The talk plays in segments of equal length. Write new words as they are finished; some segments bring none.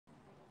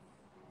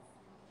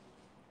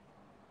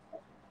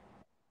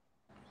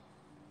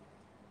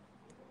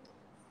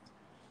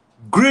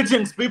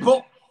Greetings,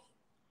 people.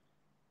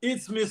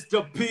 It's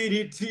Mr.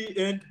 PDT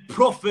and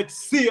Prophet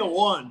Seer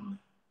 1.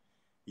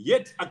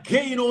 Yet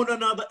again on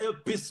another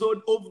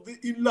episode of the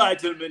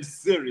Enlightenment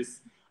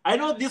series. I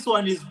know this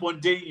one is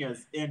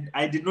spontaneous, and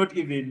I did not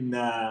even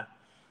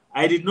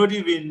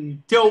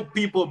tell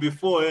people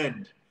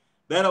beforehand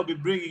that I'll be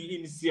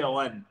bringing in Seer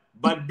 1.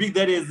 But be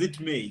that as it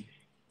may,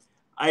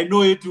 I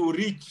know it will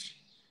reach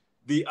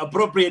the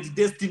appropriate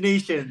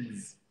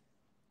destinations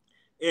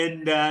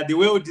and the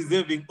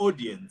well-deserving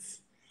audience.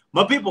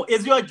 My people,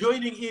 as you are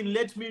joining in,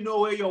 let me know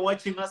where you're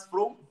watching us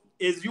from.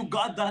 As you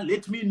gather,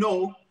 let me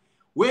know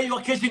where you're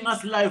catching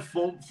us live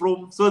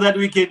from so that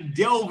we can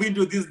delve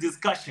into this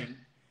discussion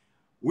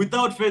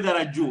without further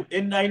ado.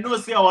 And I know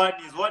Seer 1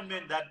 is one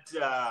man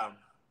that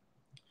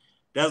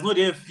does not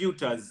have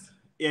filters,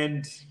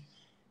 and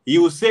he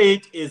will say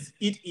it as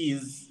it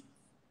is,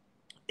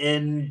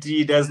 and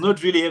he does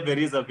not really have a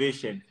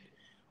reservation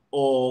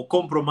or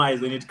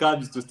compromise when it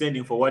comes to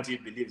standing for what he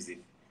believes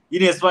in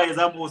as far as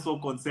I'm also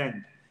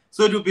concerned.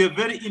 So it will be a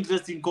very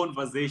interesting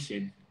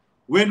conversation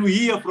when we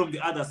hear from the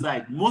other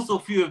side. Most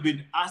of you have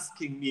been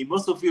asking me,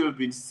 most of you have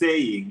been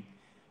saying,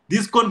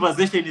 this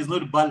conversation is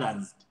not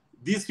balanced.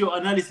 Your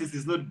analysis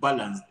is not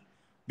balanced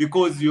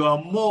because you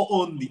are more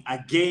on the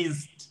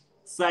against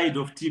side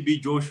of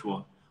TB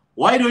Joshua.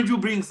 Why don't you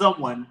bring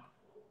someone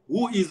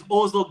who is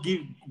also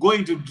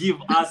going to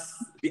give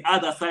us the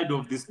other side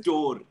of the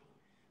story?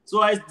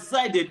 So I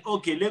decided,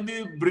 okay, let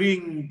me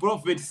bring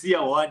Prophet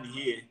Seer 1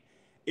 here,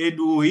 and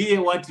we'll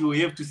hear what you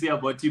have to say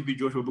about TB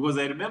Joshua. Because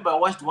I remember I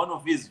watched one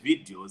of his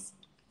videos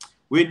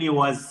when he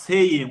was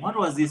saying, what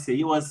was he saying?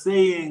 He was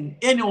saying,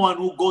 anyone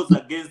who goes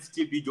against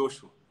TB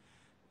Joshua,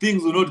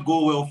 things will not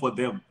go well for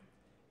them.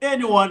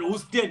 Anyone who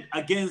stands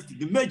against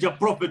the major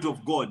prophet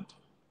of God,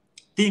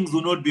 things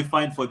will not be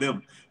fine for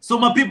them. So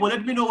my people,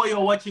 let me know where you're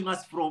watching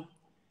us from.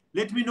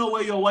 Let me know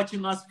where you're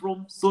watching us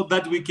from so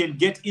that we can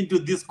get into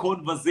this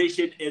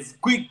conversation as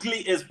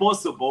quickly as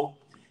possible.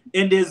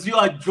 And as you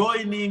are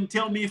joining,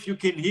 tell me if you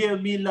can hear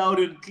me loud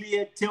and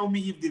clear. Tell me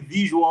if the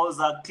visuals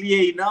are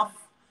clear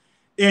enough.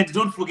 And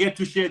don't forget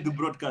to share the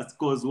broadcast,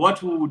 because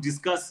what we will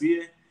discuss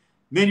here,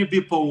 many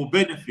people will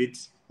benefit.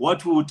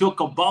 What we will talk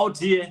about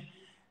here,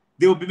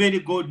 there will be many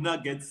gold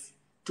nuggets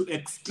to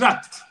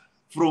extract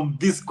from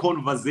this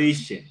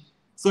conversation.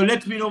 So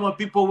let me know, my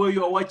people, where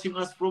you are watching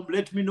us from.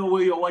 Let me know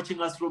where you are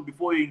watching us from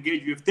before you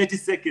engage. You have 30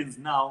 seconds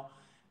now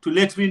to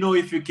let me know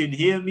if you can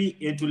hear me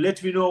and to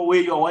let me know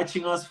where you are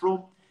watching us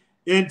from,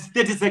 and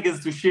 30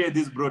 seconds to share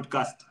this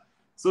broadcast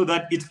so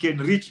that it can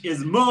reach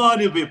as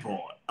many people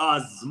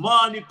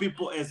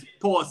as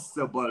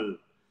possible.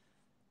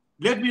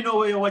 Let me know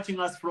where you're watching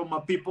us from, my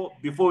people,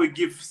 before we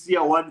give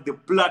Seer 1 the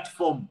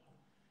platform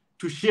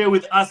to share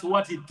with us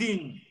what he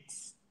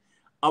thinks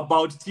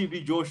about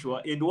TB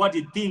Joshua and what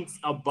he thinks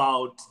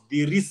about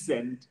the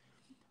recent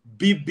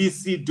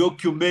BBC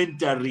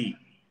documentary.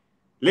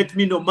 Let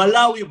me know.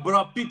 Malawi,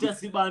 bro, Peter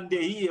Sibande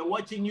here,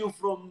 watching you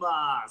from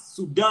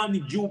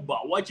Sudan, Juba,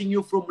 watching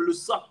you from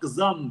Lusaka,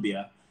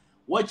 Zambia,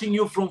 watching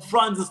you from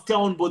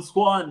Francistown,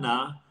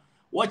 Botswana,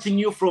 watching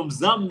you from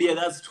Zambia,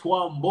 that's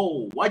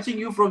Twambo, watching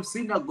you from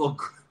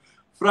Synagogue,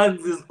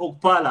 Francis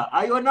Okpala.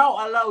 Are you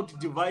now allowed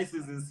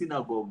devices in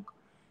Synagogue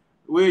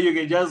where you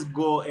can just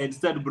go and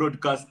start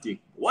broadcasting?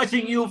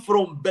 Watching you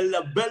from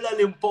Bella Bella,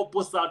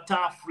 Limpopo, South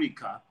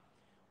Africa.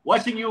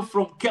 Watching you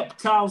from Cape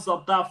Town,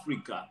 South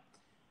Africa.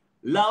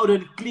 Loud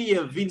and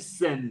clear,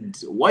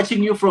 Vincent.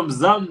 Watching you from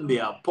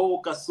Zambia,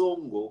 Paul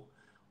Kasongo.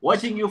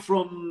 Watching you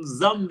from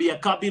Zambia,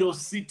 capital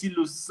city,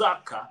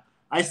 Lusaka.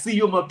 I see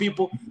you, my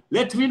people.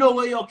 Let me know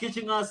where you're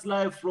catching us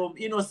live from.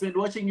 Innocent,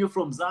 watching you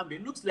from Zambia.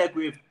 It looks like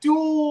we have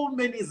too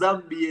many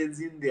Zambians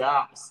in the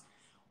house.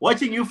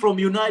 Watching you from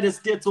United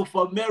States of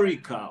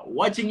America.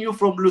 Watching you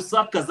from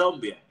Lusaka,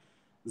 Zambia.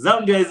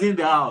 Zambia is in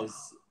the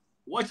house.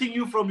 Watching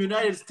you from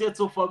United States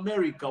of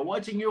America.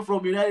 Watching you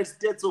from United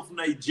States of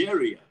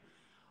Nigeria.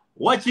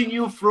 Watching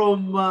you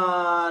from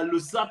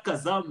Lusaka,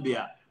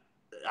 Zambia.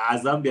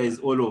 Zambia is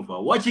all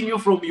over. Watching you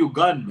from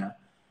Uganda.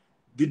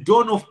 The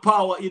dawn of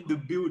power in the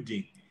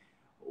building.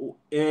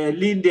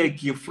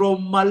 Lindeki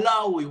from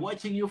Malawi.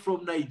 Watching you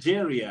from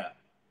Nigeria.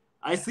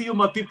 I see you,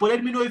 my people.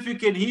 Let me know if you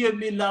can hear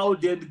me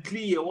loud and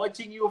clear.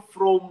 Watching you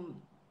from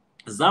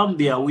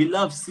Zambia. We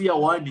love Seer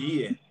 1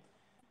 here.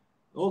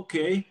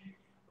 Okay.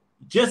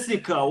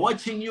 Jessica,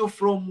 watching you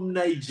from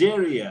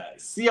Nigeria.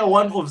 Seer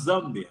 1 of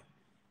Zambia.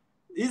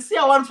 Is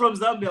Seer 1 from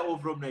Zambia or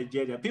from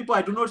Nigeria? People,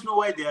 I do not know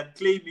why they are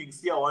claiming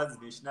Seer 1's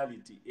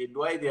nationality and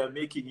why they are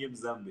making him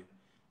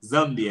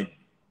Zambian.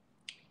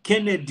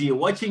 Kennedy,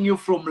 watching you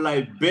from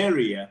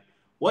Liberia.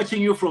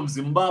 Watching you from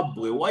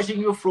Zimbabwe.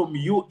 Watching you from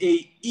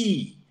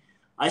UAE.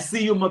 I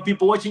see you, my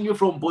people, watching you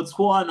from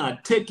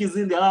Botswana. Tech is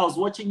in the house,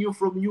 watching you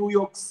from New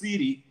York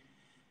City.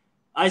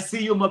 I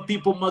see you, my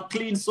people.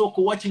 McLean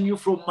Soko, watching you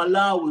from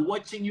Malawi.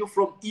 Watching you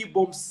from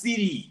Ibom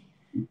City.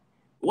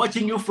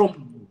 Watching you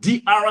from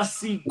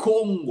DRC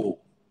Congo.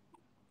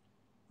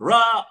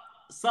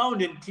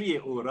 Sound and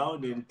clear, or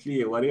round and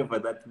clear, whatever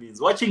that means.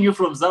 Watching you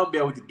from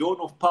Zambia with Dawn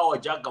of Power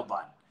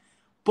Jagaban.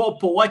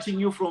 Popo, watching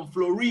you from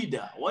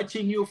Florida,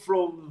 watching you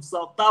from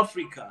South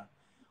Africa,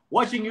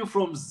 watching you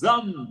from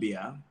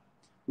Zambia.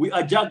 We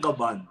are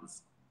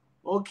Jagabans.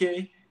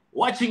 Okay.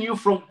 Watching you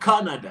from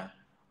Canada.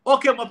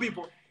 Okay, my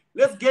people,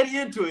 let's get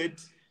into it.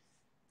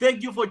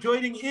 Thank you for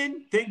joining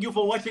in. Thank you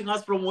for watching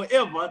us from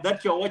wherever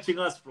that you're watching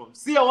us from.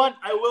 Seer One,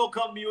 I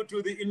welcome you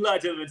to the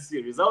Enlightenment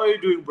series. How are you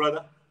doing,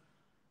 brother?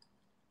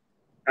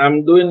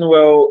 I'm doing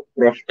well,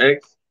 Prof.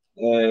 X.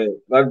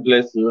 God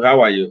bless you.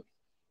 How are you?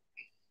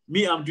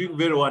 Me, I'm doing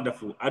very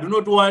wonderful. I do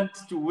not want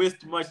to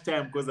waste much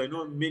time because I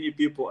know many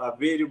people are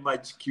very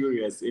much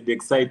curious and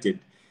excited.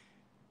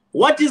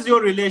 What is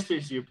your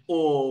relationship,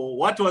 or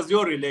what was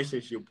your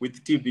relationship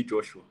with TB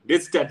Joshua?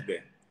 Let's start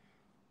there.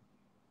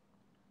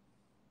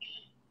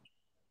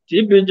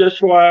 TB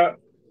Joshua,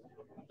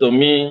 to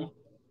me,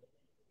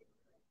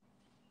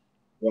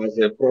 was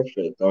a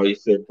prophet, or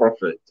is a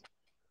prophet,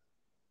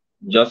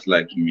 just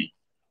like me.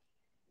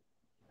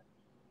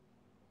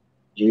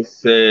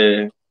 He's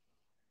a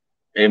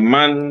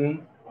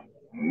man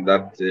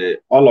that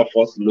all of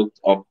us looked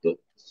up to.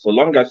 So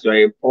long as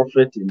you're a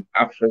prophet in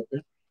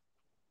Africa,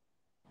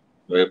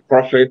 you're a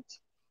prophet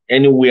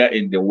anywhere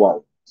in the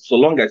world, so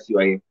long as you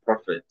are a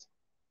prophet,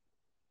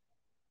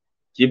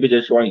 TB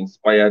Joshua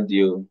inspired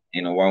you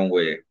in one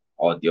way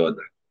or the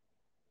other.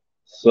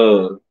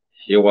 So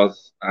he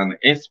was an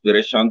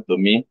inspiration to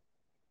me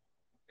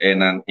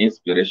and an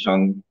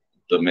inspiration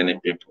to many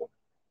people.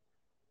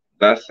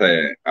 That's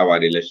our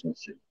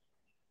relationship.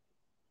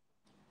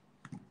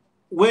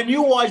 When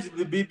you watched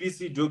the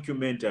BBC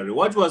documentary,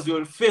 what was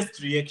your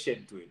first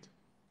reaction to it?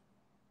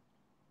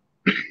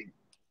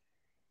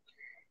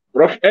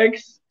 Prof.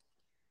 X,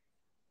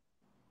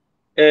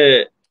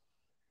 uh,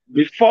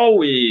 before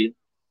we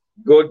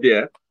go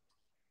there,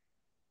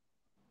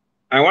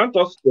 I want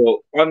us to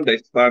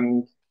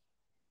understand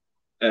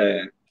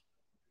uh,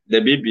 the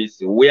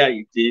BBC, where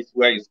it is,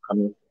 where it's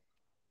coming from.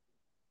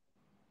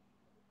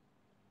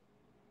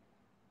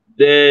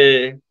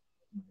 The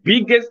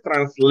biggest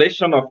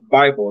translation of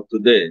Bible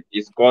today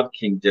is called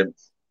King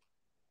James,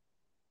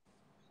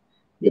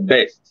 the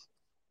best.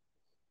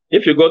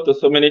 If you go to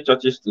so many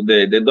churches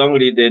today, they don't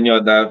read any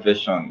other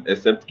version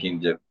except King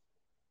James.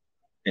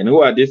 And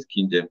who are these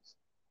King James?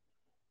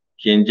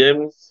 King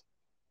James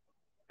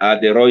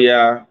are the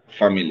royal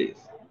families.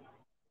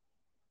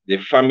 The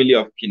family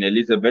of Queen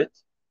Elizabeth,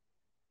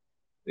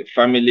 the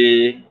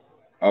family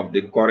of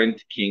the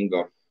current king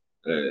of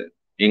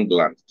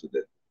England today.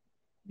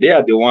 They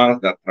are the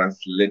ones that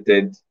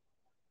translated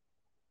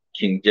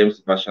King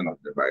James Version of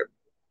the Bible.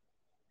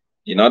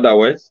 In other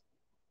words,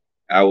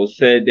 I would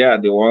say they are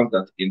the ones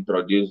that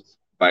introduced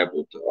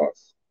Bible to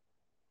us.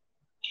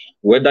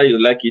 Whether you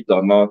like it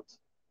or not,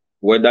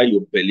 whether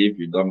you believe,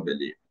 you don't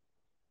believe,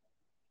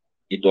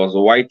 it was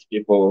white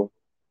people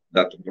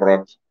that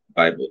brought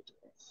Bible to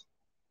us.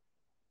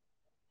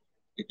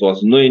 It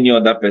was no any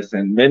other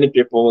person. Many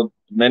people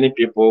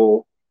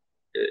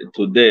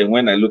today,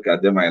 when I look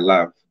at them, I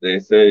laugh. They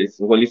say it's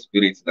the Holy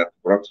Spirit that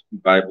brought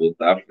Bible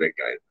to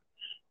Africa.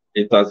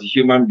 It was a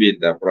human being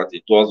that brought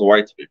it. It was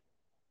white people.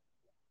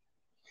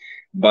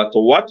 But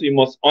what we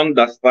must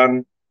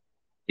understand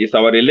is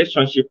our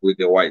relationship with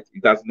the white.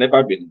 It has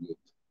never been good.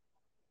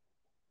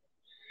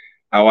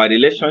 Our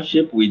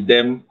relationship with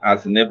them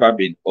has never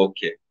been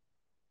okay.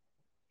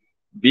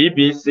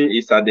 BBC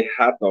is at the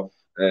heart of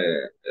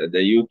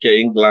the UK,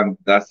 England,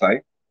 that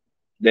side.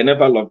 They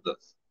never loved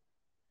us.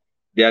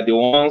 They are the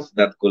ones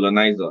that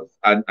colonize us.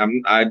 And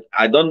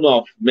I don't know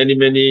of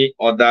many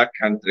other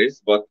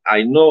countries, but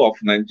I know of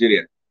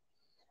Nigeria.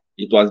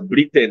 It was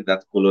Britain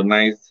that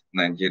colonized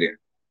Nigeria.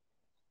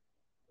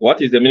 What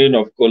is the meaning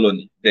of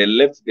colony? They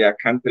left their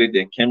country,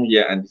 they came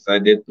here and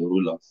decided to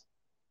rule us.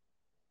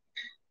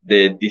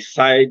 They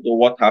decide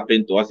what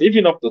happened to us.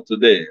 Even up to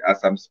today,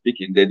 as I'm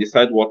speaking, they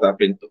decide what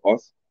happened to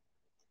us.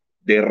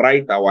 They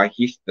write our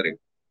history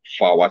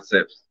for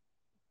ourselves.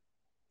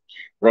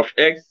 Prof.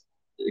 X,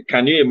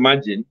 can you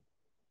imagine?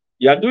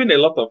 You are doing a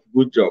lot of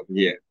good job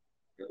here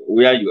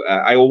where you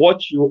are. I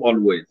watch you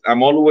always.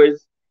 I'm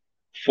always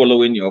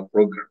following your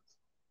programs.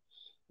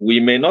 We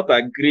may not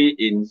agree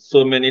in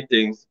so many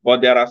things,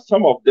 but there are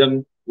some of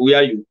them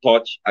where you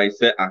touch, I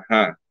say,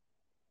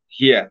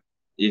 here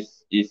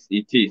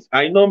it is.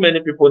 I know many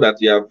people that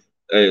you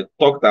have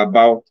talked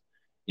about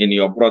in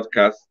your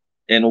broadcast,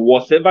 and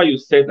whatever you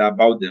said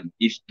about them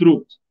is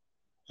truth,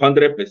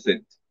 100%.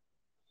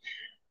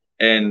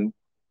 And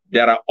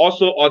there are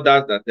also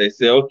others that they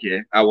say,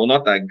 okay, I will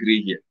not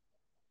agree here.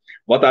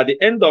 But at the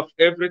end of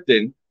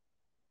everything,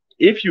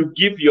 if you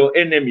give your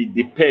enemy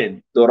the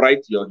pen to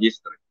write your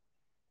history,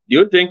 do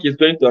you think he's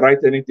going to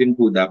write anything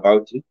good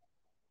about you?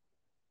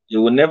 He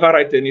will never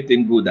write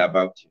anything good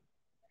about you.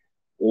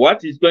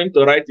 What he's going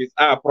to write is,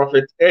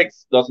 Prophet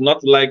X does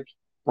not like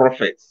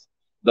prophets,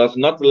 does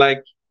not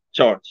like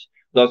church,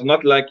 does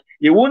not like,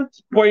 he won't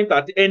point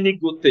at any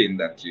good thing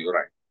that you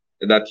write,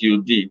 that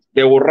you did.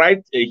 They will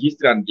write a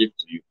history and give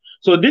to you.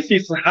 So this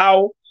is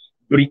how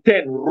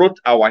Britain wrote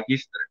our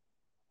history.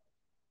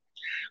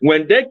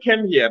 When they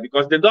came here,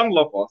 because they don't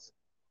love us,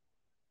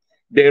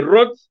 they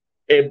wrote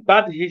a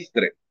bad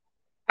history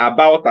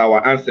about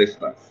our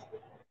ancestors,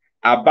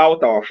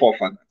 about our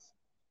forefathers.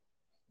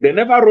 They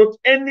never wrote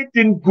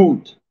anything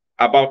good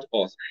about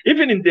us.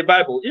 Even in the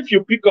Bible, if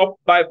you pick up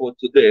Bible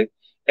today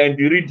and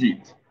read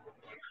it,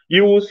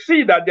 you will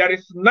see that there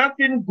is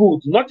nothing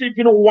good, not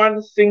even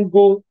one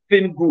single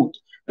thing good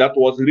that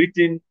was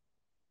written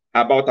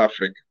about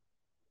Africa.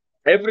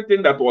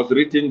 Everything that was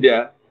written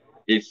there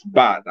is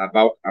bad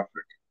about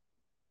Africa.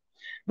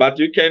 But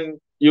you can,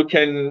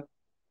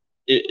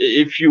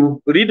 if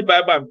you read the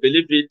Bible and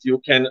believe it, you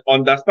can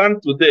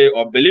understand today,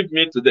 or believe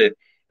me today,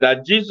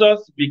 that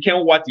Jesus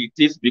became what it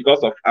is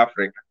because of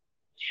Africa.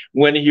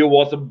 When he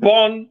was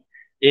born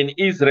in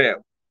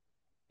Israel,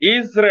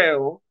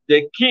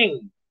 the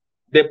king,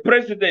 the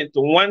president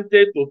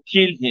wanted to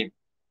kill him.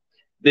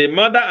 The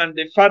mother and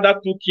the father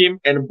took him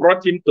and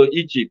brought him to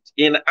Egypt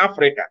in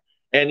Africa,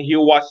 and he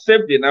was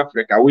saved in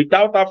Africa.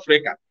 Without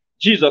Africa,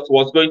 Jesus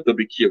was going to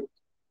be killed.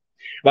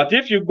 But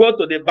if you go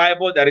to the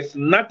Bible, there is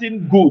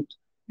nothing good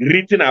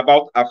written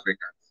about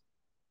Africans.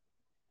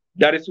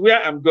 That is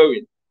where I'm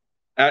going.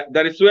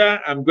 That is where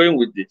I'm going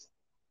with this.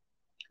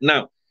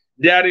 Now,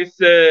 there is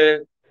a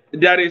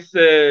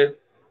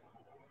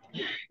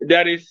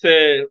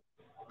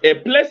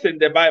place in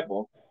the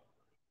Bible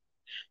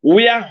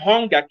where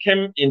hunger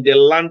came in the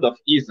land of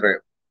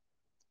Israel.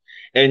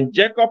 And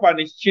Jacob and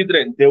his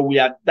children, they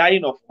were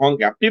dying of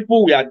hunger.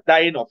 People were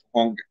dying of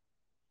hunger.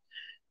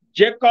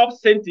 Jacob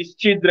sent his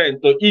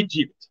children to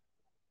Egypt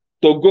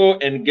to go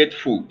and get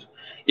food.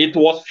 It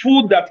was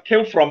food that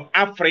came from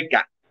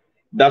Africa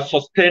that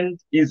sustained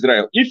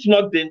Israel. If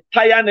not, the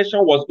entire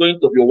nation was going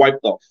to be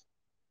wiped off.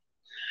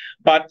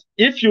 But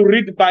if you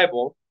read the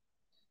Bible,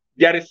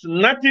 there is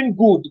nothing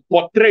good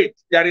portrayed.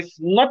 There is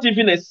not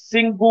even a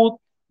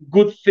single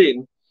good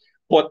thing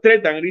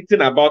portrayed and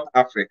written about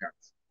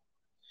Africans.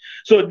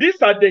 So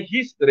these are the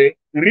history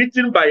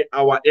written by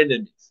our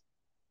enemies.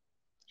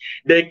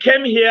 They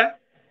came here,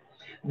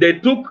 they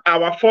took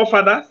our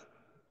forefathers,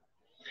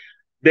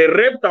 they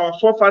raped our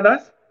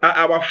forefathers,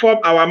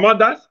 our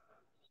mothers,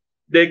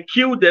 they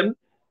killed them,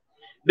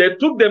 they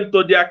took them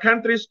to their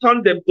countries,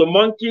 turned them to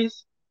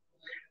monkeys.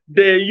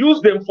 They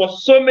used them for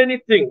so many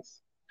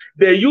things.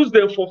 They used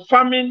them for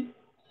farming,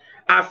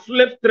 as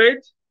slave trade.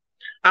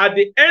 At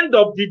the end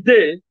of the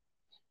day,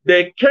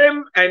 they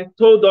came and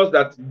told us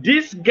that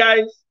these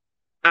guys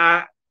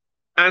are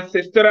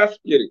ancestral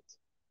spirits.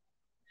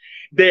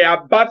 They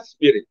are bad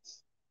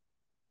spirits.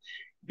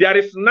 There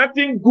is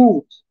nothing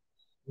good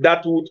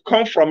that would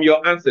come from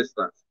your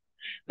ancestors.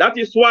 That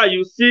is why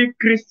you see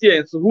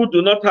Christians who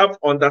do not have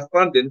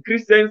understanding,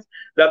 Christians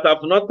that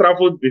have not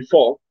traveled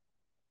before,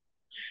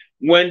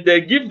 when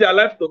they give their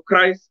life to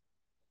Christ,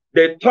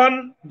 they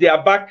turn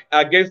their back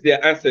against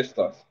their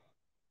ancestors.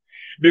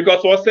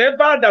 Because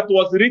whatever that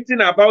was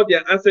written about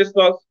their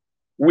ancestors,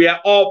 we are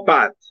all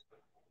bad.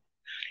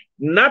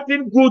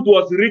 Nothing good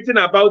was written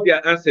about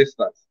their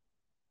ancestors.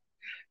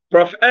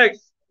 Prof.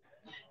 X,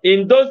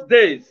 in those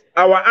days,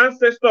 our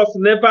ancestors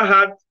never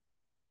had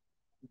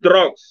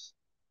drugs.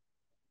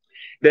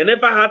 They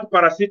never had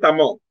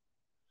paracetamol.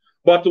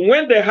 But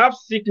when they have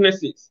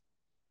sicknesses,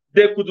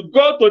 they could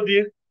go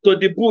to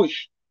the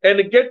bush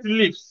and get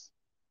leaves.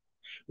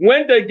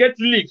 When they get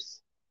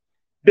leaves,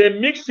 they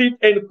mix it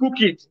and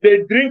cook it.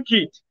 They drink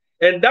it.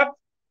 And that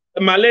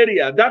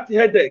malaria, that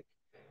headache,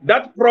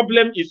 that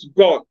problem is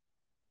gone.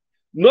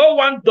 No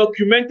one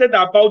documented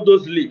about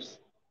those leaves.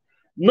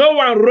 No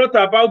one wrote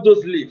about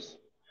those leaves.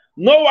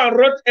 No one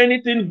wrote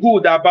anything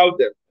good about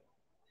them.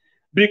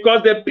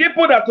 Because the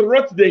people that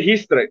wrote the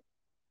history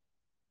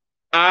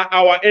are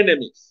our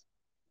enemies.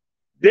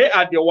 They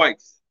are the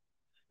whites.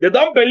 They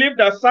don't believe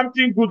that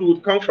something good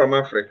would come from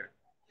Africa.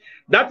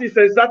 That is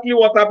exactly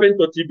what happened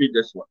to TB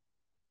Joshua.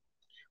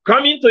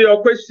 Coming to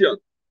your question,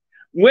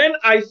 when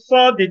I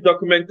saw the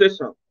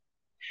documentation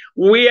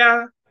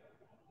where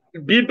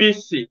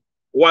BBC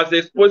was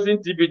exposing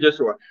TB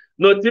Joshua,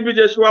 no, TB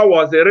Joshua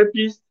was a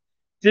rapist,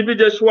 TB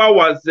Joshua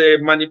was a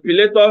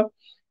manipulator,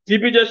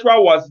 TB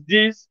Joshua was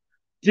this,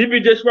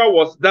 TB Joshua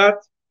was that,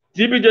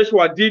 TB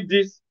Joshua did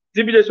this,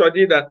 TB Joshua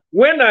did that.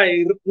 When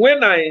I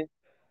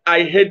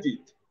heard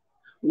it,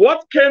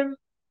 what came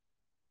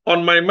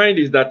on my mind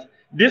is that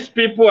these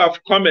people have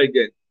come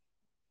again.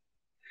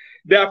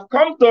 They have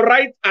come to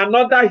write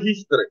another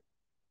history.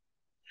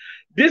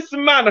 This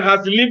man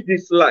has lived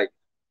his life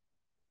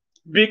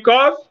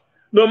because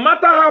no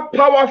matter how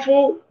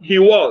powerful he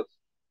was,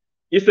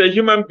 he's a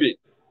human being.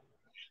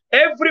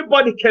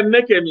 Everybody can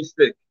make a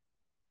mistake.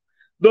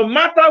 No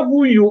matter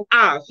who you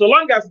are, so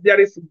long as there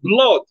is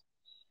blood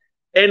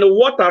and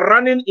water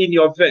running in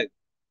your vein,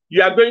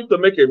 you are going to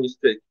make a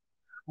mistake.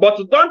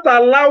 But don't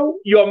allow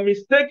your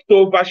mistake to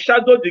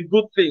overshadow the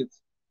good things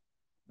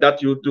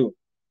that you do.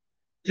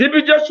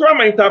 TB Joshua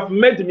might have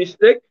made a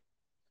mistake.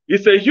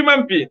 He's a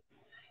human being.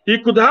 He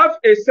could have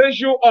a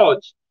sensual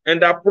urge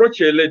and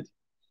approach a lady.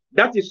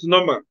 That is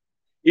normal.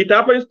 It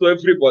happens to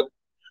everybody.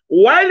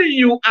 While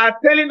you are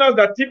telling us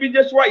that TB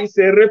Joshua is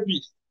a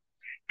rapist,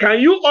 can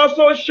you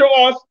also show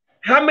us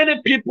how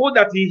many people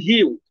that he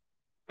healed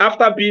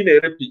after being a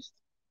rapist?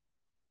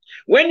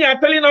 When you are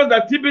telling us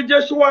that TB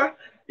Joshua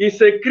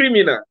is a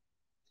criminal,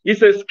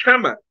 is a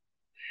scammer,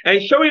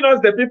 and showing us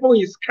the people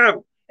he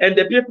scammed and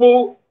the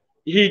people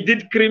he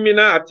did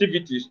criminal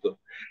activities to,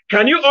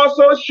 can you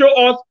also show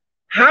us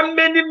how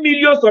many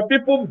millions of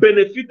people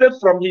benefited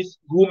from his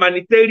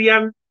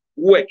humanitarian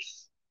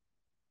works?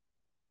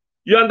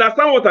 You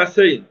understand what I'm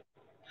saying?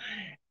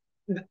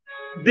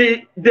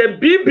 The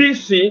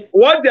BBC,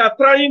 what they are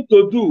trying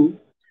to do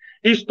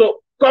is to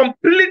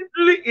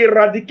completely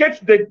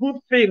eradicate the good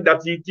thing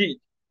that he did,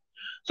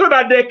 so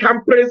that they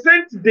can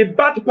present the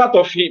bad part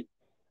of him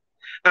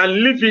and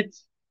leave it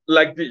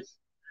like this.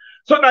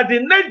 So that the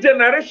next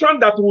generation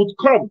that would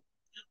come,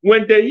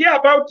 when they hear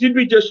about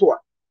TB Joshua,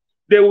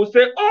 they will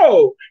say,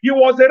 oh, he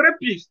was a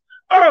rapist.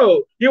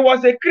 Oh, he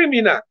was a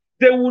criminal.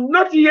 They will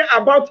not hear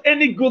about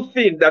any good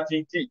thing that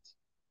he did.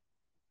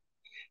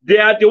 They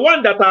are the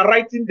ones that are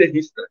writing the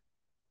history.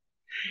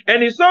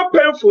 And it's so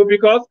painful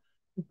because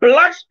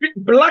black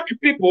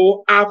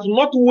people have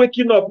not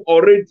waking up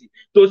already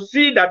to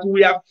see that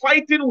we are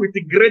fighting with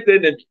great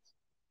enemies.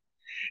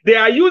 They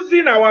are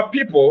using our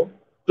people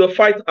to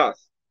fight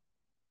us.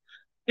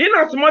 In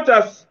as much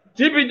as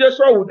TB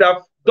Joshua would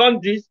have done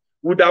this,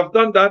 would have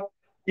done that,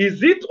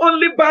 is it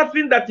only bad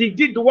thing that he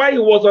did while he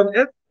was on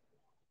earth?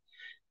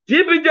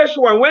 TB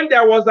Joshua, when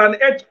there was an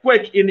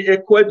earthquake in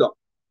Ecuador,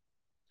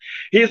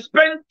 he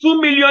spent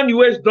 $2 million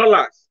US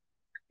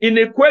in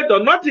Ecuador,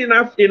 not in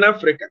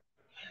Africa.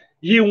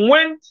 He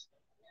went,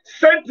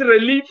 sent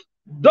relief.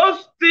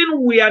 Those things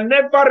were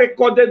never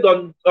recorded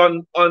on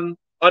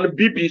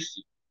BBC,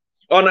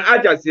 on Al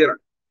Jazeera.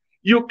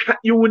 You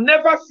will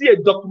never see a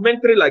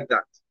documentary like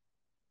that.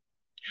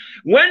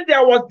 When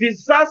there was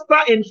disaster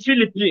in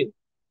Philippines,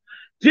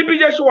 TB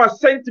Joshua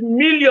sent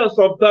millions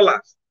of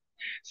dollars,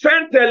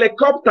 sent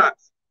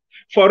helicopters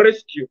for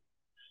rescue.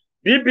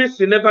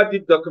 BBC never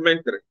did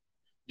documentary,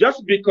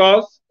 just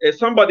because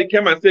somebody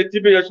came and said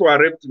TB Joshua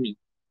raped me.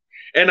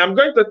 And I'm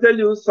going to tell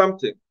you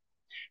something.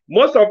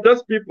 Most of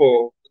those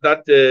people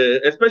that,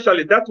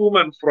 especially that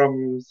woman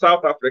from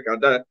South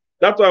Africa,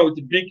 that one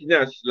with big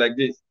nash like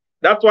this,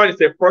 that one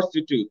is a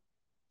prostitute.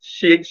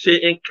 She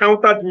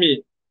encountered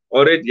me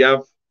already.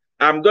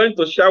 I'm going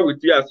to share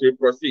with you as we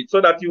proceed,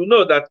 so that you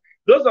know that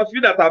those of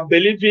you that are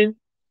believing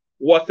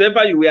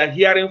whatever you were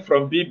hearing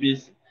from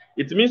BBC,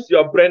 it means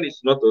your brain is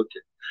not okay.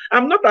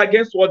 I'm not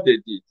against what they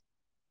did.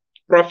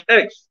 Prof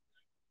X,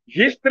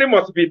 history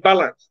must be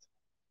balanced.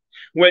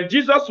 When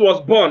Jesus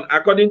was born,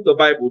 according to the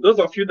Bible, those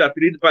of you that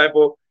read the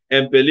Bible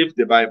and believe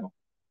the Bible,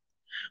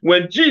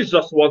 when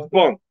Jesus was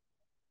born,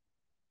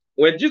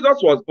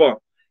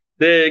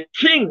 the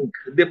king,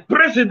 the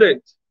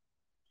president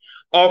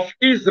of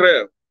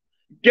Israel,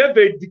 gave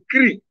a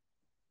decree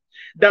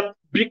that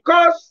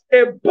because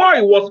a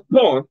boy was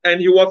born and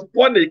he was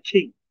born a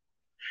king,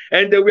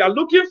 and they were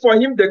looking for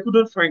him, they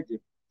couldn't find him.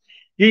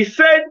 He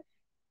said,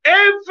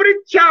 every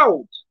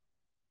child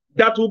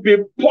that will be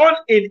born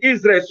in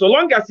Israel, so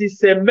long as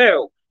he's a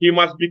male, he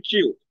must be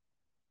killed.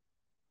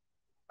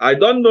 I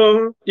don't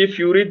know if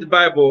you read the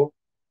Bible,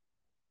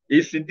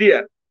 it's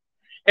there.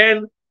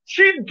 And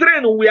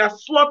children were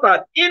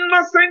slaughtered,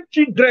 innocent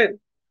children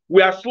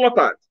were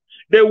slaughtered.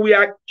 They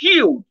were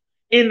killed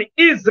in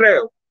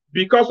Israel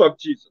because of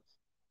Jesus.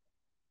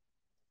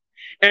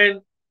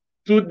 And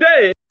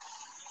today,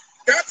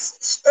 that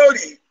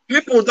story,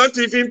 people don't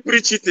even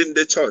preach it in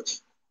the church.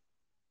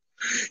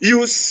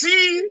 You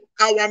see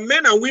our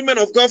men and women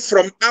of God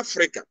from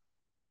Africa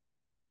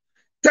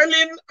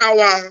telling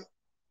our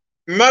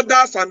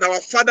mothers and our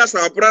fathers,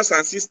 our brothers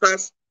and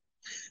sisters,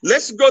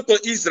 let's go to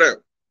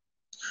Israel.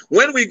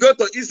 When we go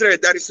to Israel,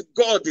 there is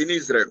God in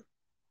Israel.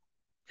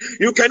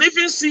 You can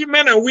even see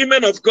men and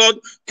women of God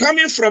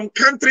coming from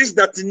countries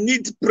that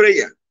need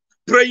prayer,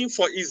 praying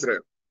for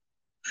Israel.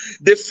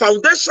 The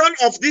foundation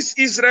of this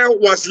Israel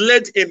was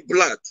laid in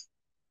blood.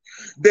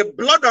 The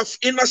blood of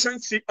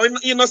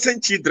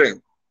innocent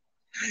children.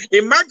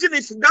 Imagine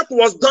if that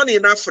was done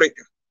in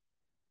Africa.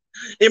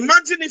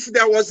 Imagine if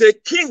there was a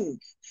king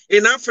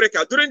in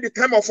Africa during the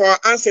time of our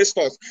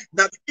ancestors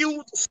that he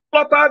would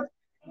slaughter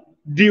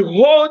the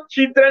whole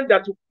children,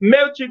 that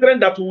male children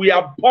that we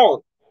are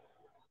born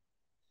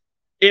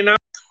in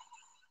Africa.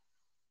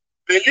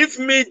 Believe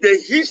me,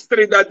 the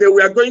history that they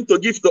were going to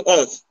give to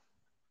us,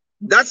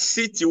 that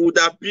city would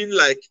have been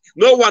like,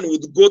 no one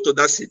would go to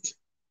that city.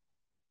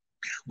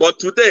 But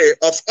today,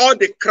 of all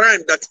the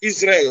crime that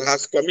Israel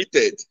has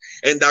committed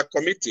and are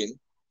committing,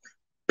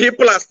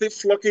 people are still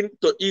flocking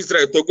to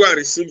Israel to go and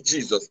receive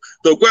Jesus,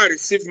 to go and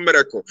receive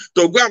miracle,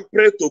 to go and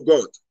pray to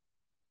God.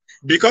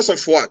 Because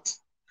of what?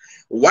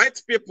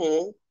 White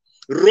people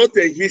wrote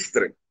a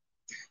history,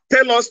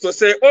 tell us to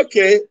say,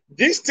 okay,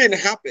 this thing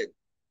happened.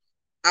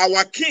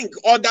 Our king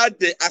ordered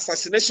the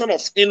assassination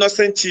of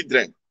innocent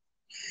children.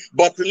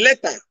 But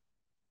later,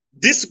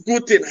 this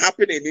good thing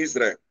happened in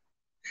Israel.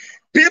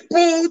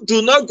 People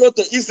do not go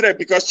to Israel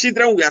because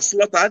children were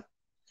slaughtered.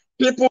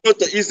 People go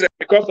to Israel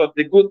because of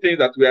the good things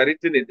that were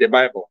written in the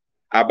Bible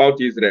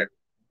about Israel.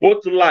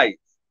 Both lies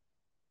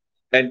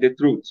and the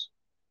truth.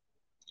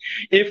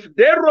 If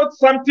they wrote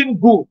something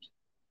good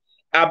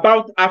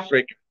about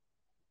Africa.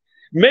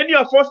 Many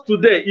of us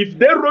today, if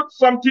they wrote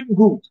something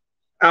good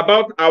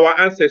about our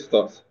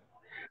ancestors,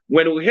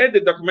 when we heard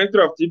the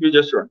documentary of TB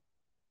Joshua,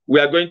 we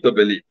are going to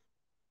believe.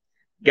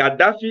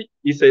 Gaddafi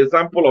is an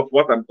example of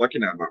what I'm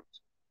talking about.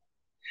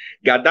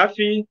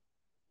 Gaddafi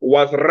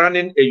was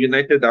running a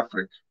united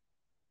Africa.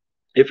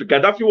 If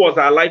Gaddafi was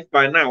alive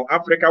by now,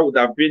 Africa would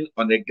have been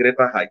on a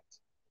greater height.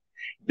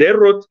 They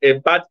wrote a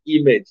bad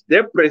image.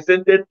 They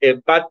presented a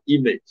bad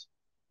image,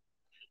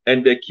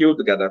 and they killed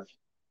Gaddafi.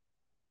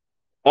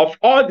 Of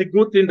all the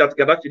good things that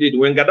Gaddafi did,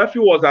 when Gaddafi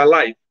was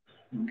alive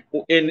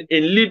in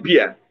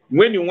Libya,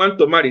 when you want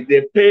to marry,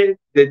 they pay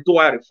the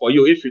dowry for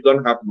you if you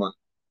don't have money.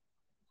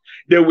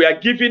 They were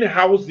giving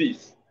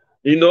houses.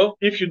 You know,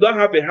 if you don't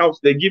have a house,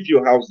 they give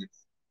you houses.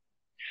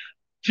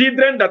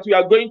 Children that we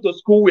are going to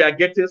school, we are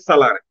getting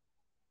salary.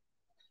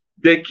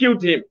 They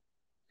killed him.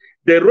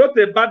 They wrote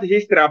a bad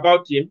history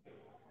about him,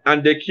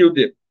 and they killed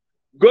him.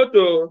 Go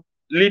to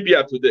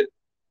Libya today.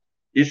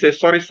 It's a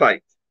sorry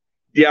sight.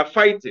 They are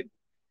fighting.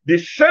 The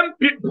same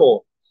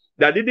people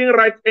that didn't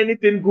write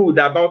anything good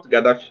about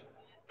Gaddafi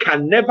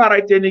can never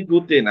write any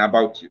good thing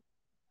about you.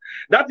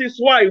 That is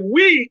why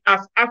we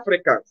as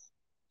Africans,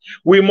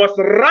 we must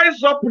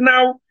rise up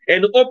now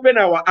and open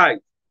our eyes,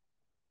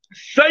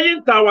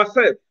 saying to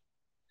ourselves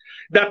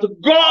that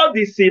God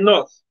is in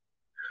us.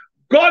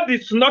 God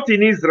is not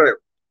in Israel.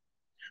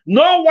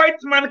 No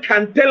white man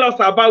can tell us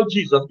about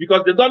Jesus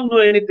because they don't know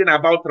anything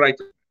about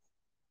righteousness.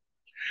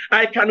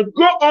 I can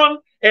go on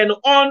and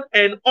on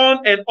and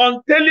on and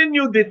on telling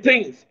you the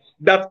things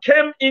that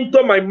came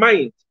into my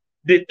mind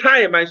the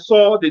time I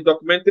saw the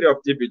documentary of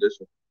TB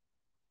Joshua.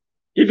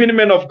 Even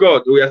men of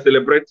God, we are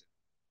celebrating.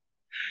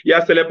 We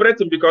are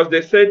celebrating because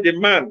they said the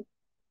man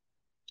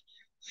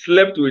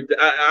slept with,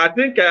 I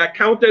think I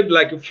counted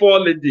like 4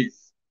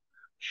 ladies,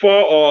 4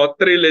 or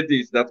 3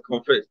 ladies that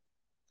confessed.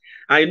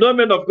 I know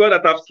men of God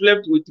that have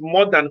slept with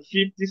more than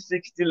 50,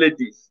 60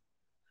 ladies.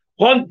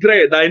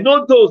 100. I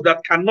know those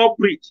that cannot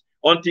preach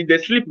until they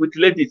sleep with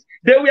ladies.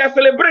 They were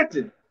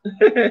celebrating.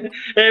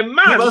 A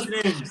man Give us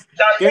names.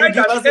 that Can you died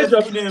give at us the age a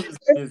of few names,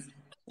 please?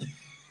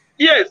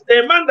 yes,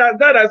 a man that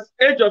died at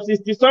the age of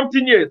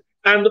 60-something years,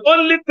 and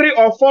only 3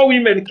 or 4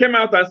 women came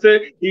out and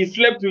said, he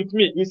slept with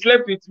me, he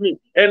slept with me.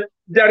 And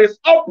there is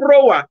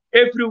uproar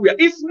everywhere.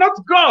 It's not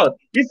God,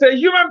 it's a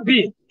human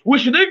being. We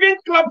should even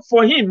clap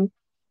for him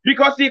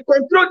because he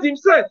controlled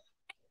himself.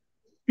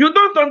 You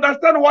don't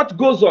understand what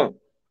goes on.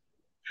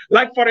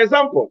 Like, for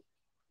example,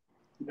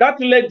 that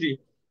lady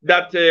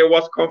that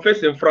was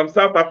confessing from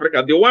South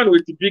Africa, the one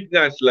with the big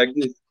nash like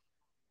this,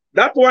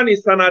 that one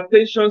is an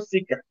attention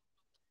seeker.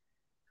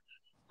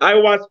 I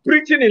was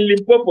preaching in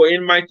Limpopo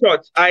in my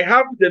church. I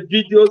have the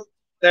videos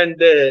and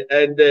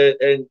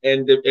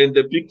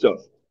the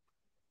pictures.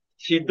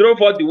 She drove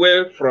all the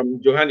way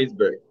from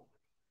Johannesburg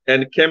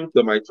and came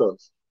to my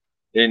church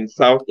in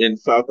South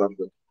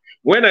Africa.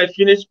 When I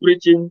finished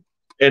preaching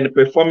and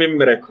performing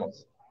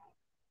miracles,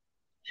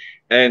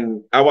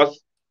 and I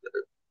was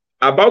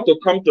about to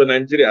come to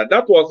Nigeria,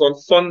 that was on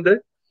Sunday.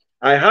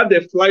 I had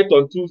a flight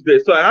on Tuesday,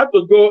 so I had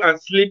to go and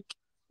sleep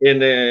in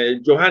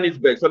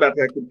Johannesburg so that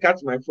I could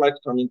catch my flight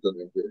coming to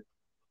Nigeria.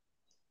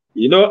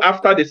 You know,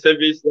 after the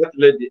service, that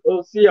lady,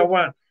 oh, see,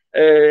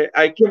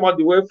 I came all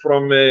the way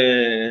from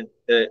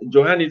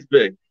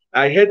Johannesburg.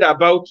 I heard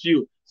about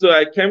you, so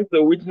I came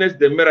to witness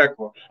the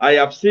miracle. I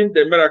have seen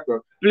the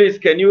miracle. Please,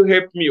 can you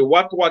help me?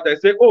 What? I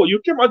said, oh,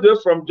 you came all the way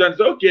from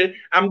Johannesburg. Okay,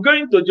 I'm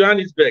going to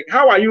Johannesburg.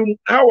 How are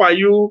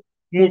you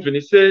moving?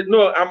 He said,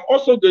 no, I'm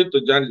also going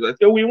to Johannesburg.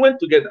 So we went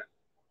together.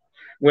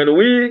 When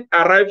we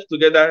arrived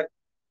together,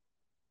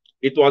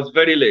 it was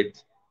very late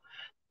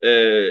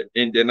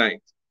in the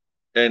night.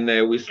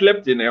 And we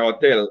slept in a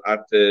hotel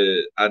at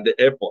the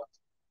airport.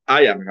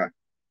 I am her.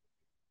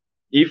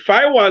 If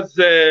I was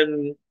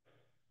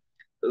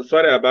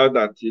sorry about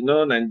that, you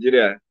know,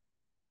 Nigeria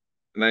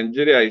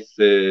is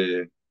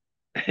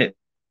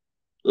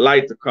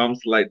light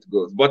comes, light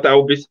goes. But I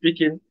will be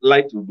speaking,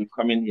 light will be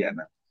coming here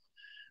now.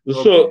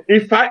 Okay. So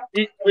if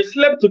we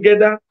slept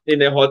together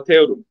in a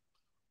hotel room,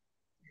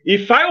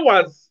 if I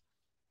was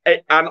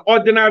an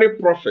ordinary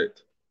prophet,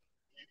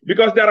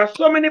 because there are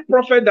so many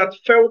prophets that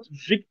felt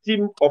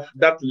victim of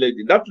that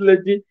lady. That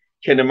lady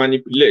can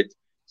manipulate.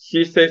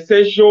 She's a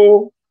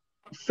sexual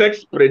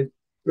sex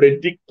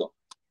predictor.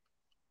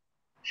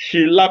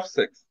 She loves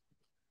sex.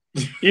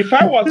 If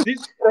I was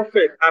this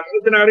prophet, an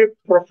ordinary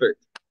prophet,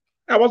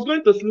 I was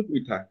going to sleep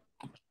with her.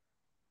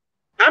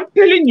 I'm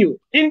telling you,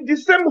 in the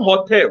same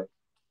hotel.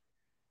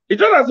 It's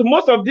just as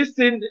most of these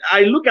things,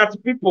 I look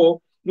at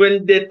people,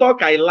 when they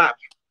talk, I laugh.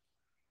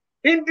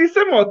 In the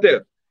same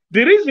hotel.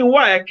 The reason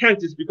why I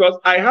can't is because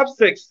I have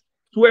sex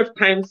 12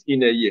 times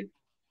in a year.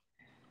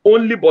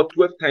 Only but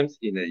 12 times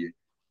in a year.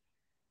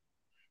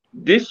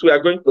 This we are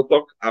going to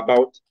talk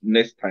about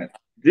next time.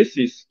 This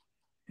is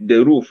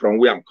the rule from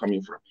where I'm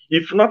coming from.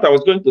 If not, I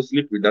was going to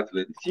sleep with that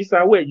lady. She's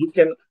aware. You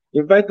can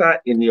invite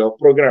her in your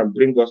program,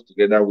 bring us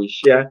together. We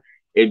share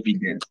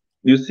evidence.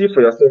 You see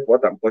for yourself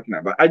what I'm talking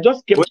about. I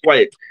just kept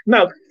quiet.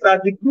 Now, these are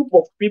the group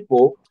of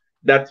people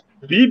that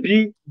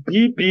BBC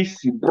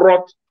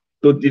brought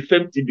to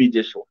defame TB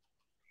Joshua.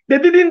 They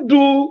didn't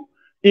do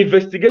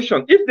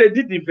investigation. If they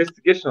did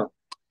investigation,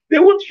 they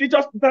won't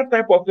feature that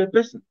type of a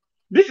person.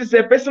 This is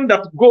a person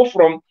that go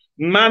from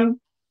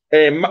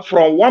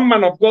from one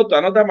man of God to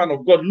another man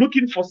of God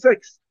looking for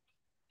sex,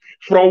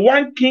 from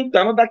one king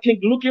to another king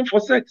looking for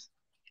sex,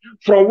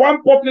 from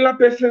one popular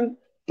person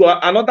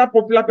to another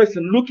popular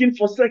person looking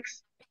for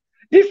sex.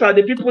 These are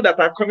the people that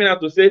are coming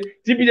out to say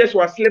TB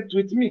Joshua slept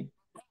with me.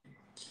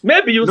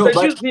 Maybe you No,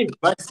 seduced him.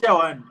 but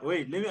Shawan,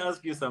 wait, let me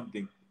ask you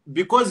something.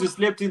 Because you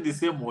slept in the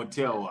same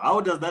hotel,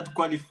 how does that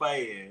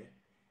qualify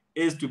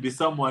as to be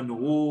someone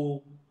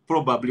who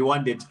probably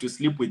wanted to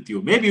sleep with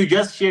you? Maybe you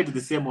just shared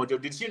the same hotel.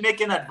 Did she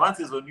make any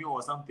advances on you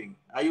or something?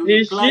 Are you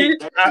Is implying she?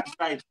 that she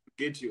tried to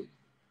get you?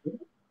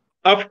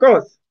 Of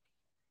course,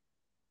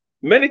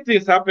 many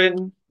things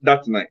happened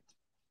that night.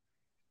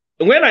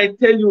 When I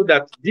tell you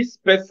that this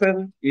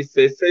person is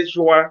a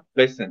sexual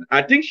person,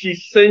 I think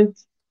she's sent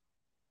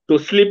to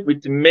sleep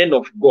with men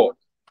of God.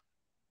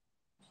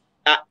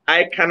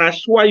 I can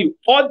assure you,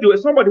 all the way,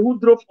 somebody who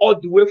drove all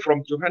the way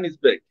from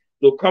Johannesburg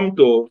to come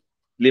to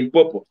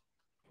Limpopo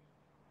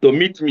to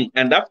meet me.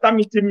 And after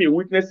meeting me,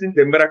 witnessing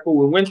the miracle,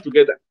 we went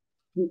together.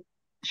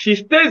 She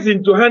stays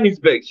in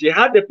Johannesburg. She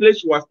had a place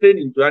she was staying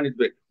in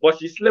Johannesburg, but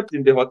she slept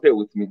in the hotel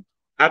with me.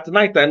 At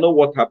night, I know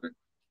what happened.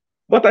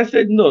 But I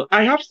said, no,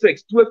 I have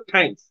sex 12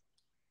 times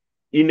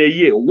in a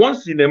year,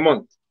 once in a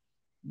month.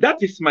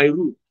 That is my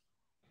rule.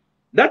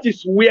 That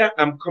is where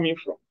I'm coming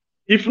from.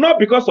 If not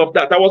because of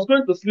that, I was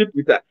going to sleep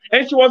with her.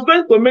 And she was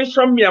going to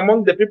mention me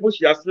among the people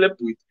she has slept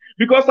with.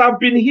 Because I've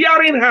been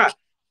hearing her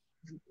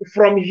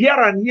from here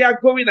and here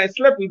going, I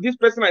slept with this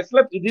person, I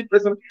slept with this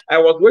person. I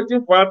was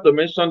waiting for her to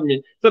mention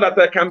me so that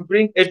I can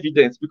bring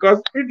evidence.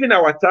 Because even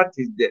our chat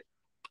is there.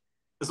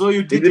 So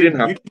you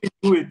didn't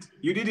do it.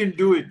 You didn't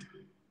do it.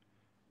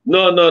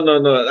 No, no, no,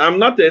 no. I'm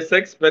not a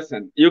sex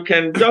person. You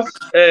can just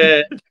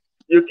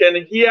you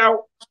can hear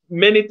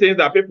many things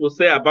that people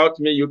say about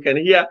me. You can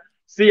hear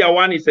Seer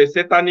one is a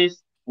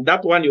Satanist.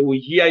 That one you will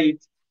hear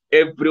it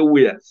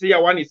everywhere.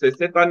 Seer one is a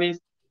Satanist.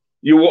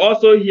 You will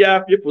also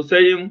hear people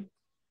saying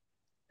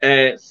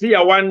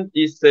Seer one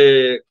is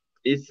a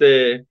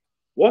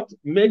what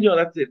many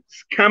other things,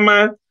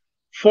 scammer,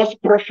 false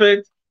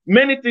prophet,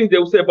 many things they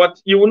will say,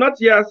 but you will not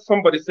hear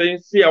somebody saying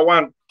Seer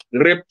one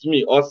raped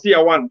me or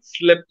Seer one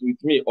slept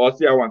with me or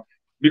Seer one,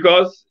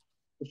 because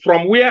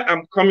from where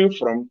I'm coming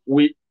from,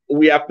 we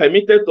are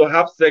permitted to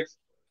have sex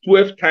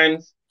 12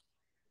 times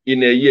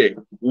in a year,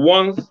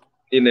 once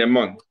in a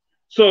month.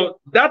 So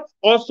that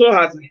also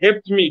has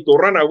helped me to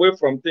run away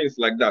from things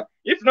like that.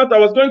 If not, I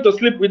was going to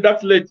sleep with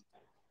that lady.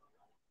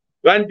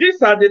 And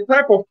these are the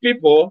type of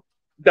people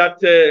that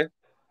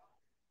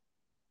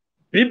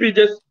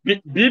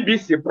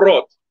BBC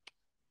brought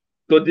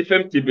to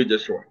defame TB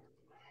Joshua.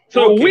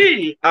 So Okay.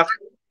 we as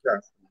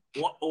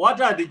What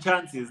are the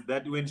chances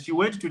that when she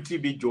went to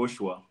TB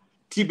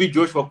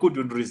Joshua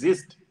couldn't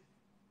resist?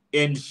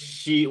 And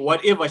she,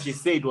 whatever she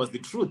said was the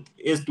truth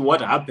as to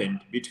what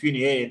happened between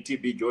her and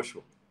TB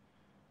Joshua.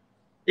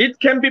 it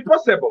can be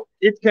possible.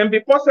 It can be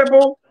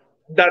possible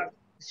that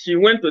she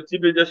went to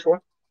TB Joshua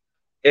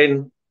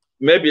and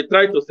maybe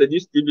tried to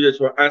seduce TB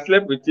Joshua and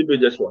slept with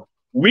TB Joshua.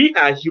 We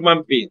are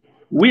human beings.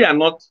 We are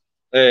not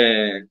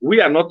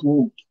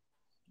wood.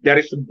 There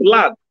is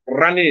blood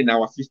running in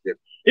our system.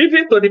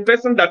 Even to the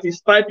person that is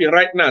typing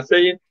right now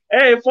saying,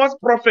 hey, false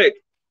prophet,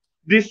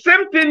 the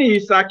same thing he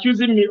is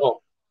accusing me of.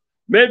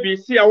 Maybe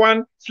Seer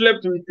one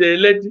slept with a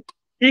lady.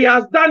 He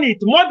has done it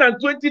more than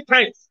 20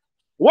 times.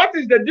 What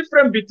is the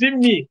difference between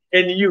me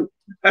and you?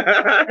 So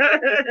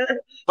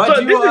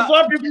this is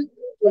what people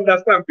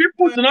understand.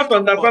 People do not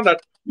understand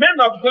that men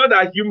of God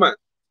are human.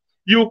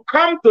 You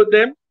come to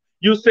them,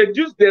 you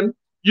seduce them,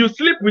 you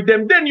sleep with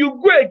them, then you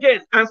go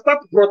again and start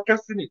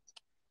broadcasting it.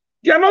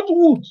 They are not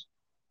wood.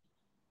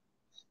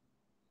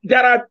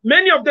 There are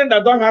many of them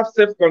that don't have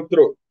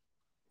self-control.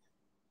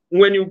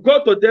 When you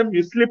go to them,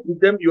 you sleep with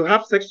them, you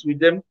have sex with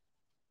them.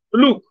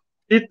 Look,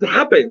 it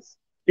happens.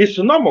 It's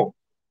normal.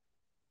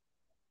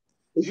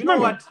 You know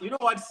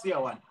what, Seer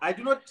one? I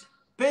do not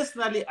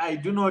personally. I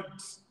do not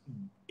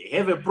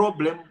have a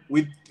problem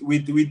with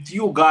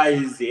you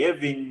guys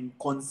having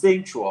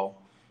consensual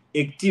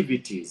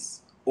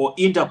activities or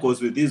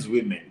intercourse with these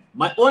women.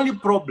 My only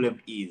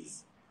problem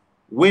is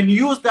when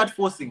you start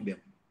forcing them,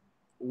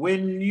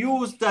 when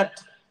you start,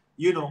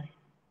 you know,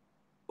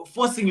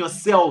 forcing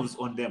yourselves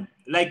on them.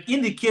 Like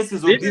in the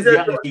cases of these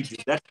young ladies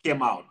that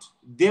came out,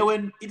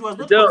 it was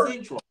not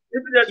consensual.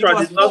 It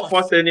was did not forced.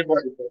 force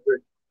anybody.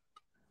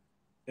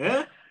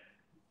 Eh?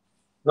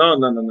 No,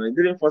 no, no, no. It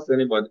didn't force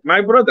anybody.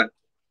 My brother,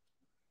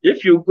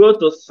 if you go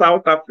to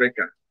South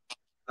Africa,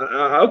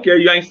 okay,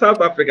 you are in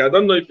South Africa. I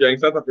don't know if you're in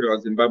South Africa or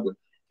Zimbabwe,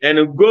 and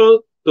you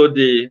go to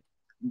the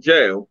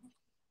jail,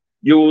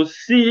 you will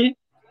see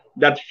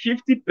that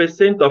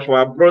 50% of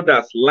our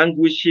brothers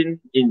languishing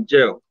in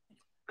jail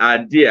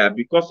are there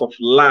because of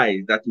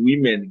lies that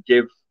women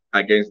gave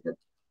against them.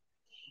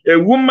 A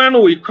woman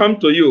will come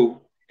to you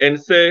and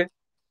say,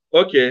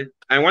 okay,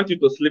 I want you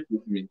to sleep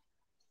with me.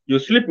 You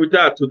sleep with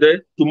her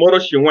today, tomorrow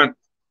she wants,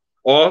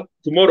 or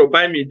tomorrow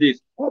buy me this,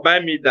 or buy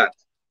me that,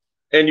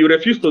 and you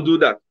refuse to do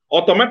that.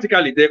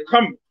 Automatically, they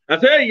come and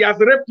say, hey, he has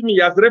raped me,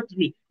 he has raped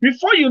me.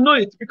 Before you know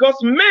it, because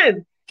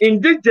men in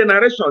this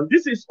generation,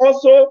 this is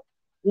also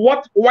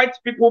what white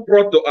people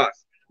brought to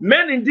us.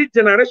 Men in this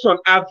generation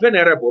are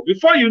vulnerable.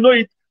 Before you know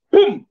it,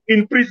 boom,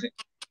 in prison.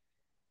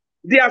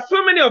 There are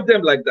so many of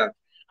them like that.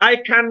 I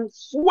can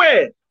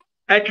swear,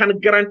 I can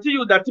guarantee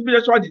you that TB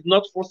Joshua did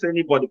not force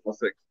anybody for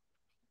sex.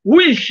 Who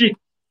is she?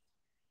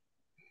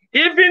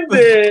 Even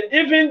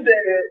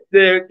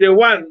the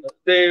one,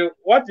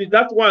 what is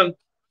that one?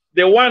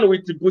 The one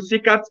with the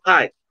pussycat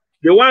eye.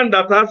 The one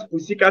that has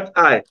pussycat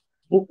eye.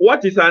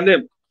 What is her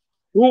name?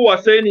 Who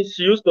was saying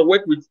she used to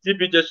work with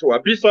TB Joshua?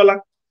 Bisola.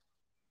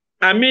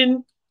 I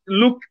mean,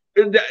 look,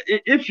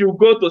 if you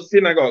go to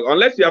synagogue,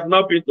 unless you have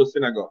not been to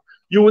synagogue,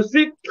 you will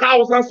see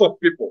thousands of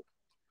people,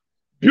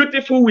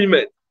 beautiful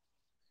women.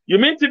 You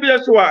mean TB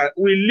Joshua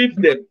will leave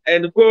them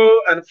and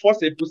go and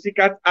force a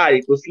pussycat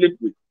eye to sleep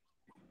with?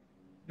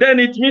 Then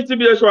it means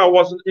TB Joshua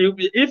was,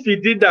 if he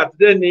did that,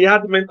 then he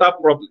had mental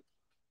problems.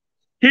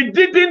 He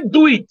didn't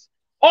do it.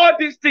 All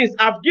these things,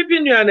 I've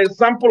given you an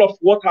example of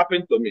what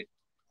happened to me.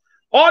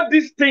 All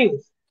these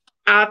things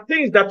are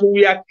things that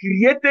we are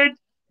created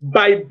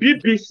by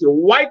BBC,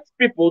 white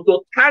people,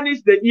 to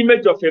tarnish the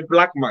image of a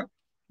black man.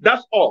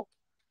 That's all.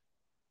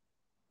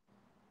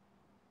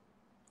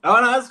 I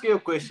want to ask you a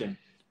question.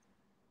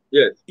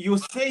 Yes. You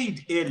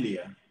said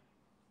earlier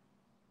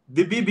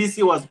the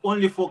BBC was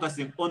only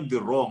focusing on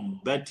the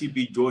wrong that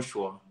TB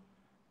Joshua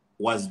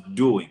was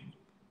doing.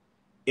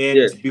 And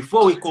Yes.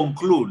 before we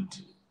conclude,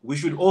 we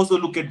should also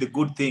look at the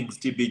good things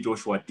TB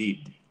Joshua did.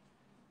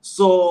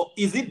 So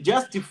is it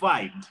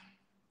justified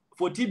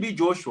for TB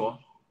Joshua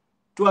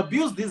to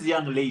abuse these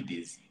young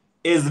ladies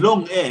as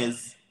long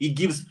as he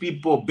gives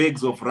people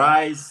bags of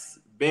rice,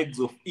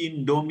 bags of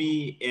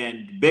Indomie,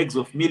 and bags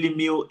of Millie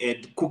Meal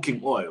and cooking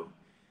oil?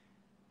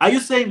 Are you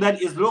saying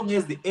that as long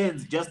as the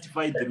ends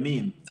justify the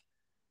means,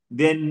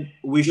 then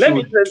we Let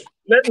me should tell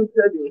not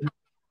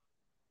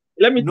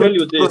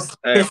you this.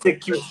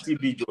 persecute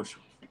TB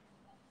Joshua?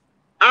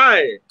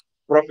 I,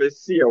 Prophet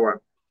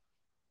Seer,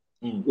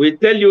 we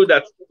tell you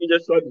that TB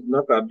Joshua did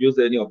not abuse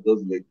any of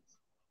those ladies.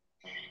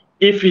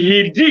 If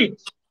he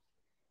did,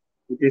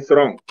 it is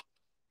wrong.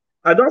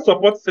 I don't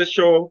support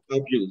sexual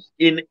abuse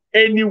in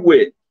any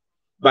way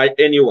by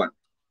anyone.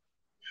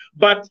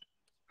 But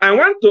I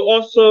want to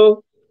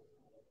also,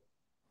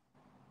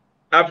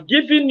 I've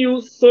given you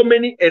so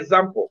many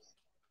examples,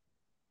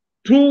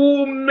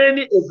 too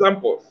many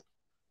examples,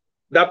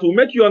 that will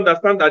make you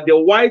understand that the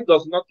white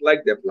does not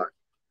like the black.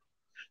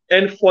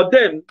 And for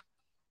them,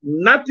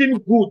 nothing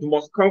good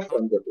must come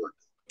from the black.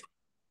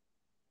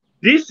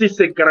 This is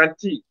a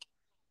guarantee.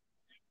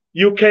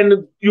 You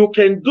can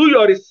do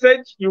your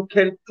research, you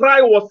can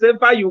try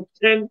whatever you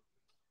can.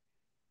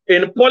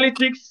 In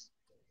politics,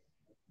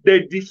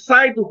 they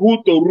decide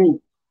who to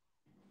rule.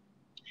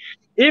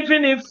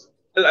 Even if,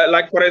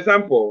 like for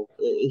example,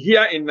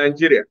 here in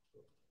Nigeria,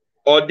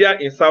 or there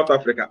in South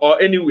Africa,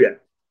 or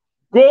anywhere,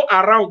 go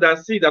around and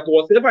see that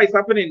whatever is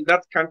happening in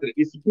that country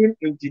is being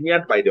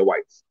engineered by the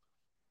whites.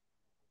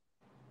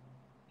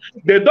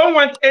 They don't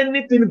want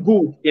anything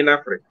good in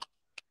Africa.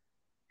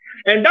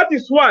 And that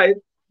is why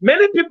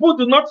many people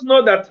do not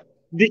know that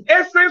the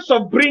essence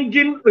of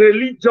bringing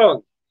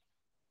religion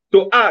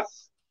to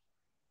us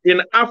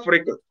in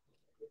Africa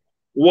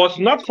was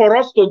not for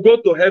us to go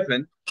to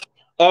heaven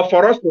or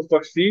for us to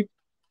succeed.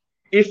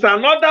 It's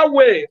another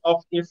way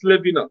of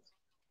enslaving us.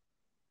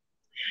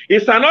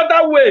 It's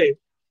another way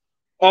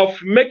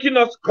of making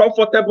us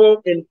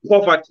comfortable in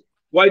poverty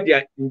while they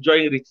are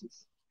enjoying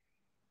riches.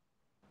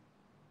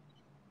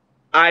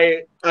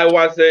 I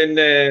was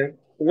in,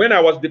 when I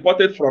was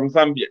deported from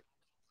Zambia,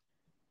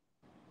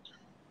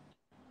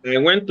 I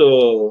went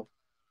to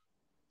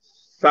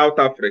South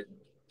Africa.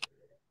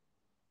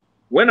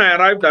 When I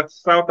arrived at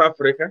South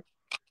Africa,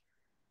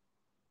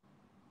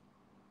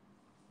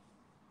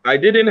 I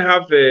didn't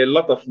have a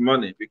lot of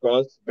money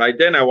because by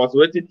then I was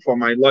waiting for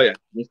my lawyer,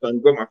 Mr.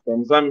 Ngoma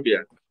from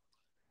Zambia,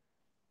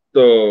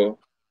 to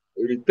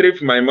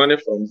retrieve my money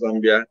from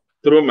Zambia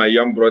through my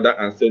young brother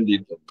and send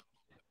it to me.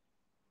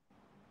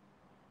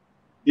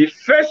 The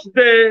first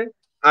day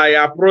I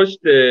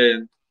approached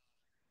Mr.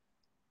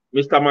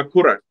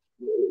 Makura,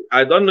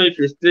 I don't know if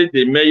he's still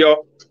the mayor.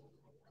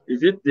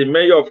 Is it the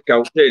mayor of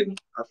Gauteng?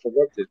 I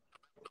forgot it.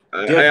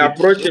 I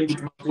approached him,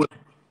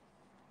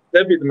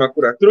 David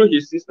Makura, through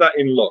his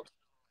sister-in-law.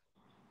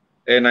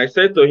 And I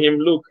said to him,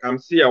 look, I'm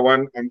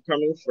Siawan. I'm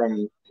coming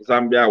from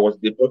Zambia. I was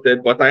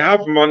deported, but I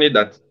have money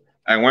that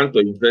I want to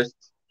invest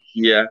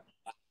here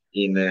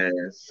in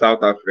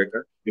South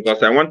Africa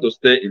because I want to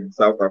stay in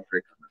South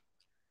Africa.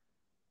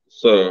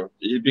 So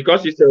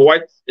because he's a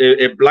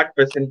black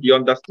person, he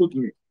understood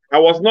me. I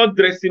was not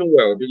dressing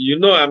well. You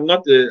know, I'm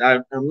not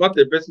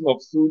a person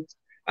of suit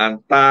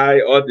and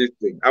tie, all these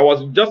things. I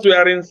was just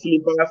wearing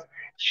slippers,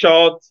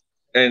 shorts,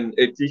 and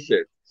a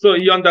t-shirt. So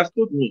he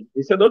understood me.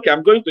 He said, okay,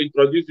 I'm going to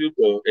introduce you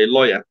to a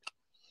lawyer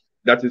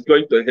that is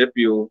going to help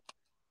you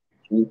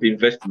with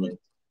investment.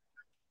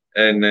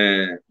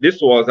 And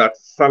this was at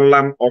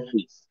Sanlam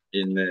office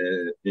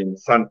in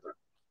Santa.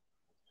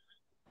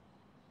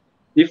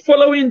 The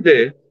following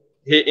day,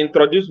 he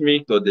introduced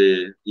me to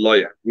the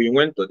lawyer. We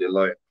went to the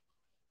lawyer.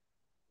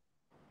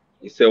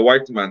 He's a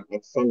white man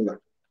at Sanlam.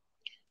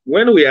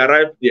 When we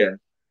arrived there,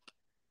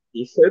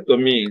 he said to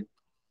me,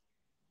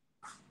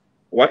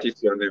 "What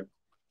is your name?"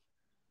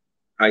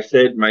 I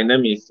said, "My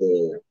name is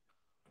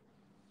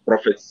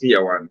Prophet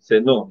Seer." He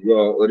said, "No,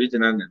 your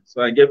original name."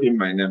 So I gave him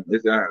my name.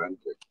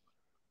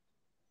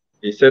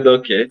 He said,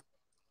 "Okay,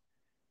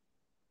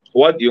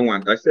 what do you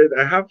want?" I said,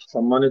 "I have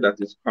some money that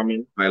is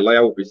coming. My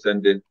lawyer will be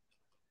sending.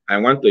 I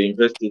want to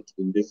invest it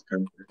in this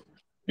country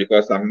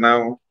because I'm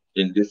now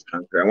in this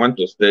country. I want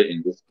to stay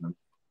in this country."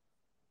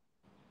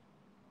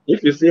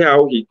 If you see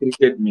how he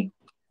treated me,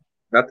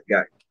 that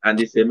guy, and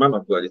he's a man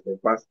of God, he's a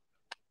pastor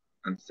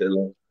and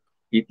seller,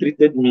 he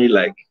treated me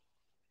like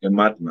a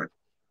madman.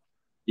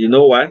 You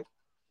know why?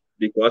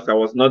 Because I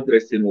was not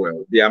dressing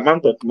well. The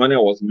amount of money I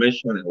was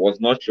mentioning was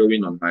not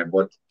showing on my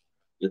body.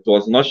 It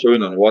was not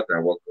showing on what I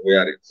was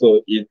wearing.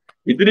 So he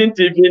didn't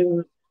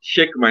even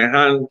shake my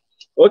hand.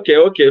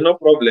 Okay, no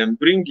problem.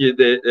 Bring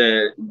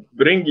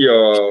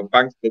your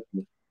bank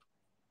statement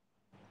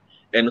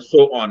and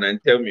so on,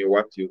 and tell me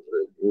what you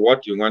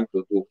want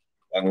to do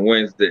on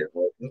Wednesday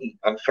or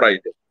on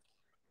Friday.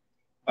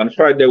 On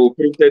Friday, we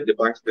printed the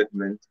bank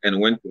statement and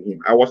went to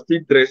him. I was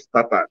still dressed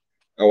tattered.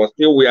 I was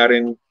still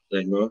wearing,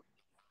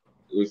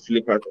 with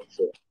slippers and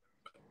so on.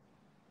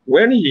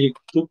 When he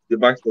took the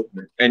bank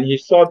statement and he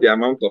saw the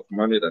amount of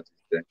money that is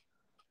there,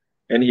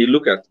 and he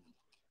looked at me,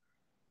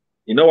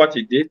 you know what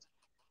he did?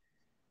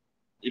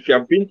 If you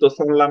have been to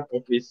Sunlam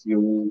office,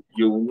 you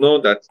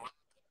know that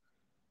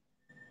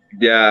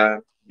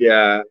there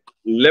are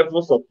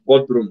levels of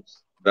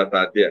boardrooms that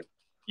are there.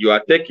 You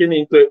are taken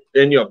into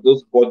any of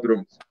those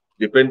boardrooms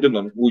depending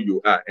on who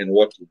you are and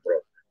what you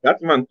brought.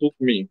 That man took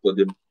me to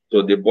the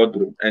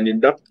boardroom, and in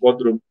that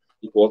boardroom,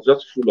 it was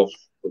just full of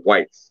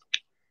whites.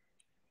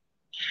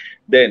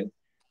 Then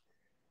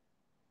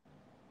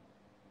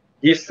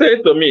he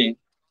said to me,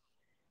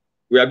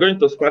 "We are going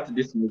to start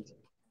this meeting.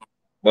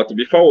 But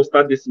before we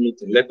start this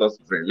meeting, let us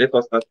pray. Let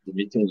us start the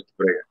meeting with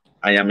prayer.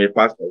 I am a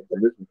pastor.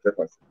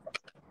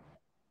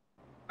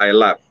 I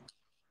laugh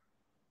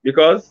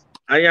because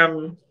I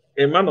am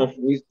a man of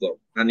wisdom,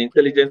 an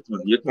intelligent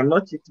man. You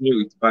cannot cheat me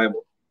with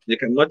Bible. You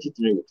cannot cheat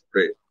me with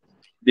prayer."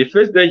 The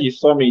first day he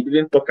saw me, he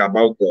didn't talk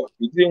about God.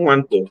 He didn't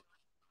want to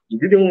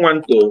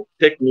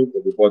take me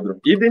to the boardroom.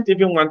 He didn't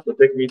even want to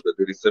take me to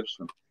the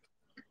reception.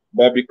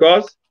 But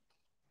because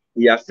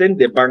he has sent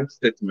the bank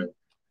statement,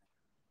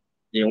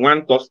 he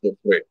wants us to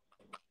pray.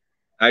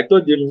 I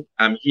told him,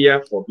 "I'm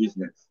here for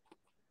business.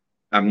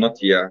 I'm not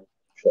here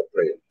for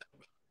prayer."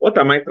 What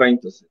am I trying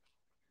to say?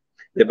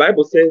 The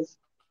Bible says,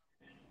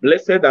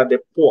 "Blessed are the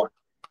poor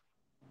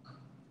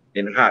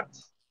in heart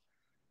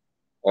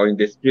or in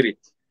the spirit,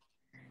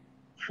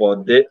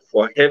 for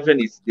heaven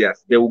is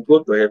theirs." They will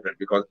go to heaven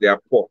because they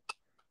are poor.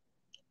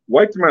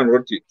 White man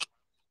wrote it,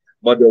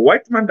 but the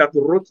white man that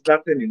wrote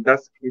that thing in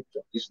that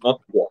scripture is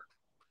not poor.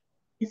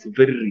 He's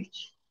very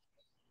rich.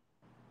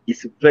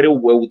 He's very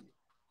wealthy.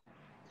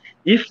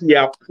 If you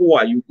are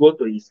poor, you go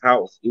to his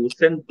house, he will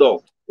send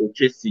doves to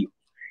chase you.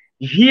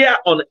 Here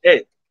on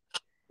earth,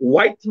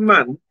 white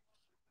man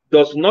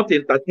does not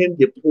entertain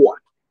the poor.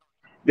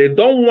 They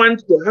don't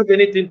want to have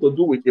anything to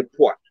do with the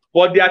poor.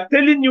 But they are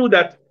telling you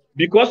that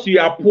because you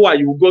are poor,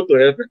 you will go to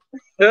heaven.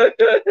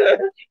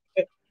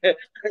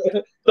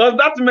 Does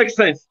that make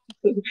sense?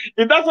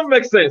 It doesn't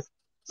make sense.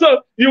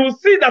 So you will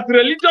see that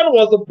religion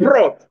was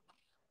brought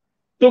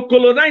to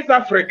colonize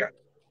Africa.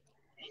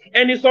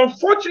 And it's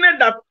unfortunate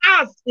that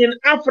us in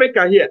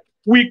Africa here,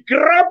 we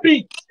grab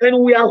it and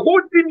we are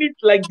holding it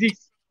like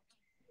this.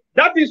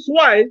 That is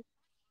why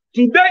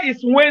today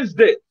is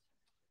Wednesday.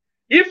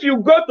 If you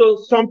go to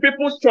some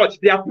people's church,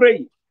 they are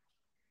praying.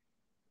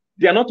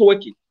 They are not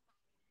working.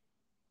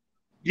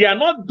 They are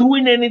not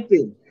doing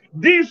anything.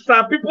 These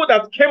are people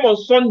that came on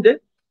Sunday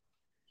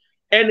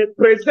and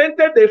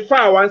presented a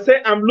file and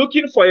said, "I'm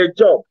looking for a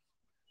job."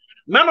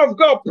 Man of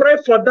God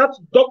prayed for that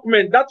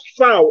document, that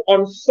file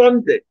on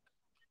Sunday,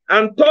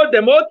 and told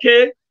them,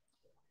 "Okay,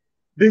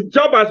 the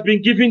job has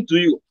been given to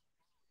you.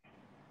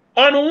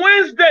 On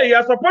Wednesday, you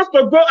are supposed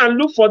to go and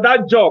look for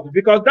that job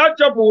because that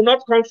job will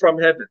not come from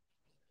heaven.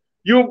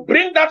 You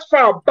bring that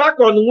file back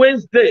on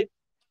Wednesday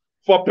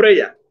for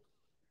prayer."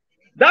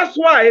 That's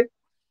why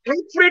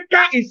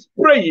Africa is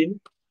praying.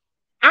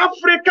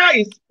 Africa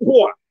is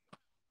poor.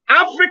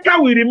 Africa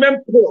will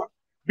remain poor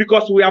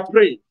because we are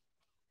praying.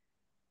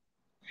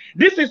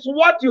 This is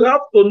what you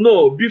have to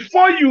know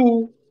before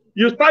you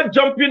start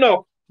jumping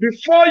up.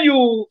 Before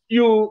you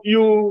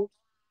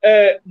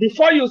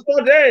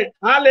start, "Hey,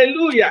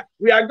 hallelujah,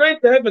 we are going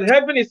to heaven.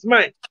 Heaven is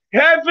mine."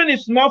 Heaven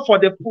is not for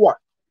the poor.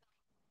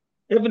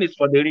 Heaven is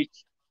for the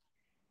rich.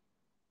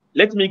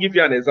 Let me give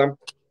you an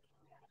example.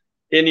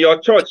 In your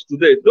church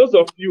today, those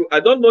of you,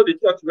 I don't know the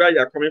church where you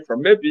are coming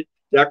from. Maybe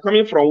you are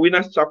coming from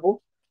Winners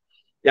Chapel.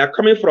 You are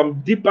coming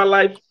from Deeper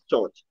Life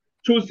Church,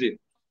 Choosing.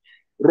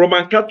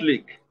 Roman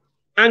Catholic,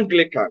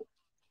 Anglican.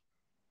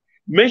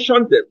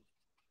 Mention them.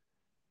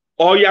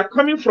 Or you are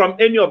coming from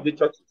any of the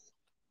churches.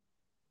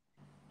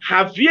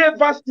 Have you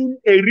ever seen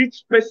a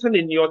rich person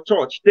in your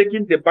church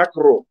taking the back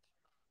row?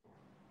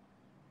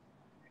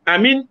 I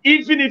mean,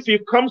 even if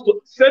it comes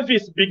to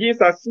service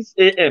begins at 6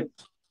 a.m.,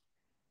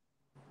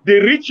 the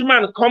rich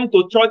man come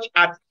to church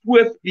at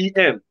 12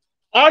 p.m.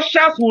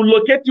 Ushers will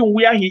locate him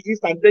where he is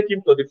and take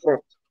him to the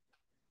front.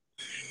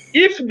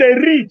 If the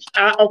rich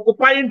are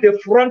occupying the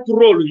front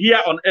role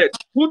here on earth,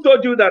 who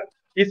told you that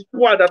it's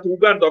poor that will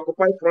go and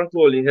occupy front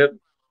role in heaven?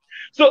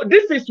 So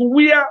this is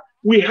where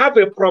we have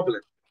a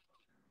problem.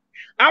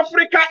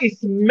 Africa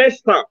is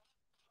messed up.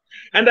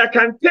 And I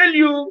can tell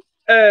you,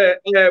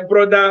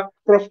 brother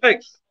Prof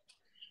X,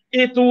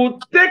 it will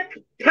take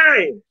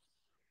time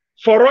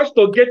for us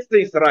to get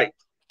things right.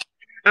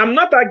 I'm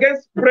not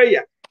against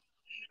prayer.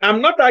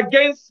 I'm not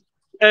against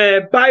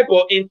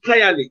Bible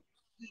entirely.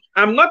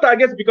 I'm not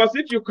against, because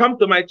if you come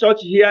to my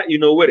church here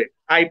in Owerri,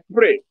 I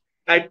pray,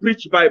 I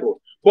preach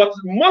Bible. But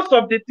most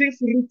of the things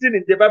written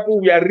in the Bible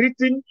were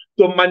written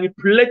to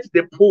manipulate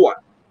the poor.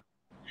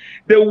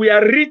 They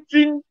were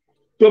written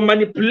to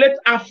manipulate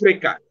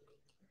Africa.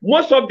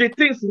 Most of the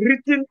things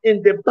written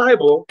in the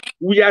Bible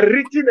were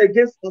written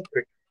against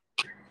Africa.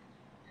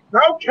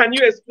 How can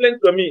you explain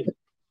to me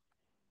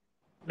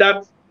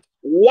that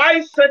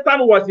while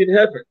Satan was in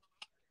heaven,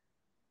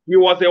 he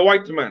was a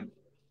white man?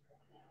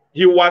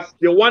 He was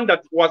the one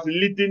that was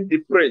leading the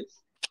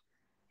praise.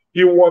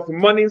 He was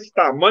morning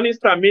star. Morning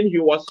star means he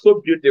was so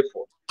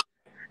beautiful.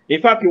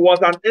 In fact, he was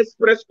an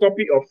express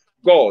copy of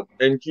God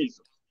and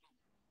Jesus.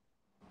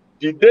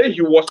 The day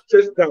he was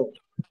chased down,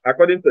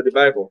 according to the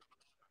Bible,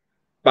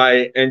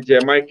 by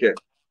Angel Michael,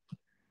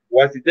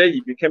 was the day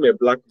he became a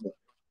black man.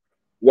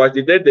 Was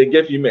the day they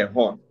gave him a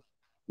horn.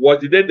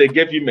 Was the day they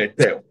gave him a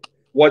tail.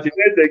 Was the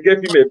day they gave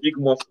him a big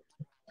muscle.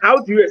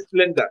 How do you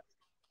explain that?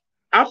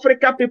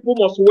 Africa people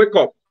must wake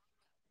up.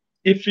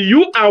 If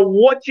you are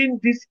watching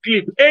this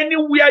clip,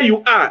 anywhere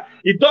you are,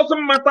 it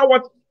doesn't matter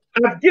what.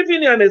 I've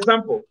given you an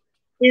example.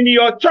 In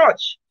your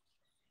church,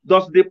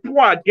 does the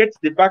poor get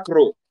the back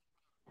row?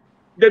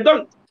 They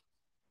don't.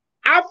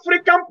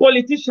 African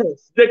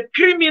politicians, the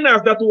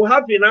criminals that we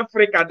have in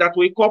Africa that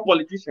we call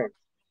politicians,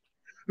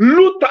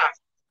 looters,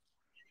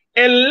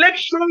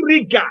 election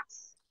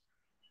riggers,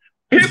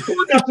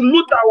 people that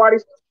loot our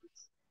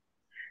resources,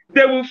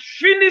 they will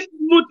finish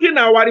looting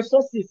our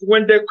resources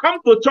when they come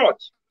to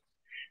church.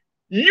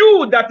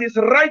 You that is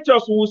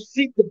righteous will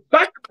sit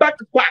back,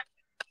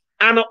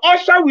 and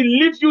usher will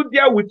leave you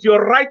there with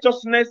your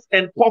righteousness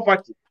and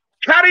poverty.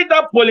 Carry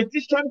that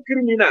politician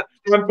criminal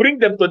and bring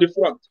them to the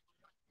front.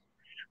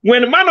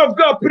 When man of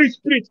God preach,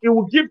 he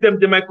will give them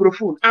the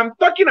microphone. I'm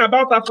talking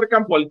about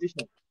African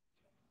politicians.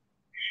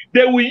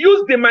 They will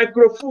use the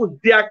microphone.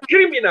 They are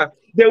criminals.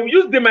 They will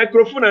use the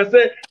microphone and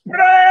say,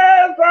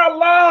 "Praise the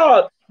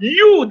Lord."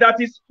 You that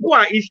is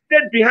poor is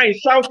stayed behind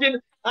shouting,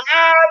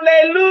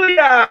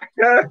 "Hallelujah."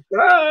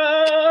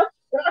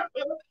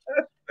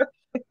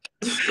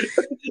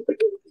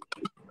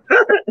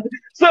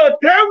 So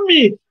tell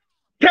me,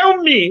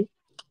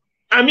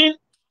 I mean,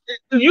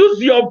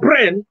 use your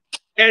brain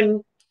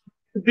and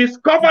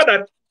discover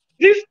that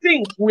these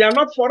things were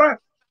not for us.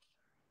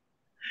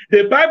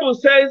 The Bible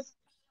says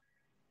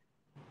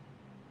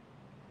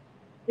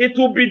it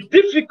will be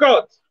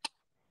difficult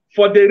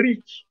for the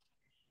rich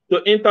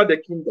to enter the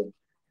kingdom,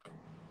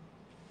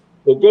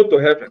 to go to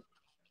heaven,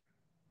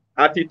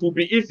 and it will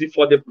be easy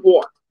for the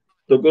poor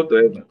to go to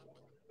heaven.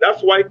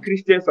 That's why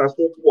Christians are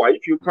so poor.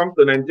 If you come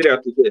to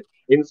Nigeria today,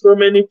 in so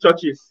many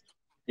churches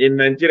in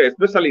Nigeria,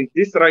 especially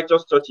these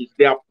righteous churches,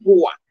 they are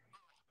poor.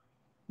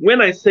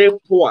 When I say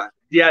poor,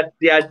 their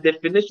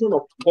definition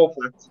of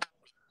poverty.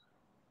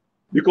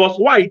 Because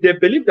why? They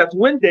believe that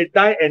when they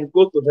die and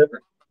go to heaven,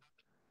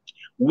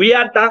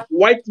 where that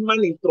white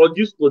man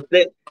introduced to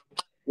them,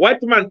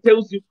 white man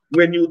tells you,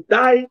 when you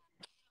die,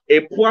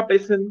 a poor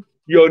person,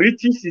 your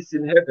riches is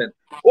in heaven.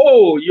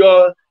 Oh,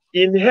 you're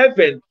in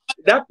heaven.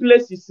 That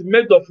place is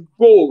made of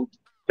gold.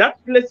 That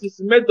place is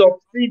made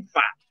of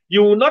silver.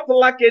 You will not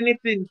lack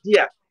anything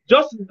there.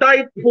 Just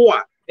die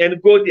poor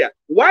and go there.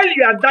 While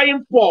you are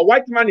dying poor,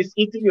 white man is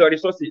eating your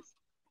resources.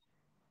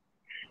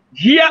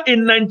 Here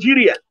in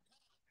Nigeria,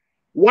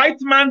 white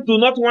man do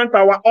not want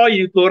our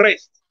oil to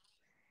rest.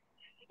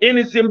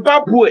 In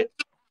Zimbabwe,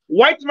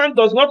 white man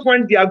does not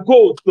want their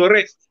gold to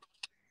rest.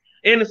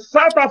 In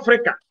South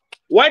Africa,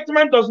 white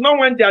man does not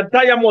want their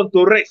diamond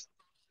to rest.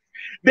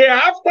 They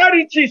are after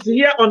riches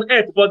here on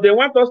earth, but they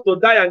want us to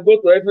die and go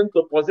to heaven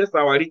to possess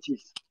our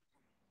riches.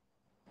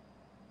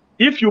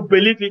 If you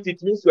believe it,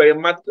 it means you are a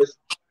mad person.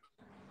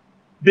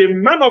 The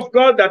man of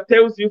God that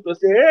tells you to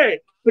say, "Hey,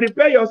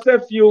 prepare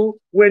yourself,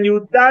 when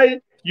you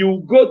die,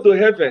 you go to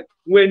heaven.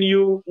 When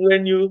you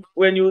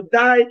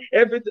die,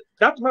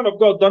 that man of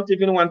God don't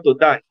even want to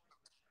die."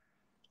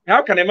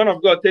 How can a man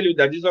of God tell you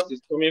that Jesus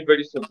is coming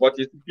very soon, but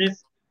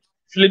he's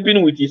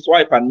sleeping with his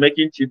wife and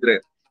making children?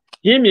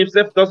 He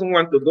himself doesn't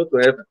want to go to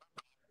heaven.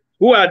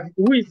 Who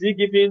is he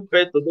giving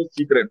birth to those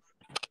children?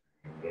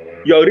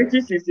 Your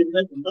riches is in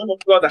heaven. Man of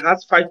God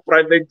has 5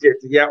 private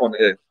jets here on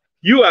earth.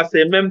 You as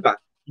a member,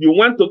 you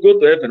want to go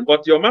to heaven,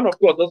 but your man of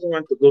God doesn't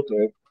want to go to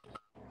heaven.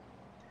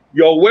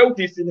 Your wealth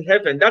is in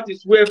heaven. That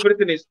is where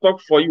everything is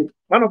stocked for you.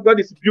 Man of God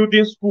is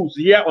building schools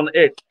here on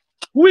earth.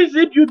 Who is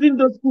he building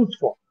those schools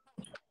for?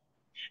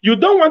 You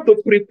don't want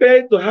to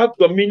prepare to have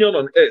dominion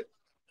on earth.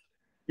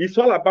 It's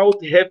all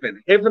about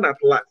heaven, heaven at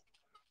last.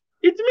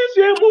 It means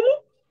you're a mumu.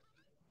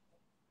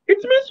 It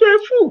means you're a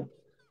fool.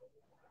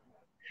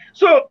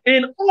 So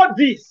in all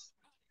this,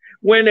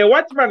 when a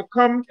white man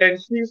comes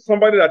and sees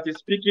somebody that is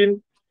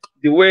speaking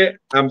the way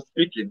I'm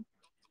speaking,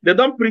 they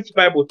don't preach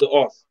Bible to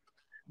us.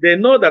 They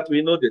know that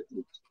we know the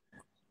truth.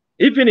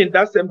 Even in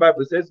that same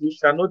Bible, it says, you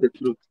shall know the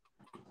truth.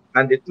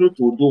 And the truth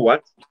will do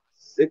what?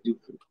 Set you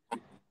free.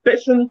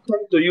 Person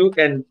comes to you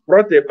and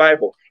brought a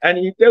Bible, and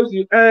he tells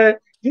you,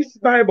 this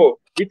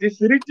Bible, it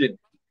is written,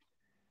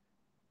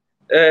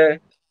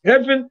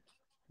 heaven,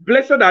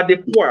 blessed are the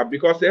poor,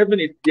 because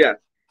heaven is theirs.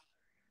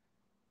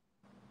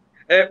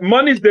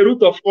 Money is the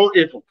root of all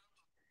evil.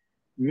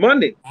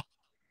 Money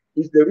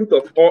is the root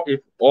of all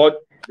evil.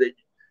 Or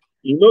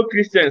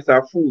Christians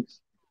are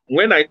fools.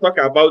 When I talk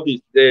about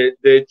this,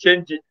 they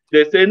change it.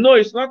 They say, no,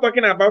 it's not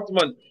talking about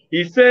money.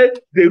 He said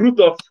the root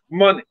of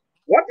money.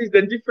 What is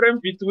the difference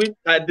between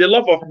the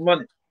love of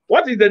money?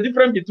 What is the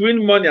difference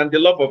between money and the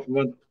love of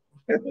money?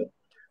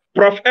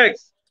 Prof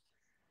X,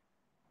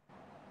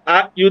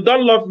 you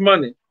don't love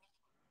money.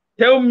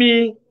 Tell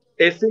me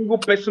a single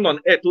person on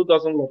earth who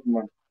doesn't love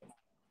money.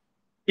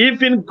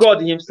 Even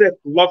God himself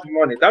loves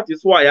money. That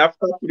is why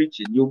after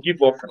preaching, you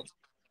give offering.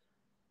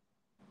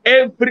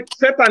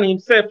 Satan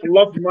himself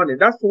loves money.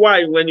 That's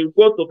why when you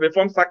go to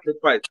perform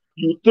sacrifice,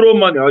 you throw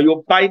money or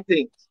you buy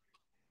things.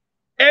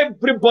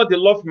 Everybody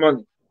loves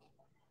money.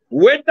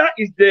 Whether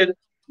it's the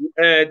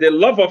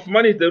love of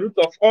money is the root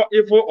of all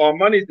evil, or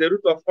money is the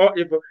root of all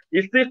evil,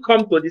 it still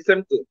comes to the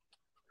same thing.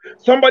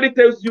 Somebody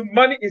tells you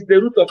money is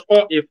the root of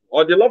all evil,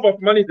 or the love of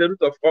money is the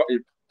root of all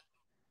evil.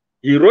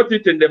 He wrote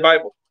it in the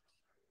Bible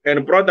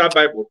and brought that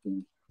Bible to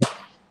you.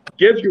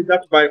 Gave you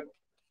that Bible.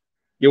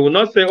 He will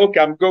not say,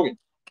 okay, I'm going.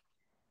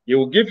 He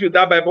will give you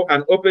that Bible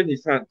and open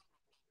his hand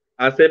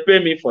and say, pay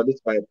me for this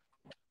Bible.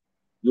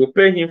 You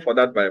pay him for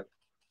that Bible.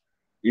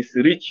 He's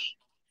rich.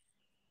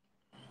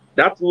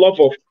 That love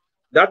of,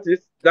 that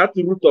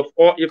root of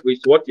all evil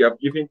is what you have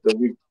given to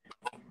him.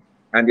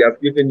 And he has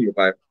given you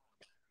Bible.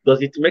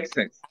 Does it make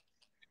sense?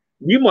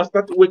 We must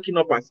start waking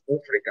up as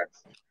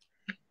Africans.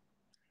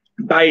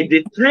 By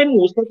the time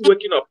we start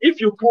waking up,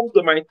 if you come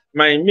to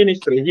my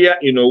ministry here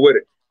in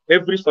Owerri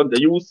every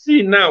Sunday, you will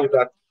see now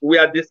that we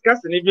are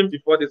discussing even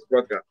before this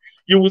broadcast.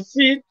 You will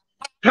see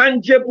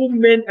tangible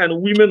men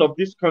and women of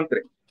this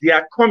country. They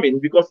are coming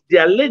because they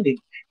are learning.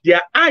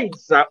 Their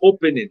eyes are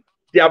opening.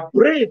 Their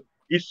brain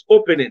is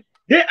opening.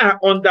 They are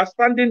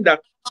understanding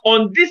that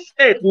on this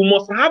earth, we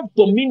must have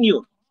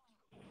dominion.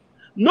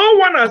 No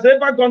one has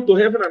ever gone to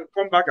heaven and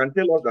come back and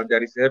tell us that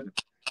there is heaven.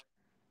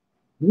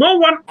 No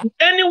one,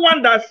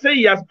 anyone that say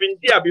he has been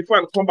there before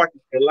and come back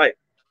is alive.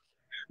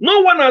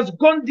 No one has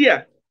gone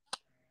there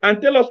and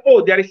tell us,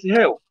 oh, there is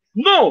hell.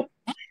 No.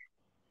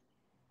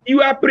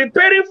 You are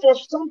preparing for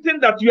something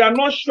that you are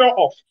not sure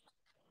of.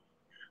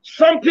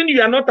 Something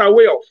you are not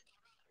aware of.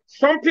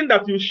 Something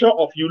that you're sure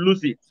of, you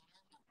lose it.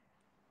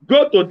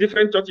 Go to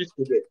different churches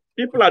today.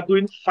 People are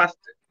doing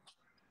fasting.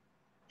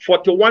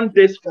 41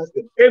 days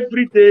fasting.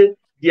 Every day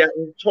they are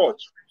in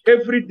church.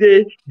 Every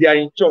day they are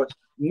in church.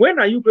 When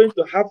are you going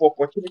to have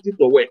opportunity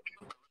to work?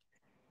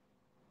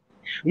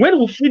 When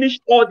we finish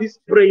all these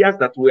prayers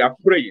that we are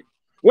praying,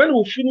 when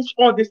we finish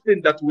all these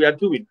things that we are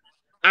doing,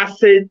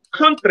 as a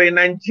country,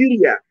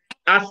 Nigeria,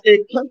 as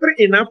a country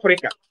in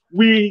Africa,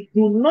 we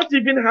do not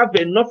even have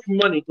enough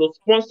money to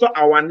sponsor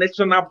our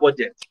national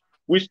budget.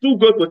 We still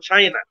go to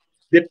China.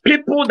 The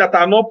people that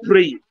are not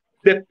praying,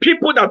 the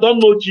people that don't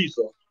know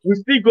Jesus, we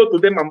still go to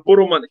them and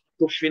borrow money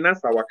to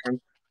finance our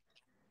country.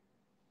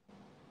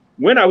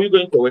 When are we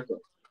going to wake up?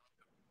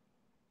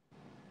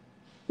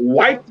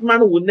 White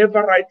man will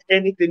never write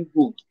anything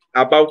good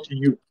about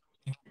you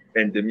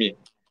and me.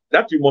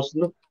 That you must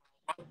know.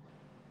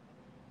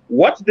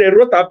 What they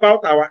wrote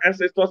about our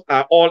ancestors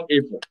are all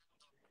evil.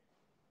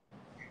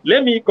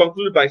 Let me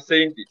conclude by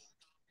saying this.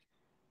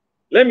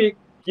 Let me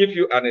give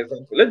you an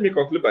example. Let me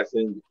conclude by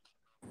saying this.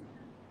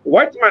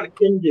 White man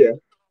came here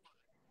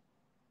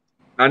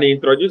and he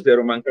introduced the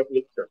Roman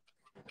Catholic Church.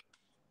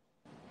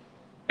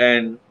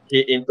 And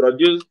he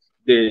introduced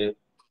the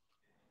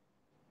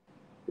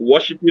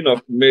worshiping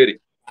of Mary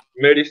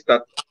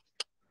statue.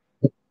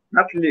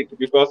 Catholic,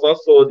 because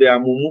also they are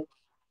mumu.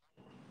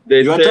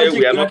 They say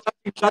we are not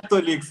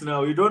Catholics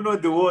now. You don't know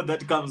the word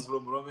that comes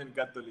from Roman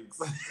Catholics.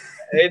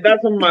 It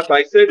doesn't matter.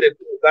 I say the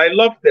truth. I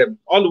love them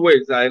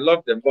always. I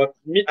love them, but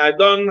me, I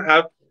don't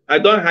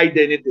hide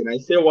anything. I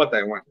say what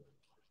I want.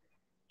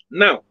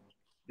 Now,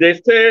 they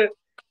say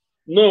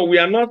no. We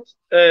are not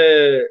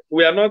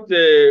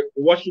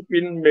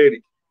worshiping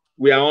Mary.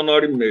 We are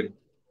honoring Mary.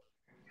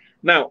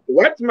 Now,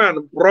 white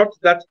man brought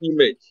that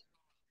image,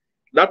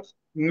 that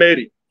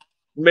Mary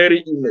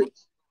image,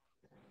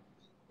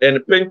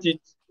 and paint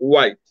it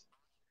white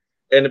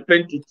and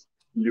paint it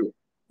blue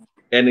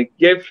and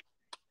gave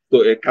to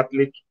a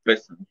Catholic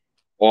person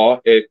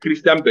or a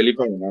Christian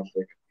believer in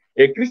Africa.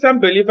 A Christian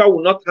believer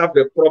will not have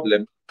a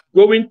problem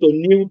going to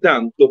kneel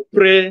down to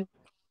pray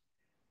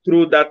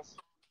through that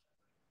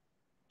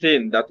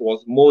thing that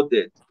was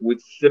molded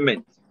with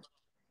cement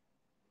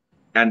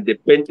and they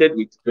painted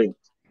with paint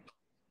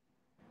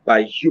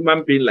by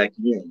human being like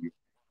me and you.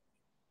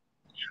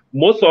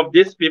 Most of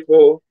these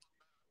people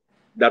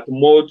that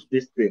mold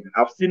this thing,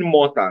 I've seen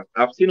mortars,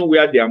 I've seen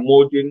where they are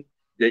molding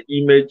the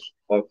image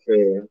of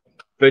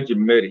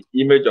Virgin Mary,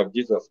 image of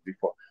Jesus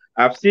before.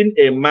 I've seen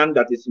a man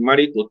that is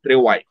married to 3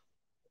 wives.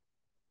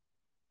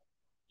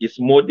 He's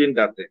molding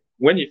that thing.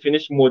 When he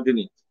finish molding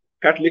it,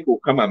 Catholic will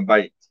come and buy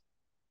it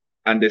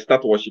and they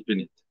start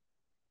worshiping it.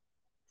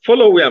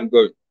 Follow where I'm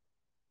going.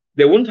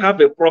 They won't have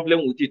a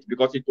problem with it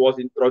because it was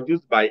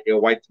introduced by a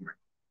white man.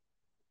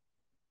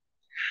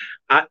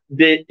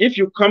 If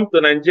you come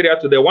to Nigeria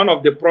today, one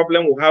of the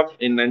problems we have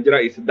in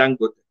Nigeria is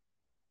Dangote.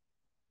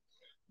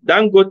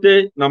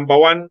 Dangote, number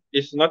one,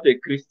 is not a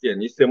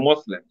Christian. He's a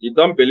Muslim. He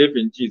don't believe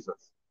in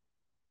Jesus.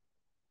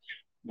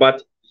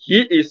 But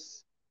he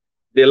is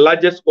the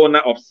largest owner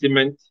of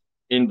cement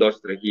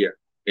industry here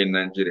in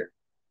Nigeria.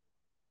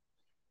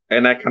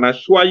 And I can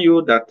assure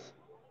you that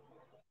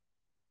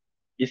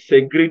he's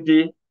a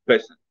greedy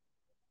person.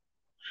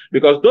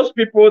 Because those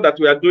people that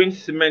were doing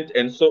cement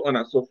and so on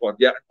and so forth,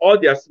 all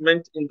their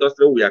cement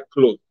industry were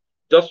closed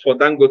just for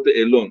Dangote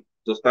alone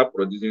to start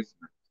producing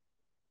cement.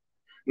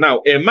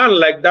 Now, a man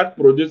like that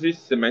produces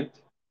cement.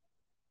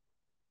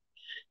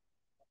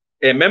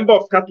 A member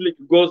of Catholic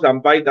goes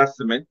and buys that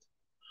cement,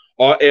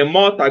 or a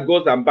mortar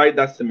goes and buys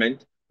that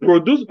cement,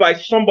 produced by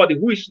somebody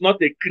who is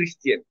not a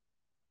Christian.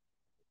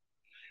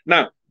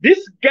 Now,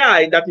 this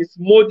guy that is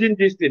molding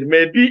this thing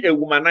may be a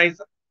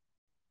womanizer.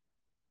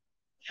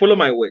 Follow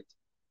my word.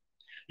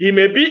 He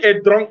may be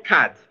a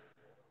drunkard.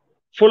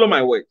 Follow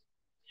my word.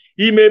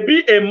 He may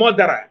be a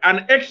murderer,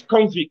 an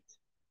ex-convict.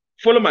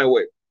 Follow my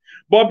word.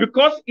 But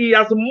because he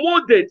has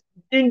molded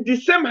in the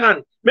same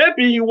hand,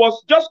 maybe he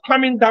was just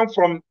coming down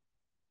from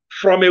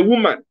a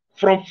woman,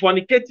 from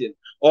fornicating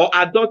or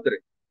adultery.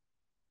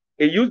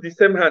 He used the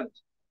same hand.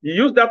 He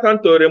used that hand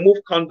to remove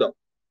condom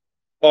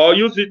or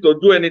use it to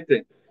do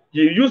anything.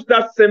 He used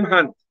that same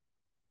hand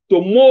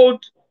to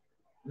mold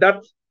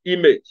that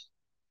image.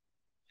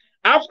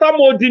 After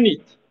molding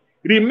it,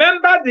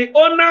 remember the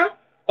owner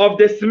of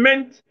the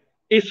cement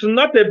is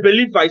not a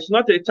believer, it's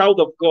not a child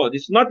of God,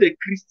 it's not a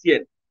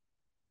Christian,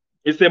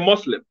 it's a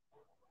Muslim.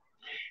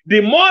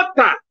 The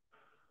mortar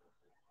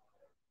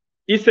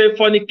is a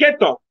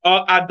fornicator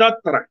or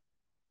adulterer.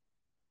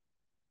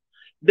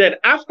 Then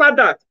after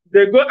that,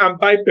 they go and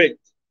buy paint.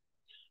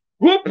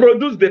 Who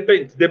produced the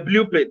paint? The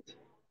blue paint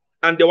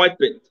and the white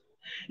paint.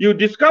 You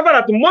discover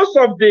that most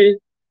of the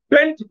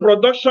paint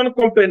production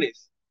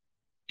companies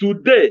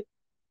today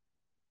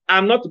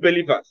are not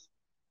believers.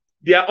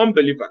 They are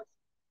unbelievers.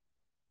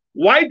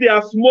 Why they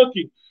are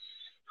smoking?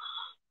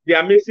 They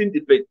are mixing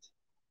the paint.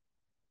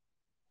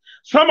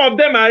 Some of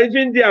them are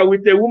even there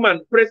with a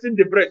woman pressing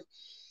the breast.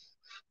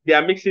 They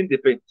are mixing the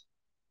paint.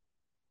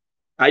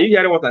 Are you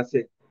hearing what I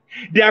say?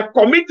 They are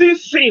committing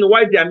sin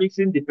while they are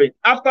mixing the paint.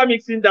 After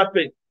mixing that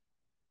paint,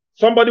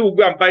 somebody will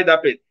go and buy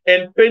that paint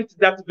and paint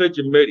that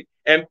Virgin Mary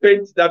and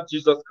paint that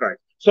Jesus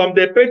Christ. Some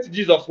they paint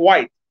Jesus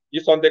white.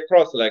 He's on the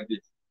cross like this.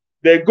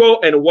 They go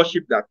and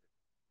worship that.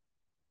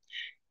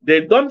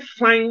 They don't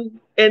find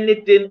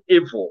anything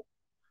evil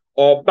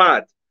or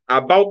bad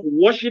about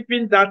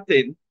worshiping that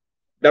thing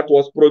that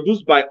was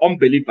produced by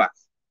unbelievers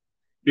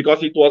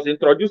because it was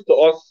introduced to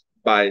us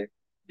by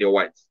the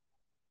whites.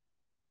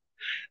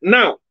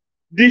 Now,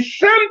 the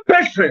same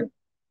person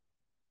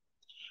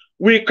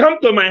will come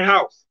to my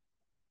house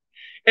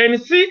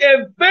and see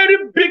a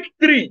very big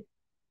tree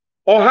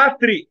or her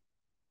tree.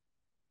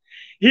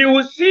 He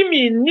will see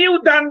me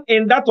kneel down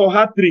in that or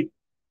her tree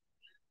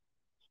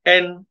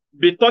and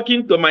be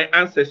talking to my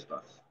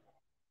ancestors.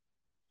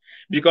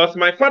 Because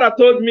my father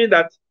told me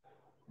that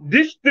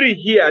this tree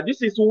here,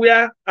 this is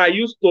where I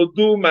used to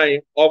do my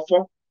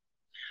offer.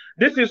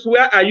 This is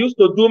where I used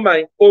to do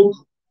my oath.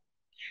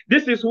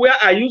 This is where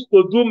I used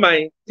to do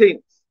my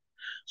things.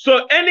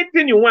 So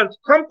anything you want,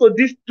 come to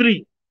this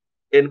tree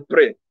and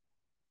pray.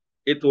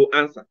 It will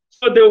answer.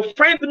 So they will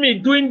find me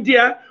doing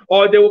there,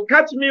 or they will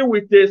catch me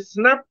with a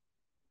snap,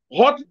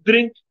 hot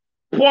drink,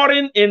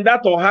 pouring in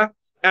that or her,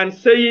 and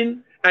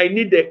saying, I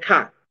need a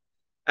car.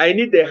 I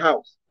need a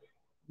house.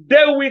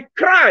 They will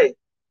cry,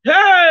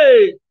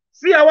 hey,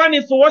 see how one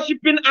is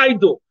worshiping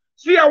idol.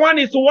 See how one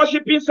is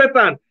worshiping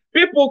Satan.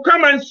 People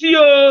come and see,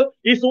 oh,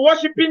 is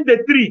worshiping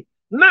the tree.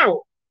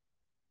 Now,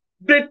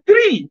 the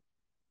tree,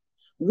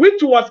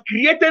 which was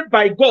created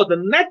by God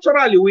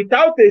naturally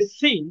without a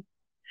sin,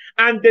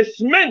 and the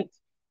cement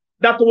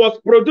that was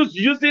produced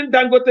using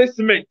Dangote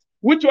cement,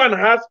 which one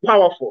has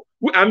powerful?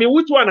 I mean,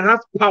 which one has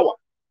power?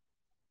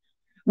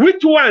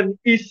 Which one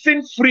is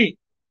sin-free?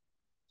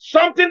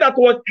 Something that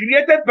was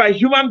created by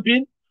human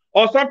being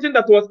or something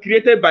that was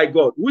created by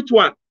God? Which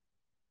one?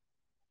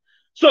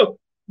 So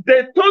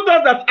They told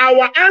us that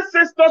our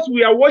ancestors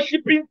were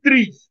worshiping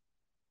trees.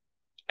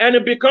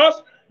 And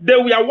because they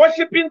were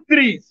worshiping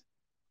trees,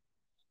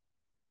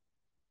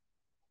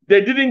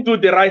 they didn't do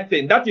the right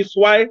thing. That is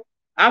why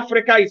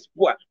Africa is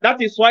poor.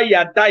 That is why you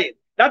are dying.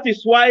 That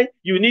is why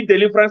you need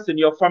deliverance in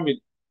your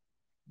family.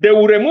 They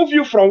will remove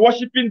you from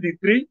worshiping the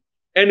tree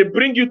and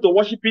bring you to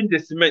worshiping the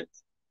cement.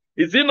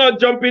 Is it not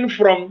jumping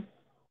from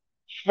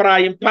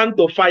frying pan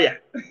to fire?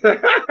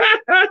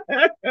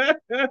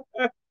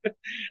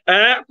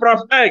 Prof.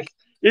 X,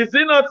 is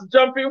it not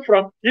jumping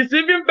from? It's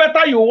even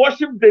better you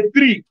worship the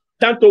tree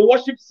than to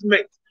worship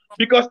cement,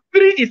 because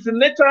tree is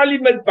naturally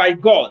made by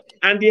God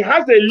and it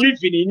has a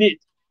living in it.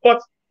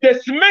 But the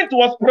cement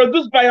was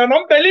produced by an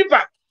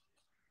unbeliever.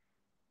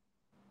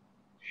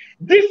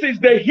 This is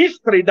the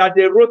history that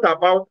they wrote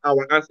about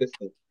our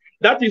ancestors.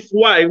 That is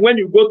why when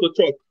you go to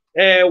church,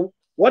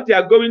 what you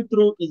are going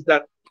through is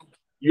that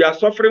you are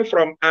suffering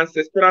from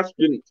ancestral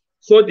spirit.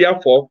 So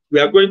therefore, we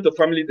are going to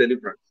family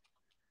deliverance.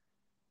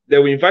 They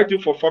will invite you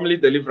for family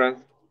deliverance.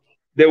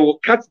 They will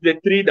cut the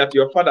tree that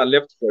your father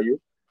left for you.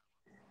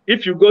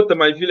 If you go to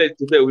my village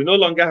today, we no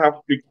longer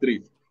have big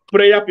trees.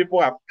 Prayer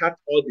people have cut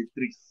all the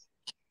trees.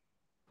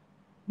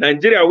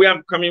 Nigeria, where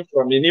I'm coming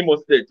from, in Imo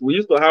State, we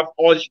used to have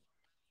Oji.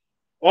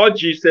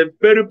 Oji is a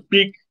very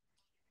big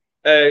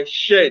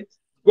shed.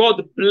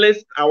 God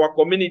blessed our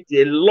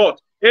community a lot.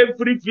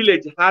 Every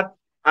village had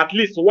at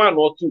least one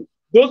or two.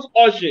 Those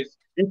Ojis,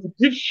 it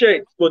gives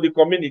shade to the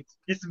community.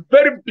 It's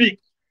very big.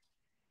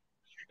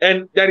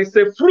 And there is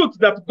a fruit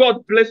that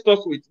God blessed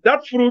us with.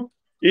 That fruit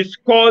is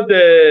called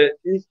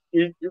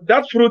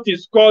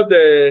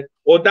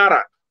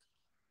Odara.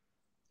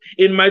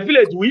 In my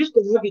village, we used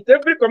to have it.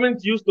 Every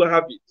community used to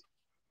have it.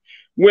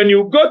 When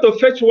you go to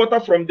fetch water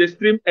from the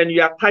stream and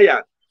you are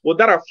tired,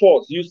 Odara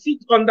falls. You sit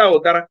under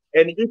Odara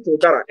and eat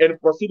Odara and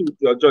proceed with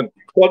your journey.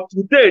 But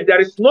today,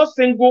 there is no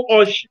single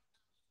Osh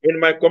in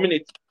my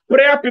community.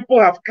 Prayer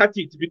people have cut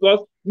it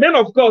because men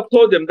of God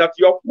told them that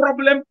your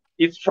problem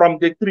is from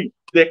the tree.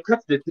 They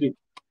cut the tree.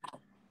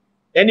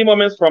 Any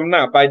moments from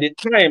now, by the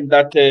time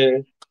that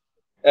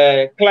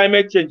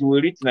climate change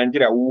will reach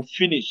Nigeria, we will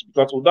finish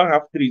because we don't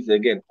have trees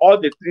again. All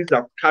the trees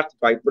are cut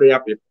by prayer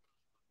people.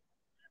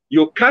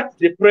 You cut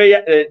the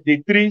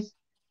the trees,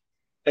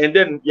 and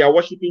then you are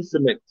worshiping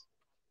cement.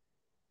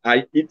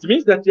 It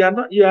means that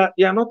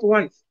you are not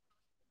wise.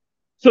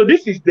 So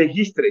this is the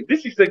history.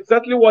 This is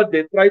exactly what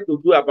they try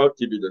to do about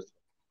TB.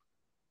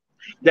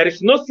 There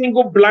is no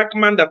single black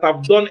man that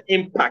have done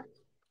impact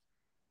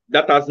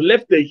that has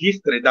left a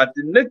history that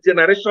the next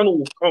generation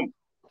will come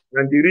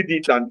and they read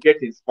it and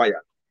get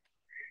inspired.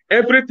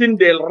 Everything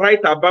they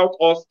write about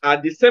us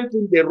are the same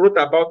thing they wrote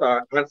about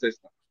our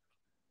ancestors.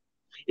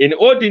 In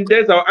olden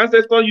days, our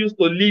ancestors used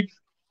to live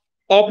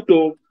up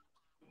to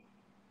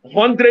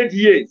 100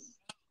 years,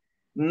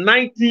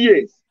 90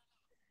 years,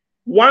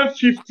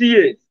 150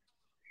 years.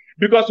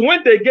 Because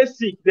when they get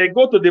sick, they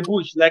go to the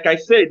bush, like I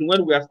said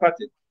when we are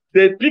starting.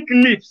 They pick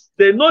leaves.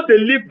 They know the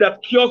leaf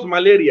that cures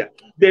malaria.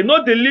 They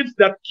know the leaves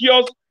that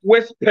cures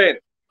waist pain.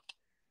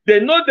 They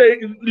know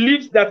the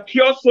leaves that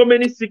cure so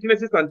many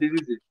sicknesses and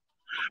diseases.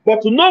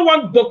 But no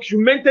one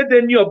documented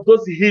any of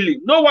those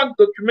healing. No one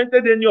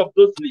documented any of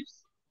those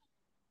leaves.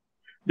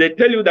 They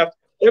tell you that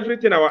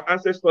everything our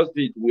ancestors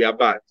did, we are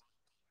bad.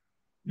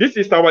 This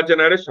is our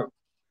generation.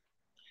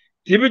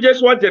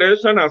 TBJ's one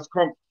generation has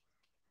come.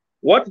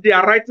 What they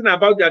are writing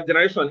about their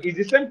generation is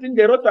the same thing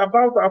they wrote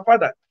about our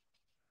father.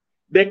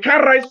 They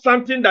can't write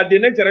something that the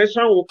next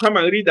generation will come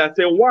and read and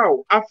say,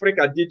 wow,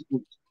 Africa did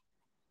good.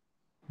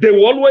 They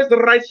will always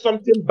write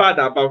something bad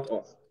about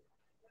us.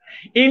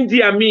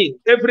 Idi Amin,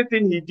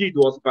 everything he did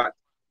was bad.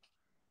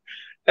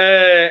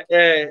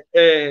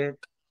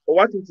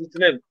 What is his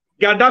name?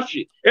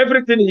 Gaddafi,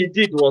 everything he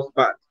did was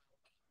bad.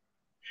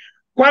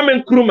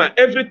 Kwame Nkrumah,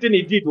 everything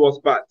he did was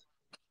bad.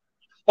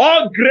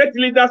 All great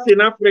leaders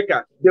in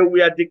Africa, they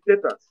were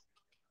dictators.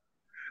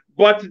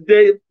 But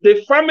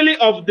the family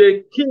of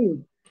the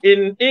king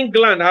in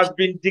England has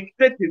been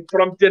dictated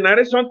from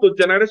generation to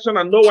generation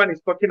and no one is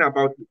talking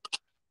about it.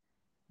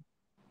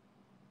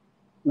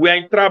 We are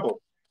in trouble.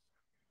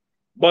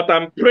 But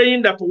I'm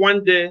praying that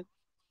one day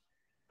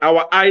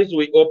our eyes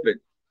will open.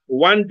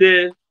 One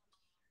day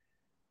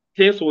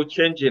things will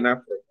change in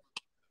Africa.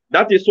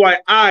 That is why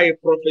I,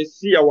 Prophet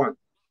Seer,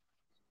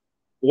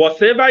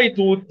 whatever it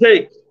will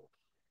take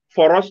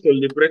for us to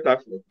liberate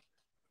Africa,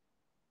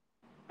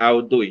 I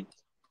will do it.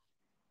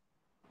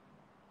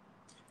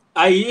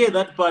 I hear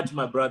that part,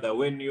 my brother,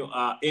 when you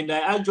are, and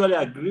I actually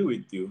agree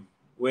with you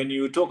when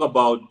you talk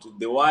about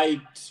the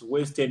white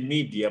Western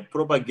media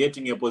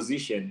propagating a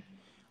position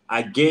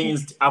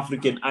against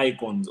African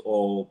icons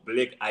or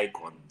black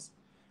icons.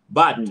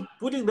 But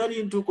putting that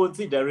into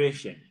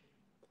consideration,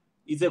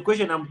 it's a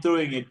question I'm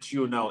throwing at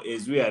you now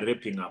as we are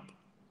wrapping up.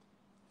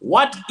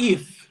 What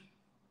if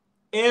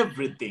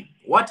everything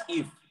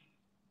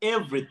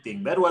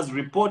that was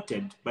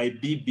reported by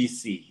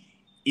BBC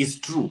is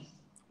true?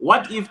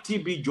 What if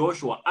TB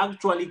Joshua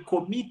actually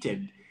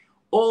committed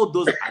all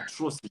those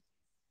atrocities?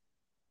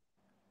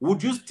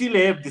 Would you still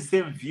have the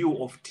same view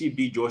of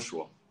TB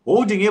Joshua?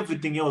 holding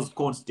everything else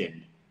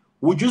constant,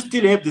 would you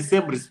still have the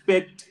same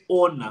respect,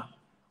 honor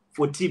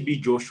for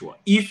TB Joshua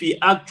if he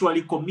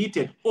actually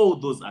committed all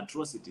those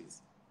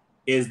atrocities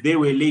as they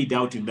were laid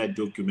out in that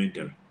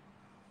documentary?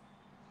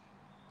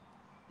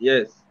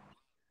 Yes,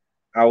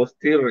 I will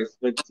still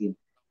respect him.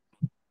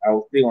 I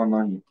will still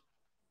honor him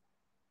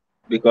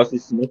because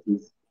it's not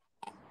his.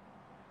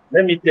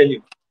 Let me tell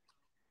you,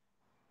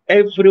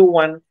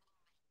 everyone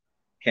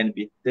can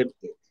be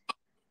tempted.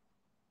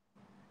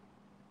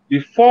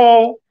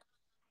 Before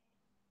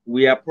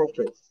we are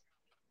prophets,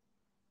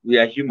 we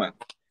are human.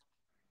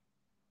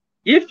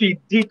 If he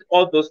did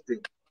all those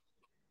things,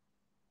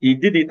 he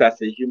did it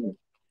as a human.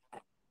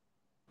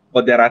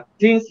 But there are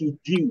things he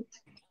did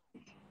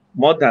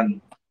more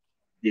than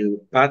the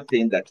bad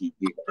thing that he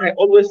did. I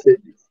always say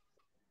this.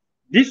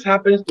 This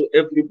happens to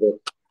everybody.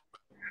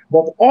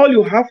 But all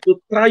you have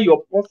to try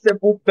your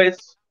possible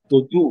best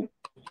to do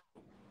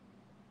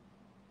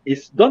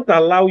is don't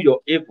allow your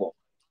evil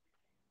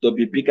to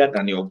be bigger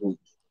than your good.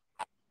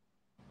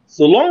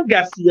 So long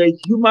as you're a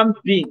human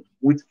being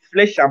with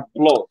flesh and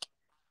blood,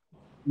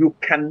 you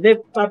can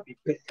never be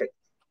perfect.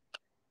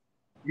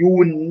 You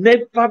will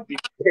never be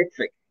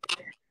perfect.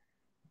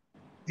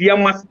 There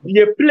must be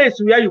a place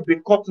where you be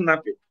caught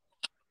napping.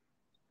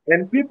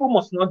 And people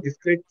must not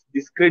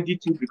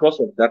discredit you because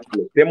of that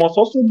place. They must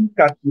also look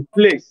at the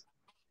place,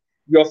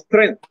 your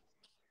strength,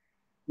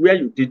 where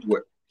you did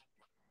well.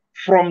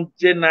 From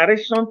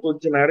generation to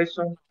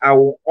generation, I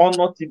will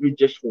honor TB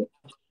Joshua.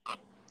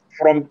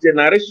 From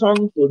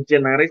generation to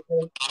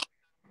generation,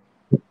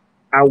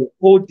 I will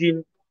hold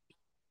him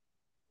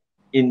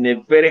in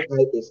a very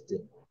high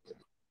esteem.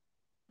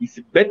 It's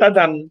better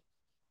than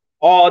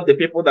all the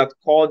people that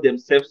call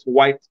themselves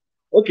white.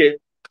 Okay,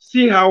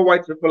 see how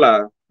white people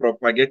are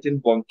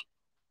propagating Bonke.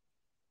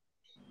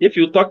 If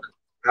you talk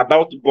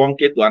about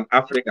Bonke to an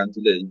African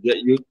today,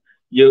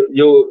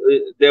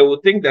 they will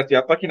think that you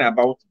are talking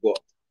about God.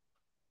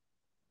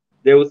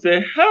 They will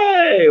say,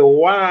 hey,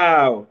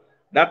 wow,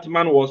 that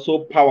man was so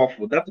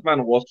powerful. That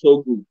man was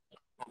so good.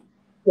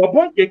 So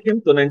Bonke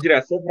came to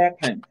Nigeria several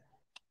times.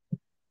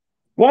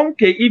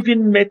 Bonke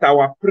even met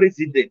our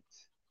president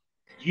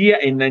here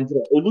in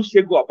Nigeria,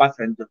 Olusegun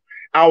Obasanjo.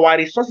 Our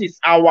resources,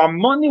 our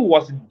money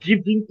was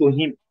given to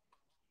him.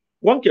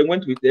 Bonke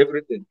went with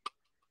everything.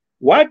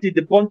 What did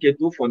the Bonke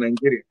do for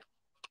Nigeria?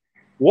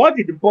 What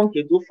did the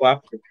Bonke do for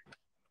Africa?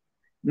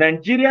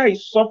 Nigeria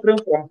is suffering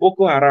from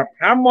Boko Haram.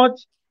 How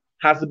much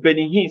has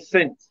Benin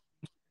sent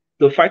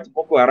to fight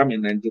Boko Haram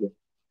in Nigeria?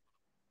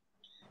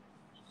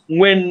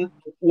 When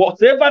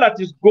whatever that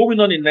is going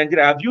on in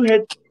Nigeria, have you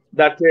heard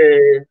that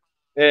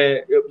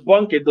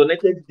Bonke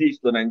donated this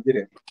to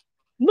Nigeria?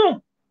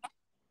 No.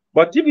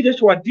 But TB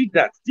Joshua did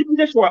that. TB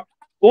Joshua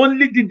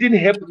only didn't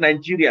help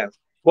Nigerians,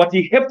 but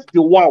he helped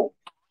the world.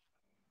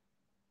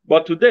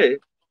 But today,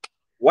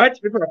 white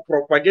people have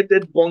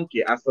propagated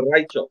Bonke as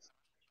righteous.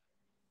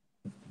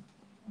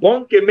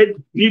 Bonke made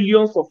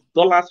billions of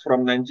dollars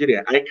from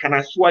Nigeria. I can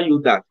assure you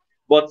that.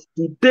 But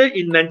today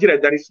in Nigeria,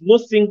 there is no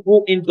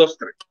single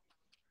industry.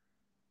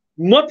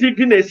 Not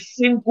even a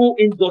single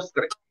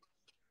industry.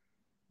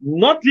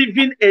 Not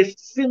even a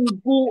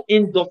single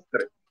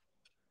industry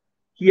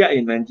here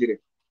in Nigeria.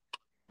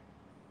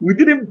 We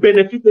didn't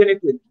benefit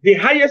anything. The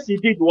highest he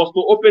did was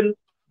to open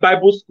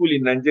Bible school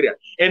in Nigeria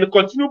and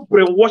continue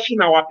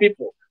brainwashing our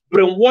people.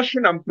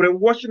 Brainwashing and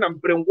brainwashing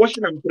and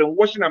brainwashing and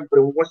brainwashing and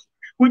brainwashing.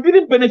 We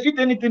didn't benefit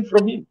anything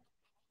from him.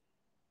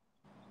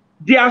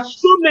 There are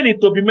so many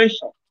to be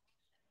mentioned.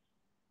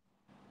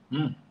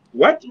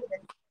 What?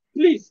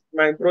 Please,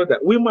 my brother,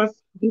 we must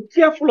be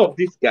careful of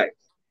these guys.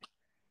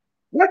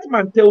 What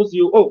man tells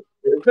you, oh,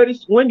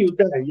 when you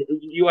die,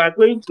 you are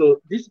going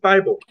to, this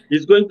Bible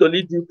is going to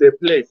lead you to a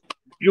place,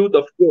 build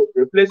of gold,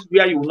 a place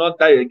where you will not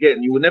die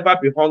again. You will never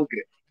be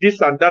hungry. This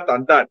and that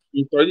and that.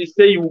 It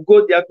say you will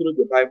go there through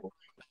the Bible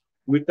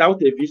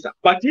without a visa.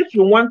 But if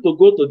you want to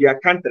go to their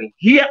country,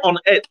 here on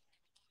earth,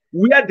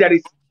 where there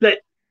is death,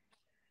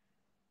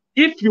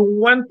 if you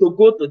want to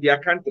go to their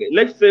country,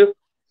 let's say,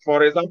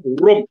 for example,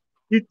 Rome,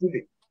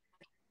 Italy,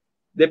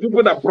 the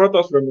people that brought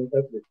us from the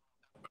country,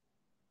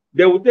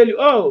 they will tell you,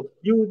 oh,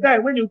 you will die.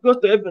 When you go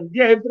to heaven,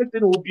 there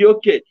everything will be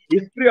okay.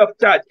 It's free of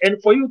charge.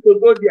 And for you to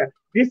go there,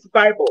 this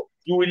Bible,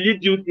 you will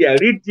lead you there.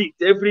 Read it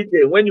every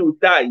day. When you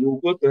die, you will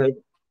go to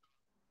heaven.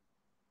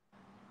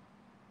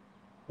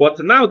 But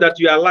now that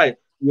you are alive,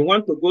 you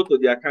want to go to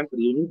their country,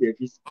 you need a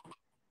visa.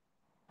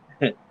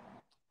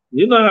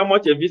 You know how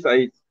much a visa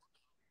is?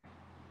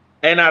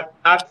 And at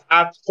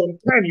some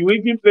time, you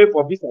even pay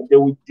for visa, they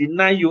will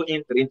deny you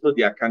entry into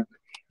their country.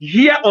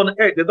 Here on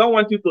earth, they don't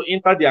want you to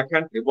enter their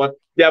country, but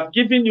they have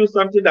given you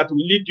something that will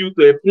lead you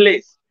to a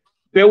place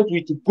built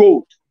with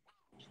gold,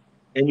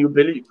 and you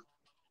believe.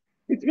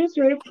 It means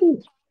you're a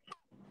fool.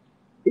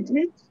 It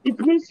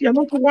means you're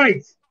not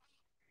wise.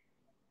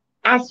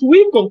 As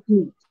we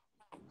conclude,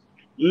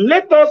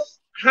 let us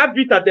have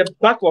it at the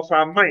back of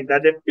our mind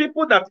that the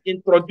people that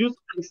introduce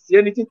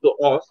Christianity to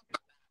us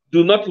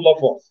do not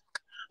love us.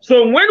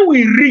 So when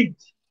we read,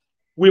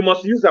 we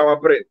must use our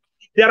brain.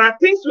 There are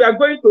things we are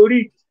going to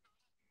read,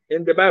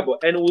 in the Bible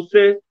and will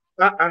say,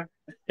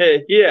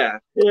 hey, here,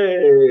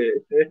 hey,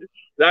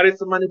 there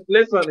is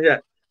manipulation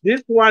here.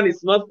 This one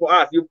is not for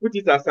us. You put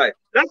it aside.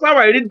 That's how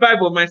I read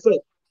Bible myself.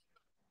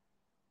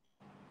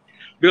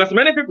 Because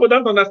many people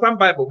don't understand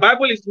Bible.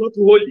 Bible is not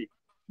holy.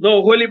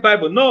 No, holy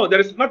Bible. No, there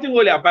is nothing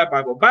holy about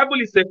Bible. Bible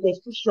is a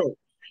constitution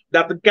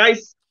that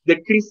guides the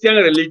Christian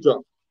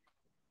religion.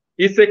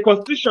 It's a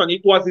constitution.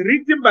 It was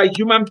written by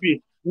human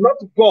beings, not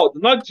God,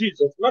 not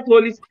Jesus, not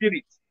Holy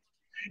Spirit.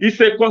 It's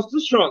a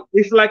constitution.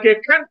 It's like a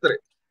country.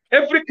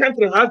 Every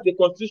country has the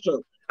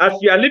constitution. As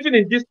you are living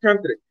in this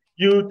country,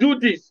 you do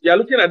this, you are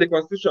looking at the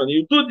constitution.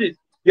 You do this,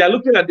 you are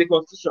looking at the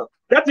constitution.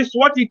 That is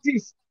what it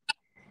is.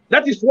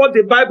 That is what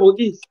the Bible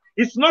is.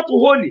 It's not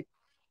holy.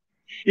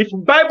 If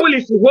Bible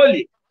is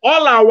holy,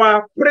 all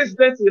our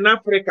presidents in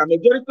Africa,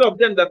 majority of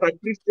them that are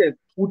Christians,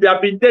 would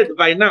have been dead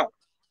by now.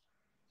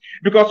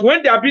 Because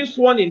when they are being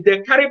sworn in,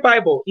 they carry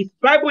Bible. If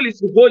Bible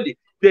is holy,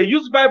 they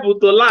use Bible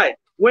to lie.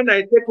 When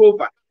I take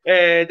over,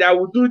 and I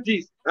will do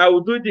this, I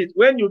will do this.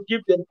 When you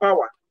give them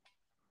power,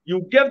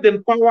 you give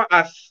them power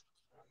as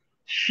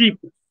sheep.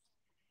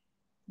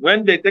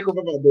 When they take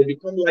over, they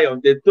become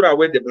lions. They throw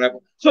away the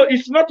Bible. So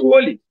it's not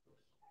holy.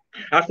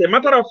 As a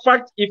matter of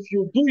fact, if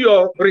you do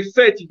your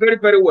research very,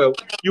 very well,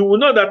 you will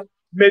know that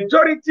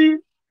majority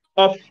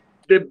of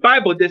the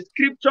Bible, the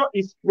scripture,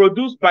 is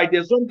produced by the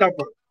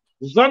Zondervan.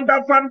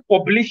 Zondervan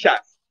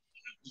publishers.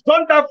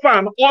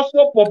 Zondervan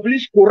also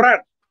publish Quran.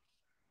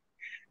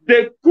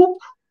 They cook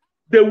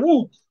the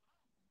wood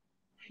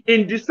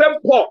in the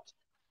same pot.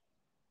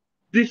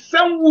 The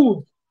same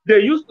wood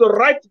they used to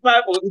write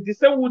Bible is the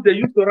same wood they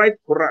used to write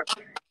Quran.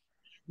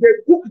 They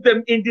cook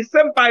them in the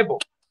same Bible,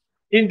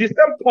 in the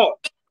same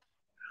pot,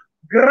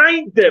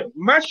 grind them,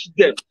 mash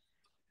them,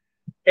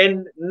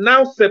 and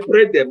now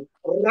separate them.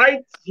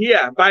 Right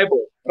here,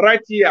 Bible,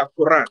 right here,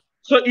 Quran.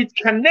 So it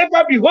can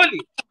never be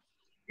holy.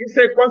 It's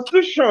a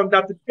constitution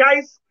that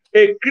guides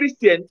a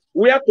Christian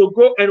where to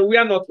go and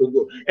where not to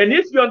go. And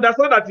if you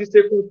understand that it's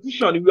a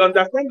constitution, you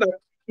understand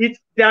that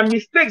their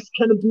mistakes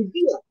can be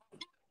there.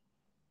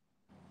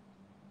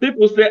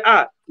 People say,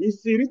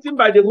 it's written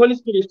by the Holy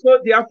Spirit, so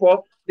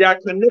therefore there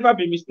can never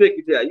be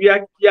mistake there. You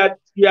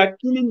are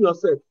killing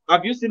yourself.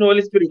 Have you seen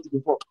Holy Spirit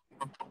before?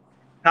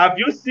 Have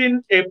you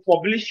seen a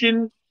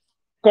publishing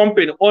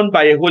company owned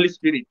by a Holy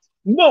Spirit?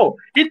 No,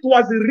 it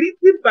was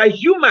written by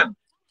human.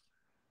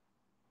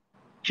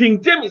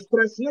 King James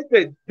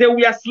translated, they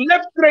were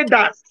slave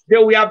traders. They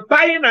were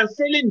buying and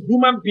selling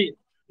human beings.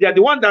 They are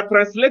the one that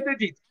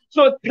translated it.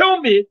 So tell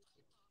me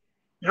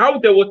how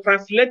they will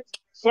translate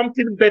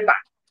something better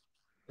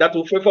that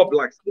will favor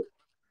blacks.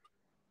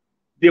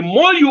 The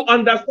more you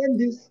understand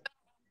this,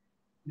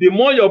 the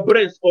more your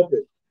brains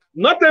open.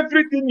 Not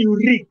everything you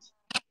read,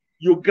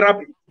 you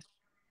grab it.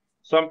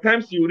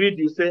 Sometimes you read,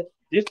 you say,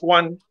 this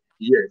one,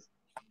 yes.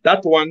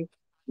 That one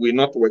will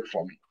not work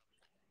for me.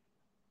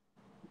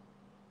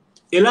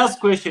 A last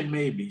question,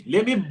 maybe.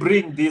 Let me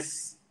bring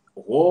this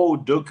whole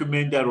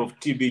documentary of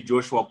TB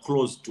Joshua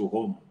close to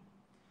home.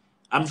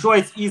 I'm sure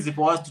it's easy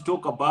for us to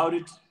talk about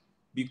it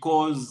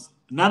because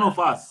none of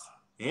us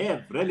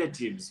have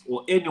relatives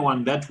or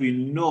anyone that we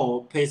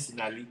know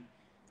personally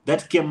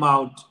that came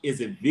out as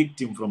a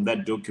victim from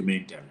that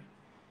documentary.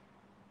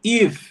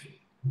 If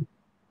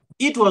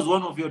it was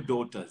one of your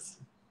daughters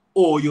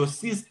or your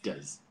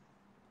sisters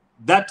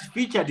that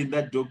featured in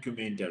that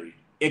documentary,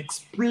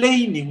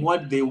 explaining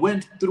what they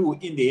went through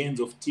in the hands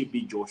of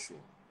TB Joshua,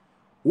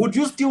 would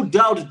you still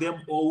doubt them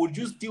or would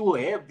you still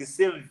have the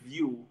same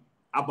view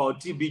about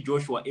TB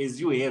Joshua as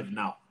you have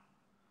now?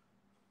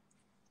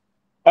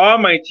 All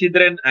my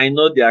children, I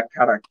know their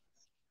characters.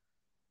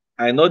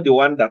 I know the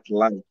one that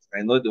lied.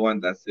 I know the one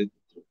that said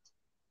the truth.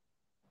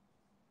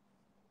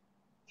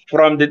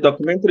 From the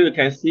documentary, you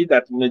can see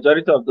that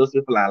majority of those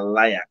people are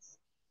liars.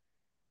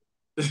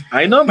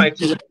 I know my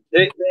children.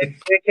 They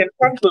can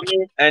come to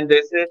me and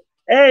they say,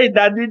 hey,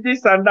 daddy,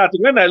 this and that.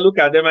 When I look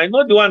at them, I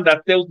know the one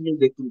that tells me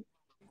the truth.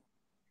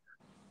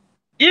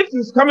 If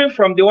it's coming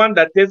from the one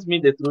that tells me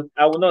the truth,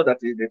 I will know that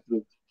it's the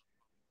truth.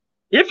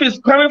 If it's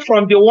coming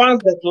from the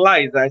ones that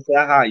lies, I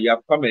say, you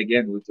have come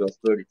again with your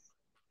stories.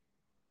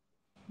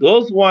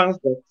 Those ones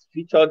that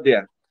feature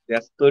there,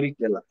 they're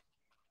storytellers.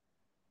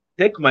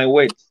 Take my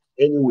words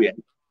anywhere.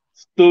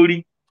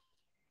 Storytellers.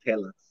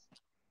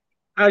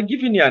 I'll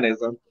give you an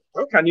example.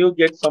 How can you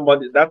get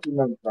somebody, that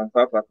woman from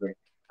South Africa,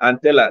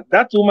 and tell her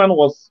that woman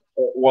was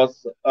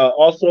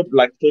also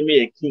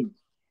blaspheming a king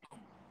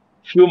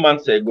few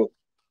months ago,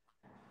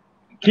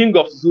 king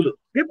of Zulu?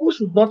 People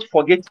should not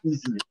forget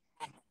easily.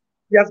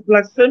 He has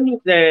blasphemed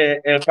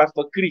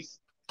Pastor Chris.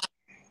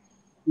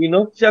 You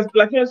know, she has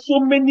blasphemed so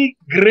many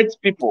great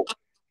people.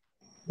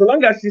 So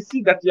long as she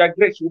sees that you are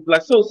great, she will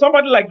blast. So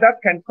somebody like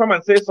that can come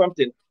and say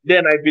something,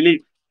 then I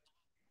believe.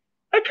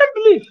 I can't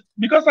believe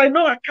because I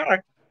know her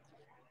character.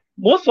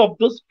 Most of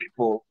those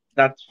people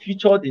that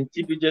featured in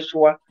TB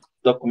Joshua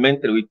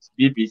documentary with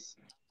BBC,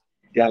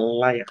 they are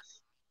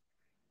liars.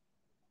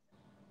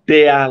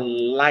 They are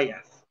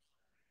liars.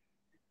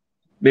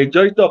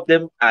 Majority of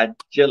them are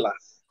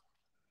jealous.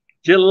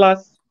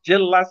 Jealous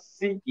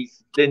Jealousy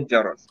is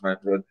dangerous, my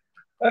brother.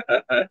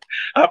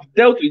 I've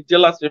dealt with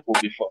jealous people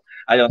before.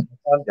 I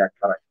understand their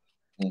character.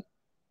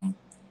 Mm.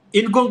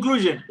 In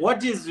conclusion,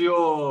 what is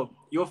your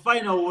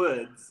final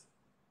words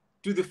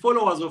to the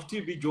followers of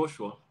TB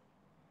Joshua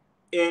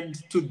and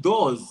to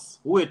those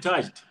who were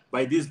touched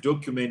by this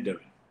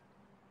documentary?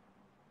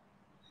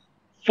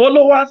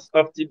 Followers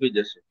of TB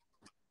Joshua,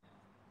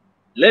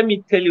 let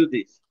me tell you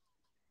this.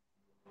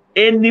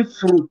 Any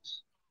fruit,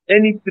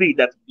 any tree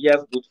that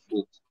bears good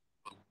fruit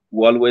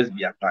will always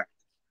be attacked.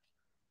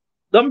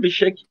 Don't be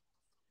shaky.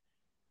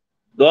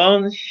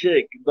 Don't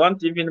shake.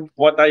 Don't even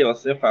bother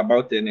yourself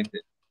about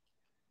anything.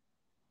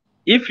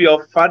 If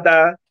your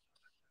father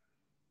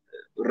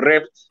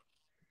raped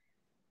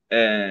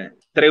 3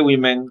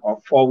 women or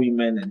 4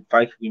 women and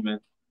 5 women,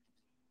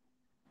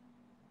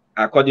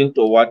 according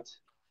to what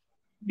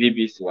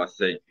BBC was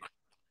saying,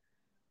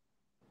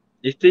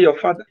 he's still your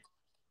father.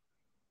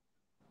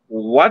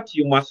 What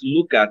you must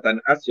look at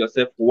and ask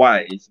yourself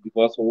why is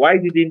because why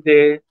didn't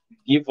they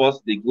give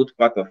us the good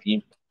part of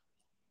him?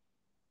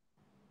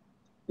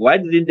 Why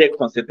didn't they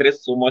concentrate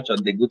so much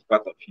on the good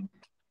part of him?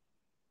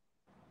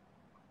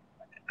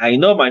 I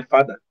know my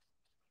father.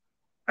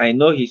 I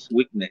know his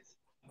weakness.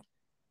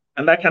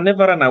 And I can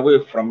never run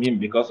away from him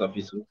because of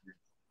his weakness.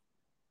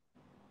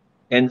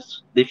 And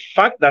the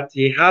fact that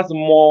he has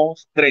more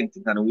strength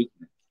than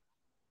weakness,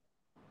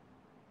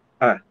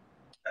 I'm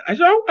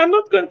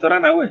not going to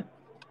run away.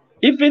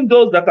 Even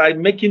those that are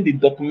making the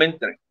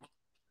documentary,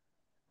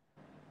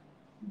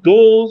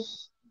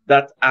 those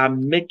that are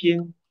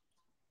making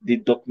the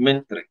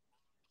documentary,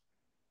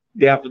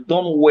 they have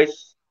done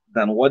worse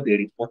than what they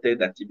reported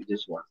that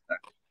TBS was done.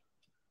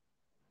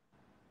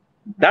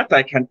 That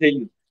I can tell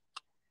you.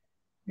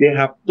 They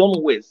have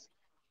done worse.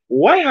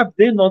 Why have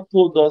they not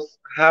told us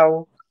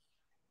how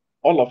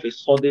all of a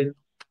sudden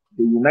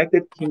the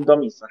United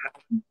Kingdom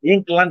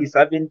England is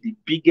having the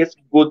biggest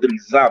gold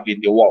reserve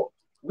in the world?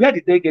 Where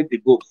did they get the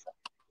gold from?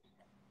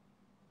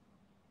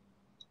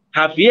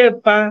 Have you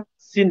ever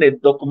seen a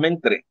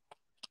documentary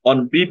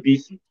on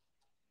BBC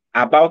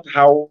about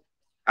how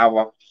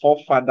our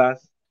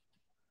forefathers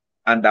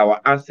and our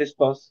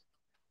ancestors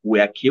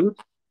were killed,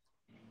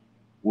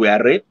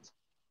 were raped?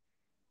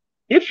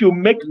 If you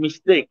make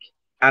mistake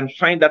and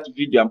find that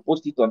video and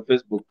post it on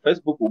Facebook,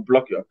 Facebook will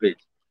block your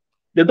page.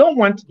 They don't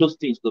want those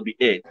things to be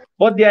aired,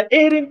 but they are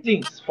airing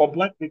things for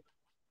black people.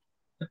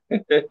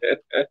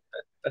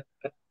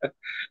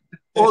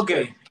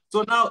 Okay,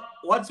 so now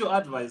what's your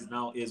advice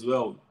now as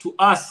well to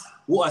us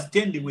who are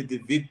standing with the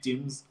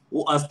victims,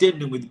 who are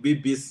standing with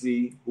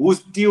BBC, who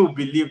still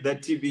believe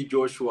that TB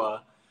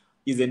Joshua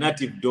is a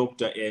native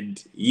doctor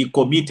and he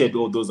committed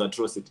all those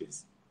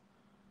atrocities?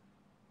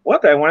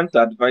 What I want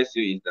to advise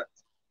you is that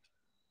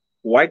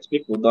white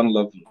people don't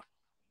love you,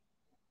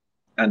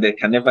 and they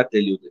can never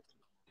tell you that.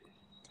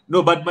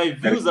 No, but my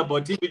views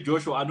about TB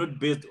Joshua are not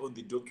based on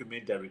the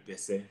documentary per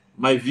se.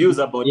 My views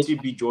about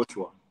TB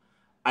Joshua,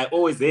 I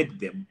always had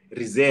them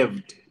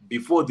reserved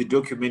before the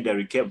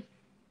documentary came.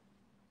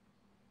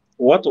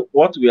 What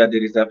were the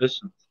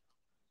reservations?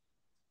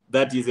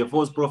 That he's a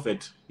false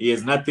prophet. He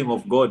has nothing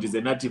of God. He's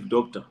a native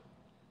doctor.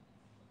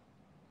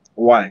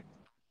 Why?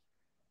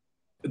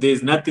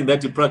 There's nothing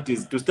that he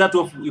practiced. To start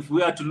off, if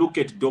we are to look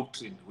at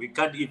doctrine, we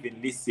can't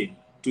even listen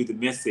to the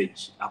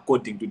message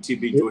according to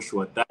TB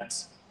Joshua that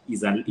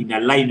is in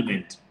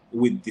alignment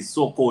with the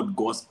so-called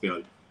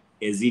gospel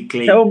as he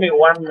claimed. Tell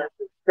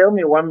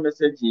me one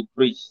message he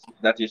preached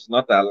that is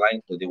not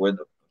aligned to the word of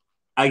God.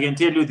 I can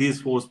tell you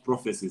these false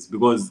prophecies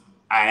because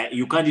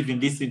you can't even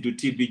listen to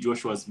TB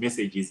Joshua's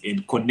messages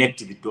and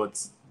connect the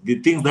dots. The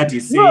things that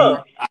he's saying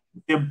are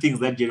the same things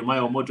that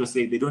Jeremiah Omoto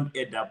said. They don't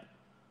add up.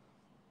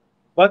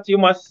 But you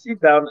must sit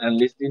down and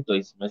listen to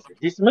his message.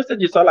 His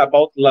message is all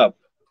about love.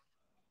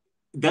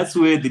 That's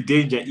where the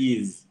danger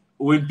is.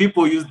 When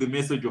people use the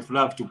message of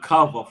love to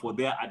cover for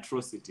their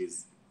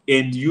atrocities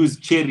and use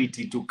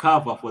charity to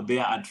cover for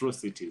their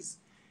atrocities.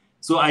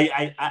 So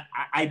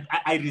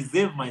I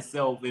reserve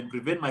myself and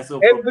prevent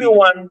myself from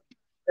being.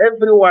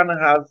 Everyone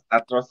has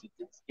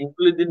atrocities,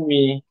 including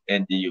me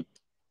and you.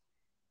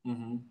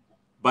 Mm-hmm.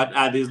 But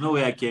there's no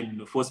way I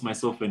can force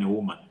myself on a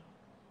woman.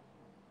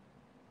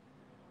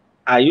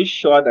 Are you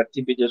sure that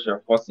TB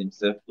Joshua forced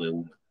himself to a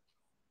woman?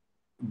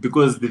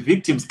 Because the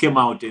victims came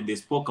out and they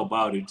spoke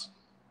about it.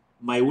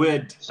 My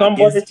word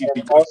Somebody against TB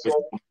can Joshua also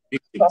is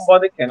victims.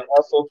 somebody can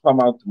also come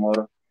out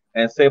tomorrow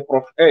and say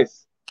Prof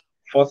S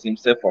forced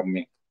himself on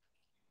me.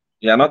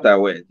 You are not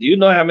aware. Do you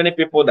know how many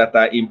people that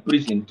are in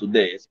prison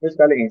today,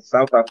 especially in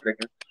South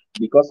Africa,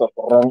 because of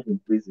wrong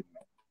imprisonment?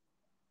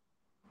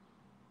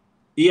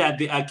 Yeah,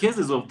 there are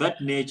cases of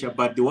that nature,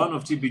 but the one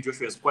of TB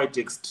Joshua is quite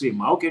extreme.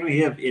 How can we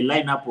have a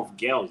lineup of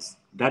girls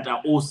that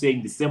are all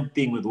saying the same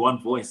thing with one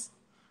voice?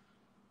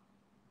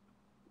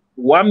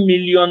 1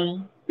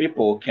 million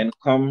people can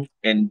come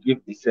and give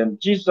the same.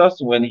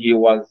 Jesus, when he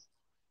was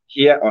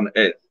here on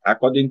earth,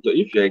 according to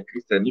if you're a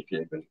Christian, if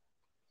you're a believer,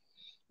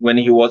 when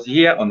he was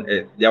here on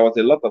earth, there was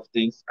a lot of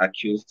things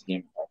accused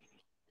him of,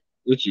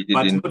 which he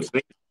But didn't not do.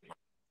 rape.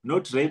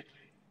 Not rape.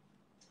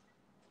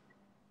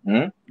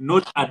 Hmm?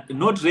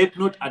 not rape,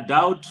 not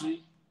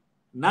adultery.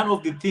 None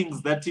of the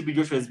things that TB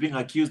Joshua is being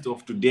accused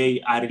of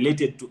today are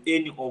related to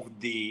any of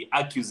the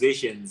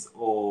accusations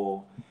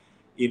or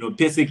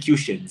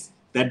persecutions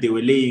that they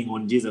were laying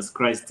on Jesus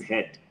Christ's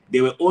head. They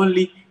were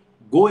only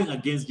going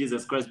against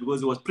Jesus Christ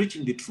because he was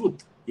preaching the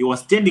truth. He was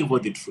standing for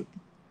the truth.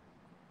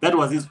 That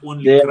was his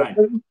only They,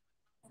 crime.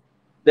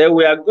 they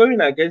were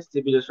going against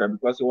TB Joshua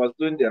because he was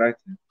doing the right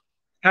thing.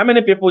 How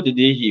many people did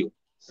he heal?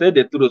 Say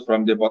the truth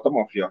from the bottom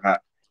of your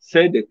heart.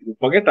 Say the truth.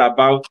 Forget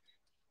about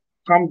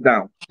calm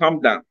down, calm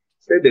down.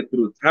 Say the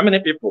truth. How many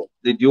people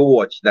did you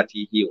watch that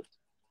he healed?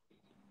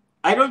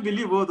 I don't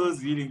believe all those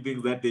healing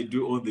things that they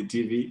do on the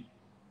TV.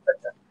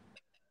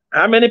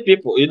 How many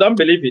people, you don't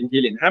believe in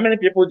healing? How many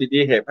people did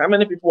he help? How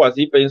many people was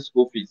he paying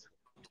school fees?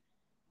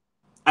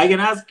 I can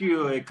ask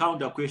you a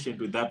counter question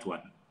to that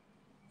one.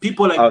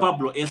 People like Okay.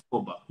 Pablo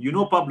Escobar. You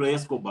know Pablo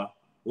Escobar,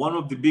 one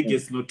of the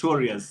biggest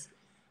notorious,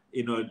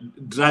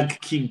 drug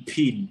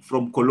kingpin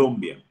from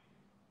Colombia.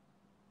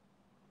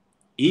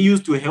 He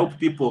used to help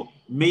people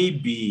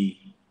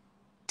maybe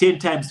 10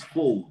 times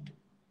fold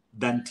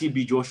than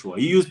TB Joshua.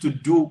 He used to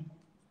do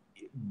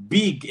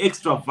big,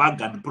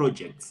 extravagant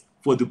projects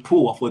for the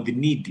poor, for the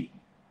needy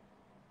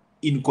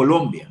in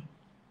Colombia.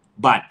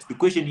 But the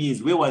question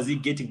is, where was he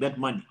getting that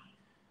money?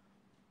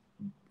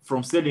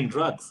 From selling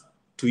drugs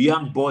to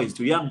young boys,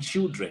 to young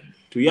children,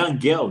 to young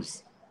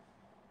girls.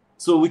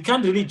 So we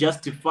can't really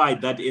justify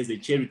that as a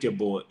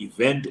charitable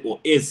event or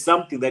as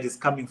something that is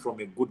coming from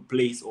a good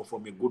place or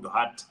from a good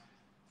heart.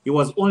 He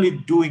was only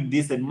doing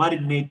this and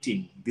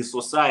marinating the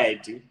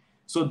society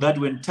so that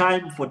when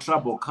time for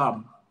trouble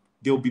comes,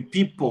 there will be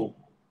people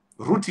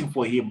rooting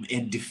for him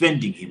and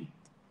defending him.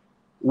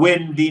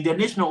 When the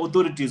international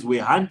authorities were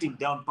hunting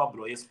down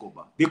Pablo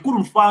Escobar, they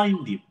couldn't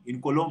find him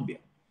in Colombia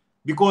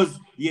because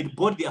he had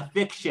bought the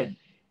affection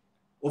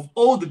of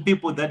all the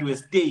people that were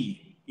staying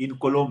in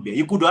Colombia.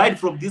 He could hide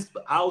from this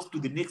house to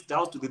the next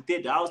house, to the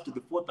third house, to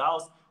the fourth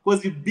house,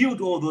 because he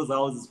built all those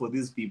houses for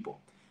these people.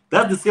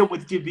 That's the same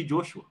with TB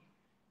Joshua.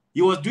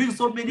 He was doing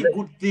so many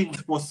good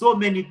things for so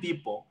many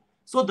people,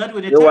 so that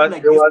when a He time was,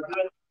 like he this, was,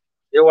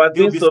 he was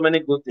there will doing be so so many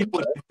many good things, people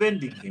right?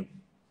 defending him.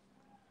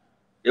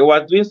 He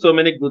was doing so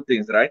many good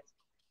things, right?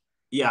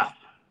 Yeah.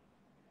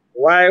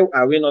 Why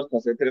are we not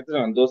concentrating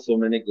on those so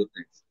many good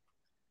things?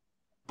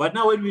 But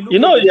now when we You look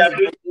at know, the you are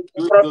reason why doing, he's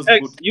doing Prof. those good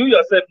X, you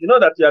yourself, you know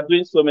that you are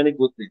doing so many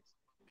good things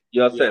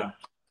yourself. yeah.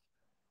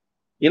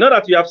 You know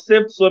that you have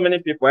saved so many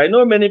people. I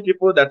know many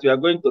people that you are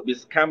going to be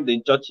scammed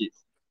in churches,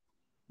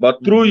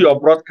 but through Mm-hmm. your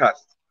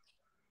broadcast,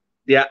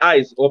 their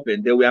eyes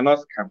open. They were not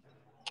scammed.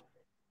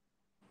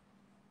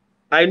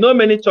 I know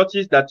many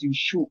churches that you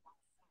shook,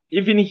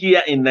 even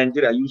here in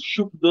Nigeria, you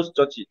shook those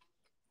churches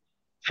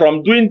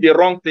from doing the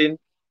wrong thing.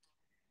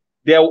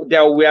 There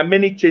were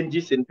many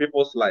changes in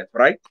people's life,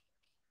 right?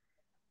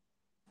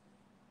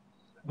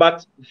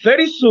 But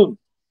very soon,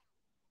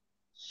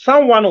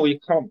 someone will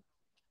come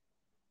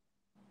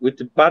with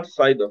the bad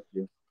side of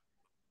you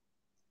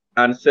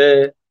and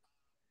say,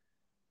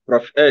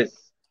 Prof.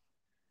 S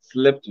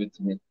slept with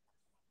me.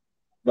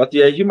 But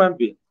you're a human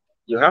being.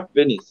 You have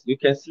penis. You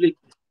can sleep.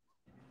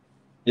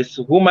 It's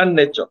human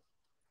nature.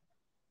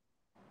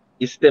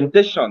 It's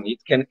temptation. It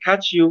can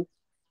catch you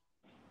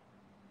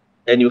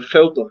and you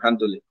fail to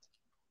handle it.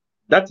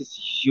 That is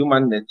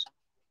human nature.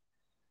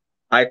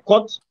 I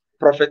caught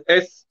Prophet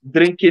S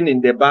drinking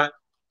in the bar.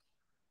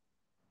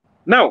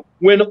 Now,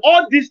 when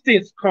all these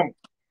things come,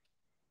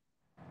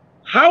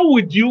 how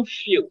would you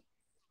feel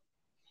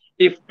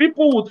if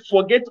people would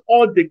forget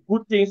all the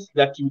good things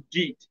that you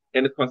did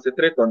and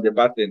concentrate on the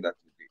bad thing that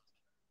you did?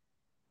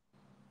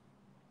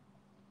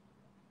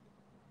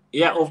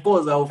 Yeah, of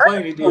course, I'll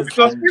find it as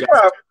Because people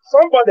unjust. have,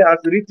 somebody has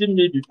written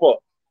me before.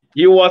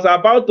 He was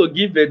about to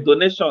give a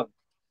donation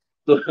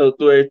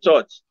to a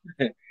church.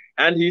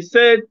 And he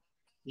said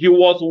he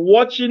was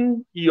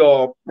watching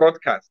your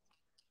broadcast.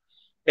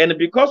 And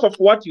because of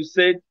what you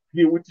said,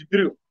 he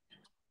withdrew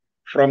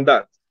from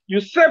that. You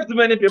saved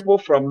many people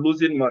from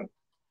losing money.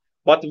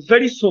 But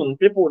very soon,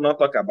 people will not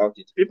talk about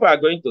it. People are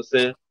going to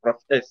say,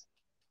 Prophet,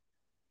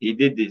 he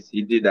did this,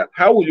 he did that.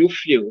 How will you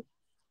feel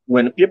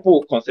when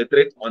people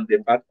concentrate on the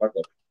bad part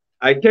of it?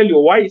 I tell you,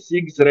 why is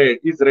Israel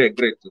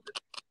great today?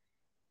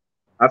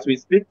 As we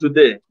speak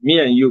today, me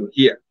and you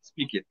here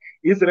speaking,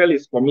 Israel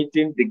is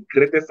committing the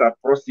greatest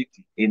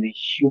atrocity in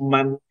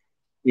human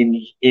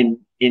in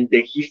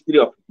the history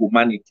of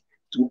humanity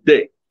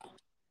today.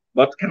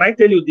 But can I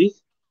tell you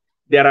this?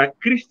 There are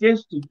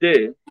Christians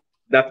today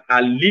that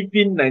are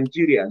leaving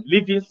Nigeria,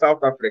 leaving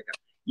South Africa,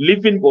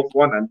 leaving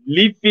Botswana,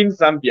 leaving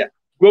Zambia,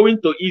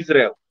 going to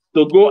Israel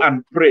to go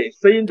and pray,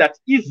 saying that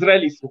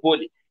Israel is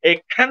holy,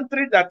 a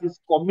country that is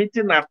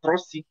committing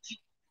atrocity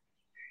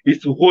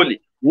is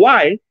holy.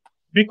 Why?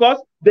 Because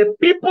the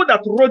people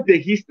that wrote the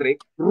history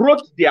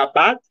wrote their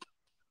bad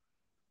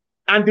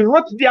and they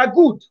wrote their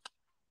good.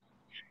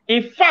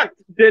 In fact,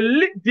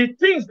 the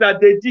things that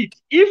they did,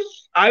 if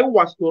I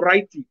was to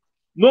write it,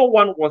 no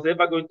one was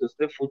ever going to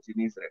step foot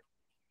in Israel.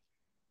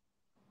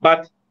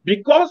 But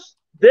because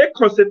they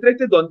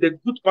concentrated on the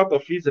good part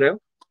of Israel,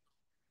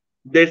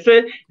 They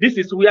say this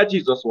is where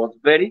Jesus was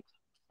buried.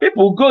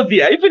 People go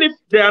there, even if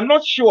they are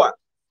not sure.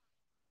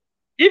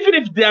 Even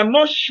if they are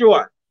not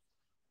sure,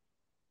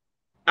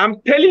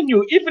 I'm telling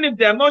you, even if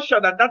they are not sure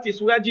that that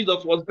is where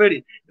Jesus was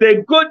buried,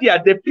 they go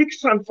there, they pick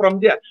sand from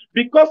there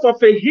because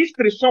of a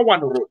history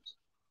someone wrote.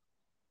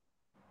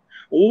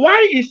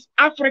 Why is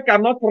Africa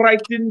not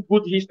writing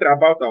good history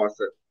about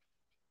ourselves?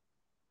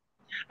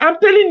 I'm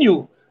telling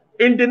you,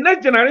 in the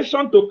next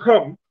generation to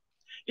come,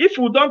 if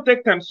we don't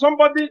take time,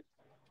 somebody,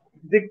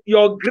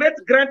 your great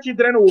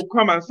grandchildren will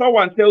come and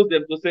someone tells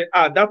them to say,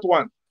 ah, that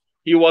one,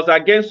 he was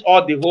against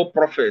all the whole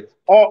prophets.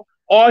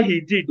 All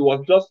he did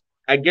was just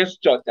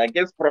against church,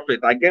 against prophet,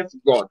 against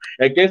God,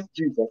 against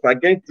Jesus,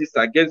 against this,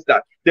 against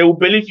that. They will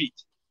believe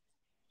it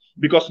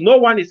because no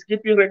one is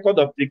keeping record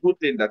of the good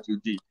thing that you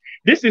did.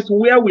 This is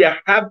where we are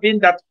having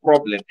that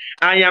problem.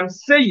 I am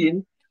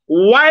saying,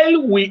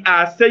 while we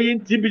are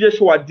saying TB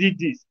Joshua did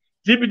this,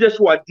 TB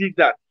Joshua did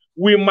that,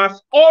 we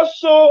must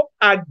also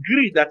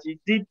agree that he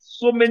did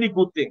so many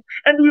good things.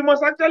 And we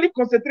must actually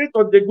concentrate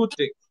on the good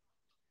things.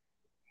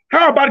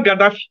 How about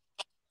Gaddafi?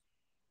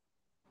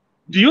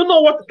 Do you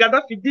know what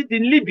Gaddafi did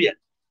in Libya?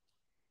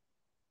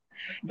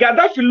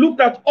 Gaddafi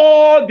looked at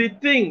all the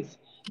things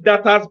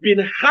that has been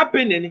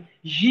happening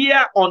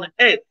here on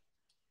earth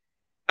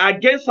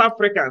against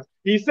Africans.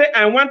 He said,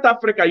 I want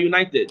Africa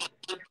united.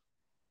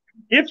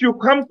 If you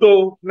come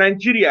to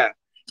Nigeria,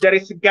 there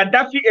is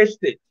Gaddafi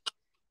estate.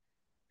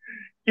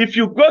 If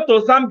you go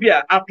to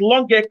Zambia at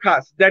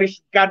Longekas, there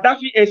is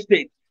Gaddafi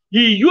estate.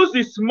 He used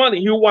his money.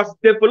 He was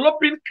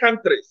developing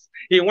countries.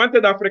 He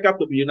wanted Africa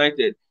to be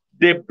united.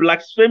 They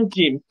blasphemed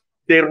him.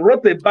 They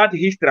wrote a bad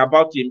history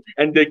about him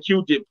and they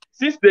killed him.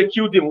 Since they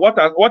killed him,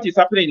 what is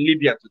happening in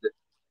Libya today?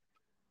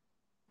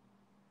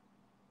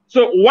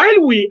 So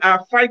while we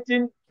are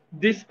fighting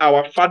this,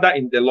 our father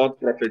in the Lord,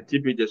 Prophet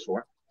TB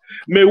Joshua,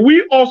 may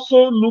we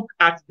also look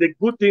at the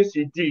good things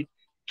he did,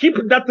 keep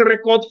that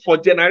record for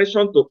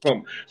generation to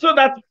come, so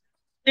that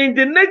in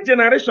the next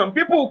generation,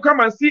 people will come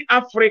and see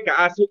Africa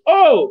as,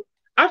 oh,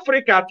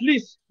 Africa, at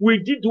least we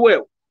did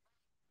well.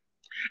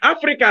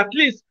 Africa, at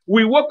least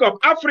we woke up.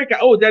 Africa,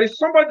 oh, there is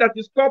somebody that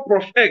is called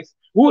Prophet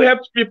who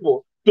helps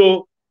people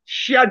to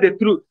share the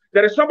truth.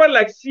 There is somebody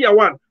like Seer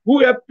who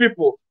helps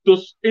people to,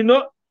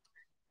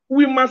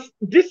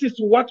 this is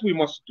what we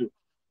must do.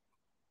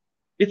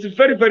 It's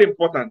very, very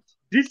important.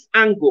 This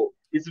angle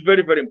is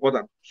very, very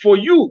important for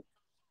you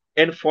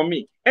and for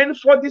me and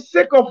for the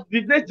sake of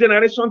the next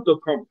generation to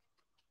come.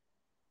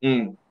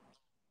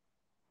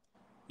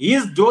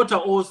 His daughter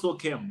also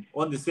came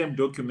on the same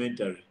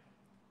documentary,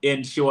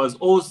 and she was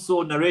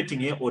also narrating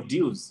her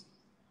ordeals.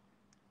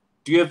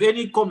 Do you have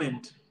any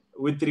comment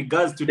with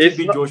regards to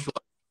TB Joshua's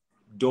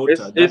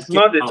daughter? It's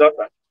not the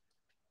daughter.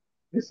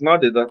 It's not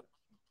the daughter.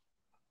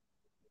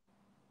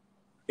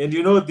 And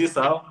you know this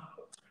how?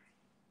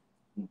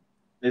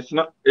 It's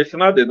not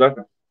the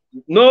daughter.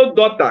 No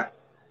daughter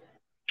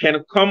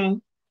can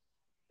come.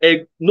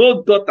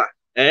 No daughter,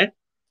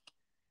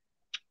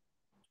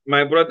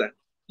 my brother,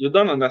 you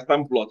don't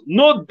understand plot.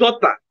 No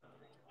daughter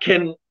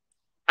can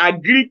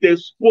agree to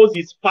expose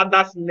his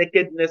father's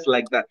nakedness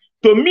like that.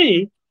 To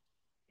me,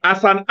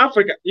 as an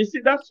African, you see,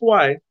 that's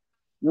why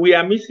we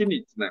are missing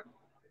it now.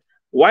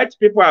 White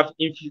people have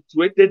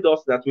infiltrated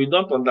us that we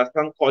don't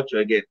understand culture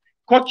again.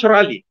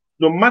 Culturally,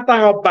 no matter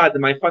how bad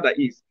my father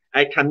is,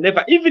 I can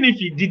never, even if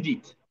he did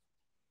it,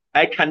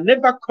 I can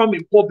never come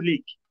in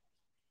public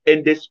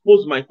and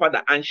expose my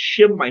father and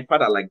shame my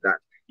father like that.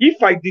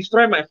 If I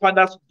destroy my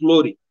father's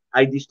glory,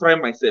 I destroy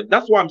myself.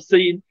 That's why I'm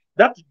saying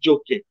that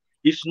joke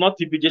is not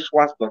TB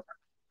Joshua's daughter.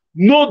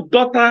 No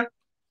daughter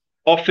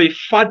of a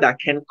father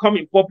can come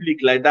in public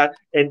like that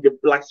and they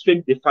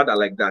blaspheme the father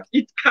like that.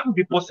 It can't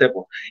be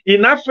possible.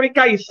 In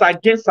Africa, it's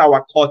against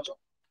our culture.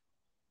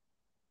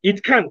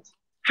 It can't.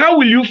 How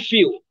will you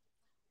feel?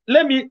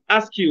 Let me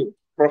ask you,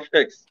 Prof.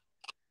 X,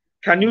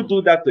 can you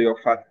do that to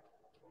your father?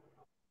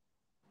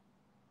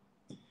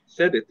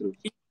 Say the truth.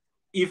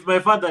 If my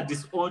father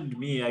disowned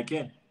me, I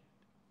can.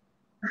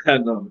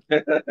 No.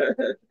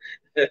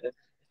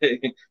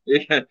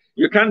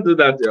 You can't do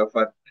that to your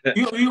father.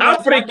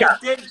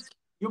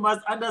 You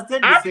must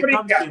understand the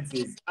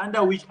circumstances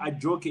under which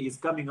Ajoke is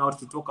coming out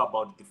to talk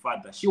about the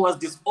father. She was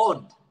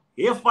disowned.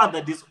 Her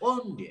father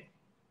disowned her.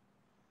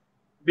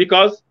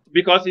 Because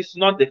it's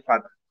not the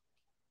father.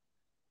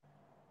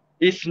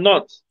 It's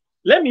not.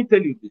 Let me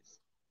tell you this.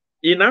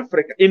 In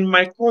Africa, in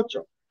my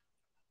culture,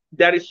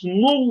 there is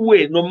no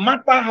way, no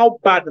matter how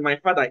bad my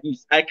father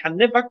is, I can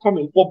never come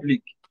in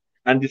public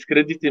and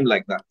discredit him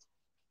like that.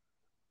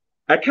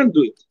 I can't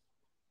do it.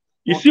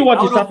 You see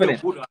what is happening?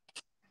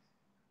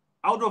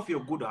 Out of your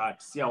good heart,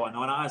 Siawan, I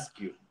want to ask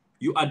you,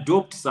 you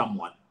adopt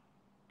someone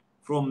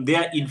from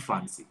their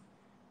infancy.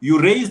 You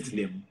raised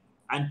them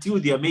until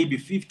they are maybe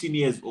 15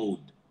 years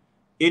old,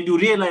 and you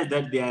realize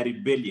that they are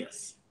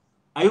rebellious.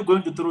 Are you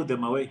going to throw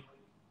them away?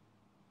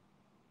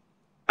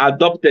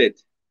 Adopted.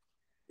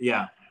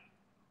 Yeah.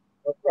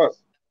 Of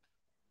course.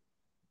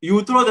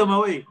 You throw them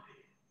away?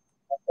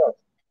 Of course.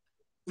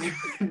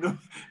 No,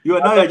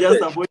 you're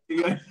just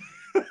avoiding.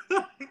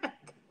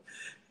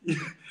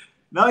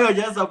 Now you're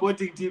just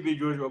supporting TB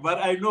Joshua, but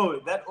I know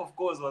that, of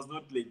course, was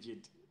not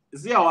legit.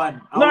 See,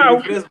 one, I No,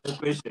 will rephrase my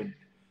question.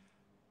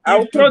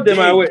 I'll If throw them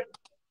today, away.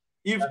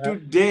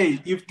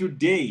 if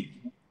today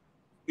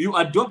you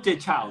adopt a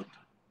child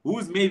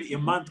who's maybe a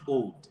month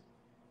old,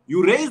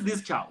 you raise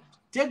this child,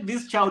 take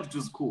this child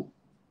to school,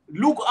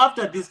 look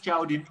after this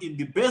child in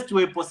the best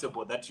way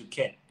possible that you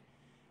can.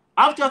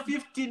 After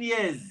 15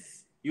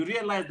 years, you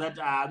realize that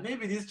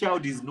maybe this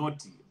child is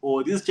naughty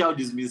or this child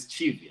is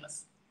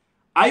mischievous.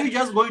 Are you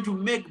just going to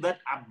make that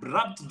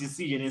abrupt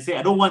decision and say,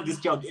 I don't want this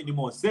child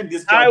anymore? Send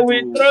this I child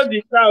will to. throw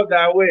the child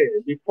away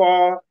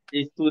before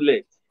it's too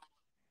late.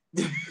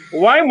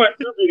 Why must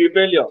you be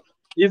rebellious?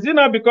 Is it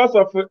not because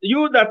of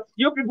you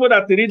people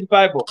that read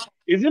Bible?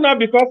 Is it not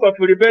because of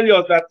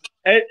rebellious that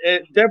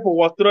devil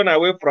was thrown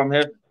away from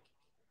heaven?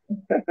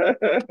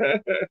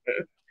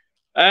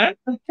 Eh?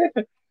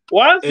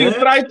 Once you Eh?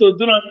 try to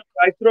do not,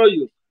 I throw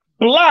you.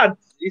 Blood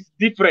is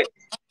different.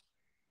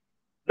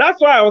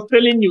 That's why I was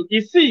telling you.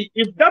 You see,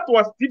 if that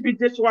was TB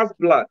Joshua's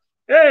blood,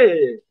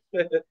 hey,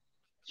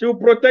 she will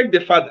protect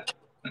the father.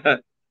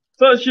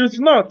 So she's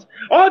not.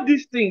 All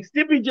these things,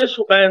 TB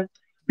Joshua and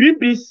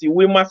BBC,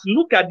 we must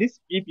look at these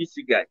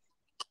BBC guys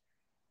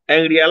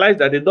and realize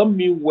that they don't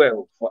mean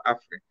well for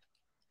Africa.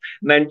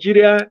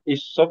 Nigeria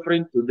is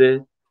suffering today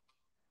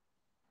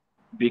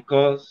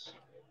because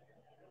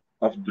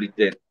of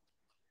Britain.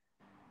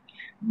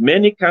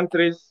 Many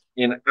countries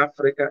in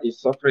Africa is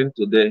suffering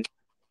today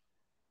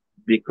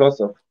because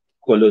of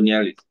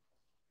colonialism.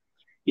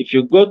 If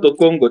you go to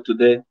Congo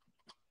today,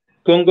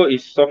 Congo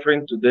is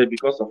suffering today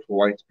because of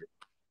white people.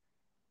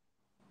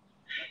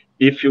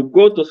 If you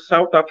go to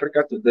South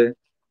Africa today,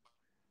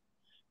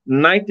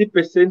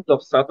 90%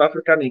 of South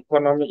African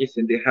economy is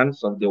in the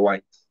hands of the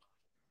whites.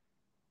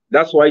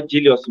 That's why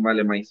Julius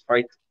Malema is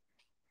fighting.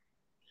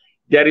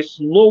 There is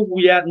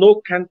nowhere, no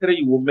country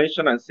you will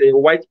mention and say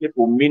white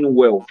people mean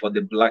well for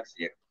the blacks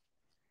here.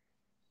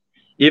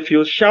 If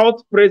you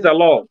shout praise the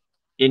Lord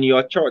in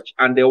your church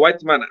and the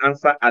white man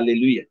answer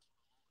hallelujah,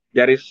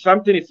 there is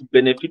something is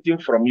benefiting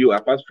from you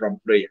apart from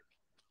prayer.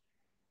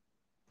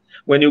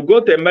 When you go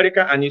to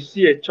America and you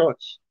see a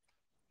church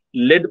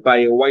led by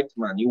a white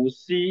man, you will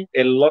see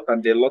a lot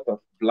and a lot of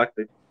black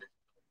people.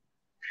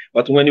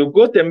 But when you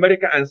go to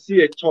America and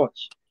see a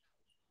church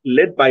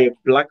led by a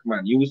black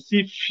man, you will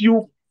see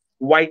few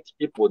white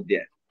people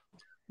there.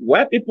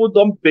 White people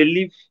don't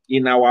believe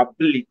in our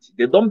ability.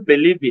 They don't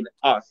believe in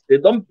us. They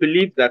don't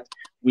believe that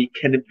we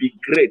can be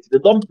great. They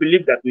don't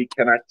believe that we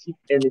can achieve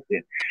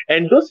anything.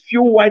 And those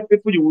few white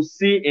people you will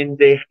see in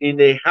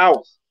the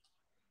house,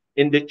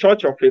 in the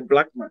church of a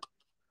black man,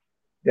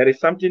 there is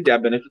something they are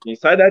benefiting.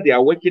 It's either they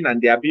are working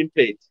and they are being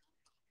paid.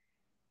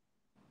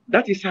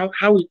 That is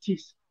how it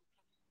is.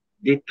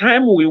 The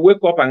time we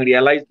wake up and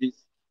realize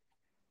this,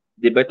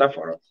 the better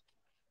for us.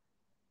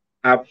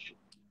 I've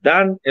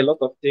done a lot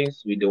of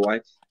things with the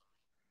whites.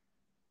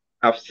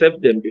 I've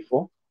served them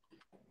before.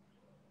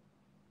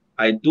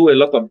 I do a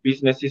lot of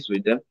businesses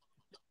with them.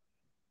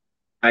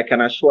 I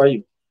can assure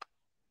you,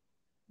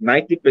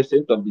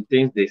 90% of the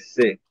things they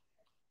say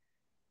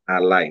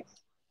are lies.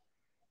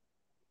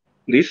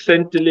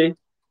 Recently,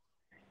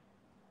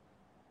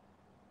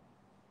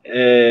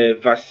 a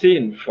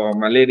vaccine for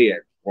malaria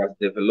was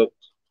developed,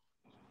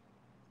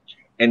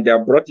 and they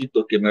brought it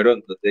to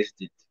Cameroon to test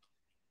it.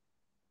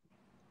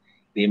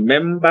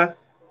 Remember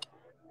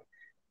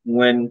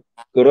when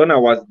Corona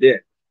was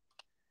there,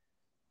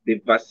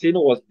 the vaccine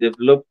was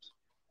developed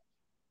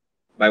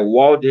by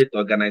World Health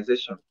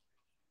Organization,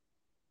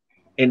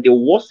 and the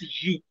worst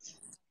hit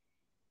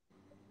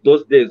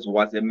those days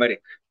was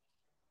America.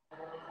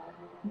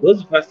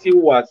 Those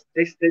vaccine was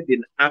tested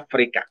in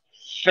Africa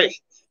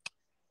first.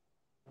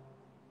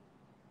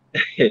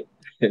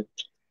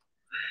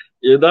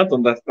 You don't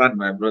understand,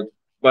 my brother.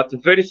 But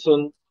very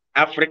soon,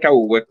 Africa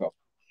will wake up.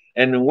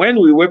 And when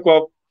we wake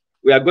up,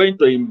 we are going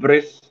to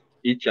embrace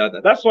each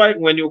other. That's why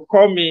when you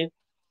call me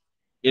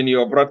in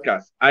your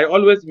broadcast, I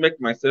always make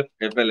myself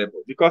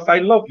available because I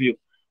love you.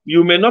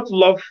 You may not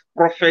love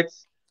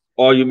prophets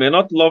or you may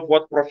not love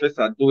what prophets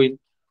are doing,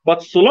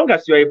 but so long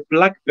as you're a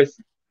black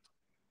person,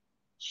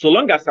 so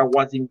long as I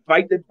was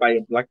invited by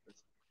a black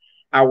person,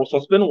 I will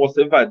suspend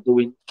whatever I'm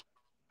doing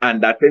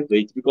and attend to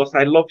it because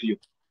I love you.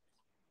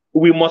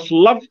 We must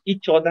love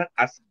each other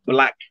as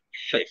black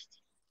first.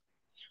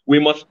 We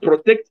must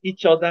protect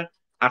each other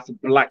as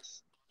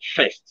blacks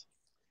first.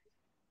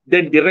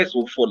 Then the rest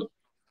will follow.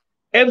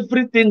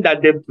 Everything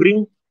that they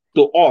bring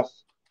to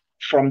us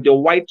from the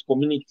white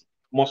community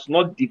must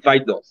not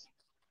divide us.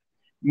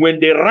 When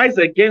they rise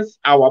against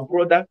our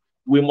brother,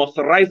 we must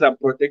rise and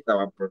protect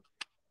our brother.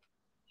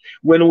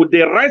 When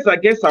they rise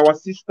against our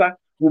sister,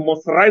 we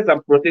must rise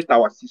and protect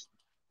our sister.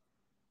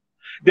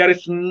 There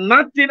is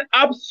nothing,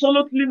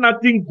 absolutely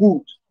nothing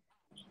good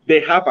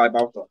they have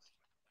about us.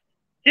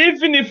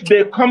 Even if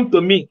they come to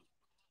me,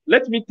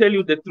 let me tell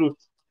you the truth,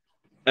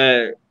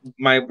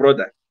 my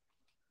brother.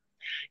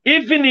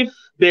 Even if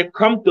they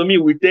come to me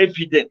with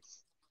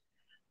evidence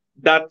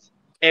that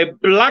a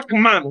black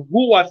man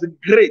who was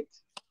great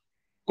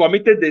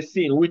committed the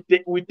sin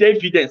with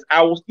evidence,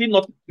 I will still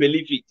not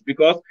believe it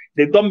because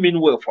they don't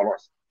mean well for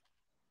us.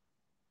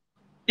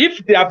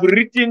 If they have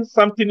written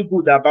something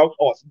good about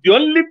us, the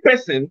only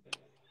person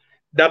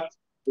that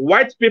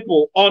white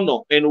people honor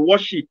and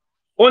worship,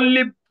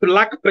 only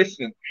black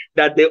person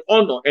that they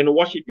honor and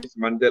worship is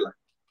Mandela.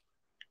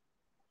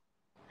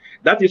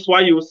 That is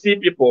why you see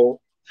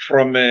people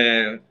from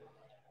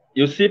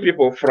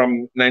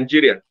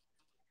Nigeria.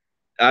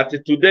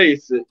 Today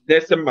is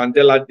Nelson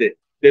Mandela Day.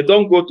 They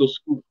don't go to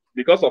school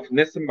because of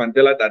Nelson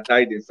Mandela that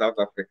died in South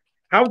Africa.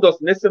 How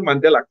does Nelson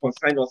Mandela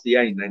concern us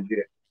here in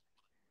Nigeria?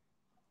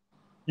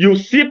 You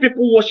see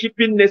people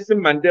worshiping Nelson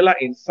Mandela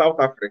in South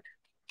Africa.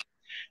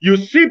 You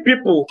see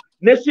people,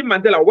 Nelson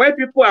Mandela, where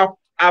people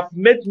have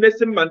made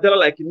Nelson Mandela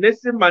like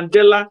Nelson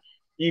Mandela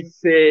is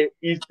the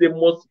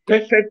most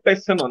perfect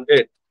person on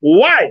earth.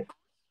 Why?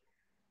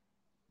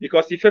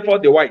 Because he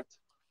favored the white.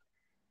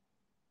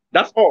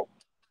 That's all.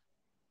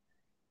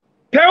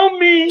 Tell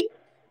me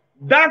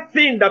that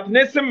thing that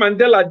Nelson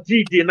Mandela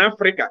did in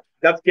Africa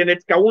that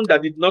Kenneth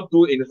Kaunda did not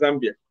do in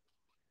Zambia.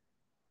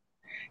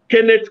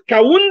 Kenneth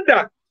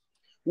Kaunda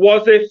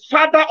was a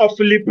father of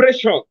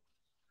liberation,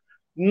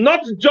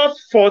 not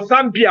just for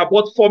Zambia,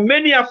 but for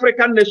many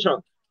African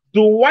nations.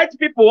 Do white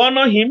people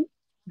honor him?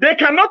 They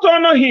cannot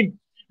honor him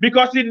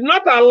because he did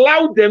not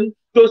allow them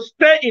to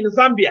stay in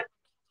Zambia.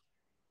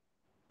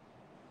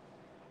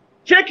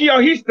 Check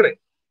your history.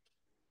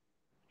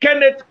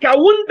 Kenneth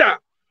Kaunda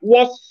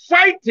was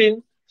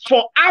fighting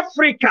for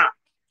Africa.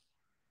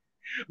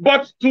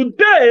 But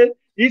today,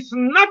 it's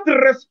not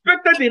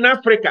respected in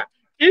Africa.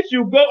 If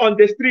you go on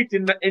the street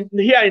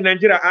here in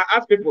Nigeria, I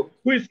ask people,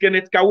 who is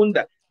Kenneth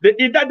Kaunda?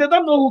 They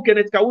don't know who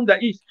Kenneth Kaunda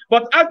is.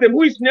 But ask them,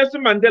 who is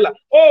Nelson Mandela?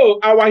 Oh,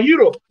 our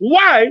hero.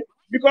 Why?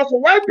 Because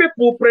white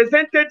people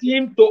presented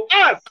him to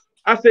us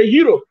as a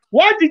hero.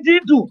 What did he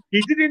do?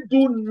 He didn't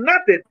do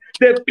nothing.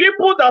 The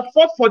people that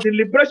fought for the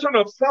liberation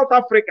of South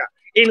Africa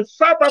in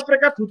South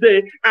Africa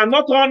today are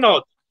not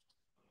honored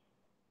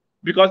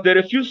because they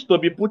refuse to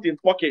be put in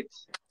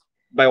pockets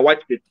by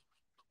white people.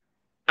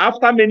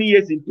 After many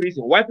years in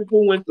prison, white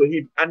people went to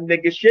him and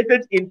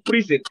negotiated in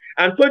prison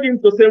and told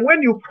him to say,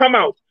 when you come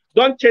out,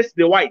 don't chase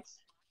the whites.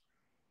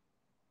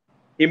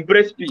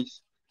 Embrace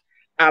peace.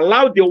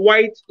 Allow the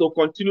whites to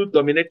continue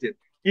dominating.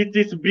 It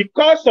is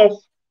because of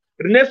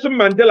Nelson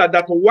Mandela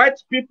that white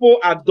people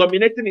are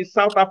dominating in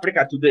South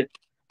Africa today.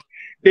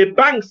 The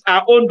banks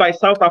are owned by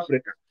South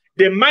Africa.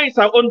 The mines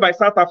are owned by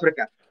South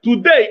Africa.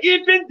 Today,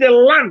 even the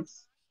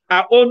lands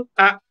are owned,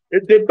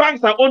 the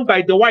banks are owned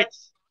by the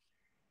whites.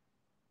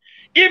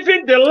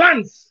 Even the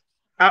lands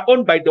are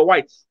owned by the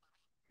whites.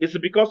 It's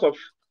because of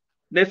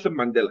Nelson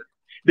Mandela.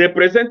 They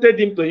presented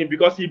him to him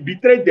because he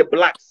betrayed the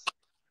blacks.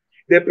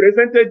 They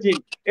presented him.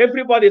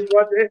 Everybody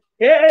was saying,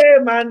 hey,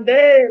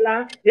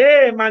 Mandela,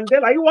 hey,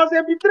 Mandela. He was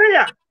a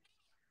betrayer.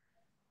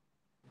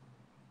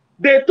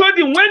 They told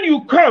him, when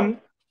you come,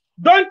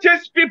 don't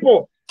chase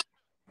people.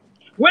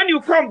 When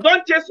you come,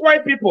 don't chase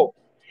white people.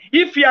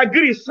 If he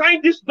agrees,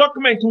 sign this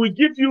document, we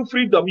give you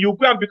freedom. You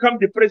go and become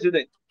the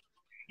president.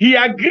 He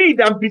agreed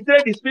and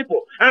betrayed his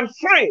people and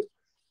signed.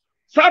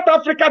 South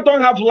Africa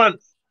don't have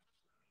lands.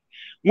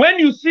 When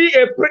you see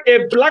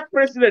a black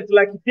president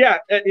like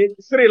there,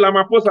 Cyril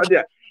Ramaphosa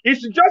there,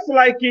 it's just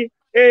like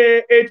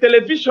a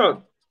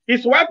television.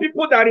 It's white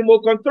people that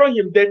remote control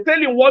him. They tell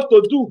him what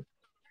to do.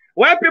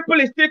 White people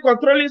is still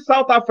controlling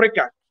South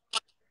Africa.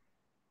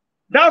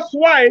 That's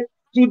why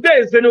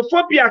today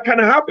xenophobia can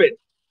happen.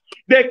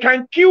 They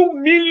can kill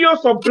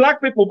millions of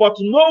black people, but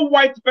no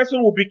white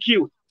person will be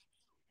killed.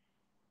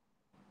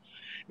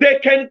 They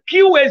can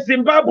kill a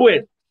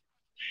Zimbabwean.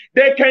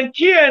 They can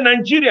kill a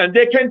Nigerian.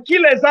 They can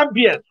kill a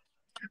Zambian.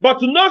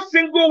 But no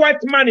single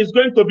white man is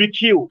going to be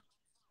killed.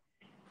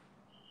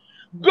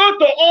 Go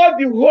to all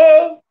the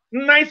whole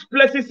nice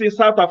places in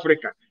South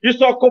Africa.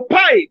 It's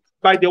occupied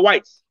by the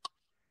whites.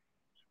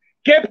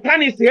 Cape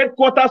Town is the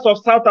headquarters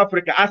of South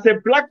Africa. As a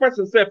black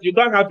person self, you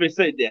don't have a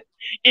say there.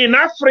 In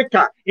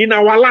Africa, in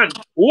our land.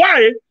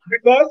 Why?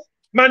 Because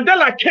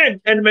Mandela came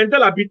and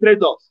Mandela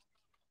betrayed us.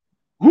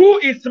 Who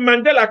is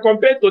Mandela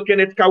compared to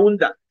Kenneth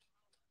Kaunda?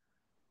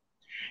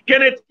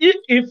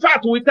 In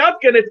fact, without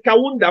Kenneth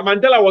Kaunda,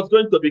 Mandela was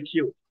going to be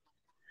killed.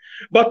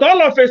 But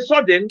all of a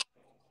sudden,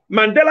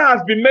 Mandela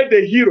has been made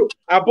a hero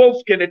above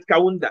Kenneth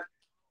Kaunda.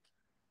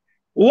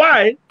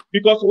 Why?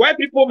 Because white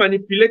people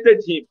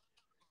manipulated him.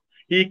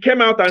 He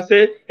came out and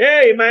said,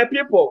 hey, my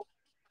people,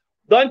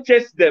 don't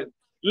chase them.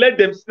 Let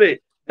them stay.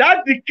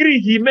 That decree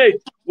he made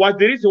was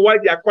the reason why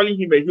they are calling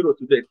him a hero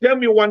today. Tell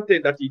me one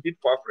thing that he did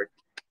for Africa.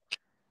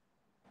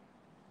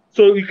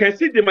 So you can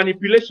see the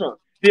manipulation.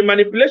 The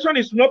manipulation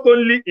is not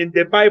only in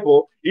the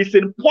Bible, it's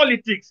in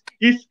politics.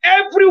 It's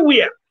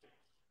everywhere.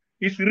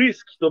 It's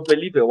risk to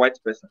believe a white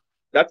person.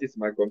 That is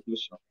my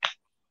conclusion.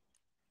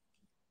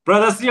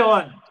 Brother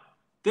Seer,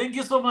 thank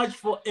you so much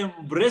for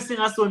embracing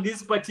us on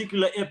this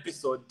particular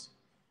episode.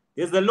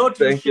 There's a lot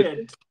you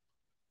shared,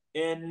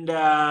 and there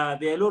are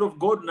a lot of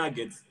gold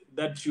nuggets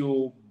that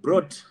you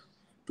brought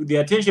to the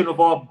attention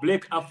of our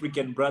Black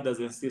African brothers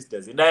and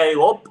sisters. And I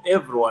hope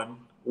everyone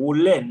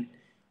we'll learn.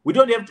 We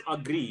don't have to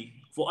agree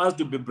for us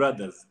to be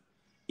brothers.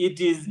 It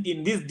is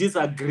in these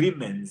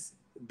disagreements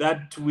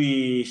that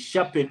we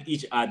sharpen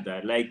each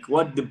other, like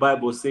what the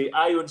Bible say,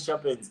 iron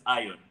sharpens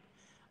iron.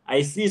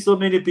 I see so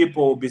many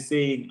people will be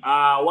saying,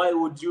 why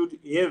would you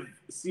have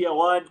Seer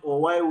one,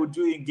 or why would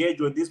you engage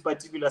on this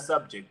particular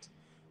subject?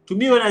 To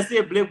me, when I see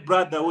a black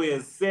brother who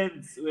has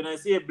sense, when I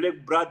see a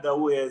black brother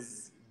who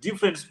has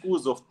different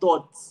schools of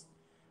thoughts,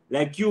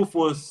 like you,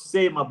 for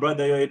say, my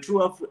brother, you're a true,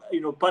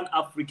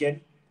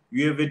 Pan-African.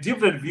 You have a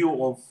different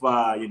view of,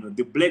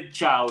 the black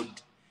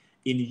child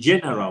in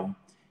general,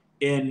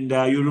 and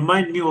you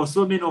remind me of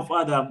so many of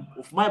other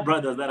of my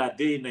brothers that are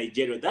there in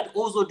Nigeria that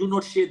also do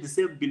not share the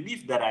same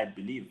belief that I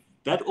believe.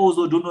 That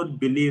also do not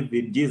believe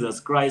in Jesus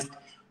Christ.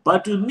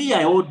 But to me,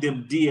 I hold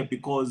them dear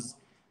because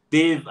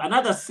they have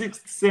another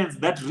sixth sense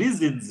that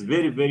reasons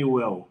very, very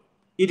well.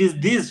 It is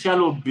these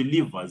shallow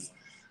believers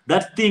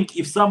that think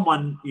if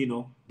someone,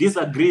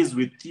 disagrees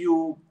with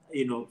you,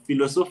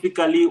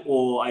 philosophically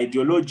or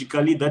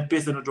ideologically, that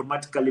person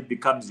automatically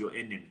becomes your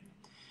enemy.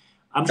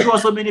 I'm sure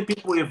so many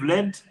people have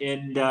learned,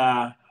 and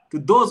to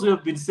those who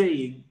have been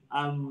saying,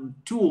 I'm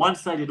too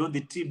one-sided on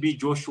the TB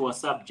Joshua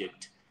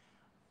subject,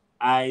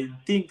 I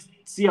think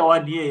Sia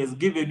one here has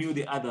given you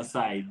the other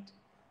side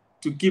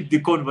to keep the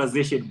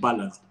conversation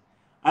balanced.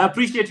 I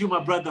appreciate you,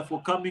 my brother,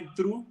 for coming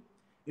through,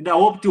 and I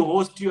hope to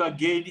host you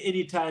again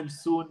anytime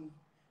soon,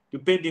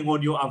 depending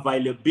on your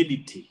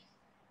availability.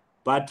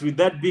 But with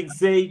that being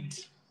said,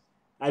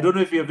 I don't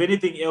know if you have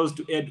anything else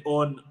to add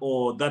on,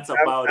 or that's I'm,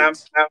 about I'm,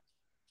 it. I'm,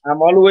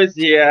 I'm always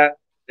here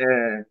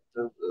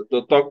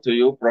to talk to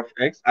you, Prof.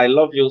 X. I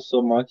love you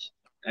so much,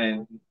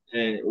 and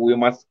we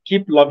must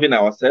keep loving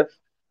ourselves.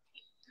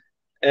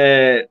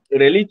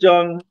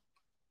 Religion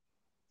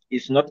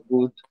is not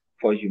good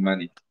for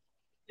humanity.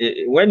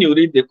 When you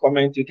read the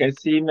comment, you can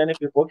see many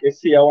people, okay,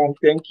 see, I want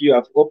thank you,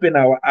 I've opened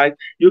our eyes.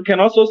 You can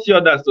also see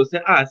others to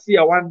say, see,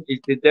 I want is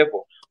the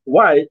devil.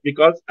 Why?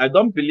 Because I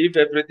don't believe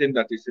everything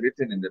that is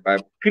written in the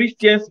Bible.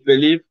 Christians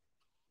believe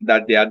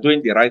that they are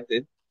doing the right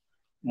thing.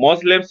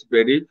 Muslims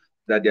believe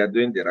that they are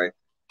doing the right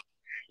thing.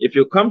 If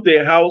you come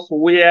to a house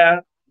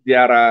where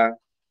there are,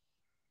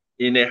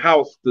 in a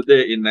house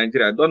today in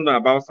Nigeria, I don't know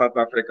about South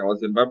Africa or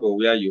Zimbabwe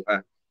where you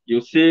are,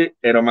 you see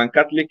a Roman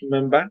Catholic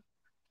member,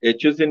 a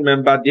choosing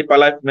member, Deeper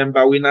Life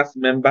member, Winners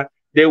member.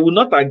 They will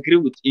not agree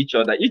with each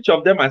other. Each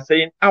of them are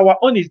saying, our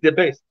own is the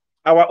best.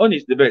 Our own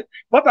is the best.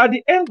 But at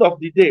the end of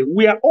the day,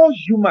 we are all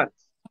humans.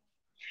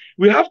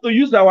 We have to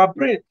use our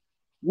brain.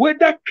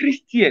 Whether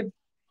Christian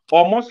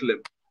or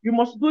Muslim, you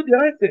must do the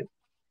right thing.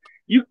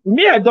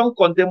 I don't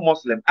condemn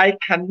Muslim. I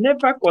can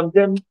never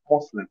condemn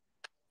Muslim.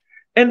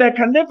 And I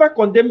can never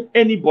condemn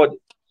anybody.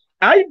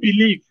 I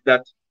believe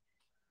that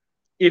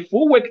if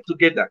we work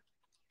together,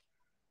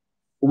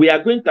 we are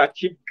going to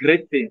achieve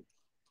great things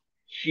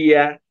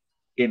here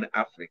in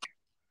Africa.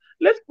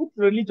 Let's put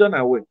religion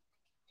away.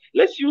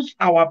 Let's use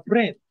our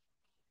brain.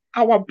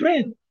 Our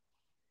brain.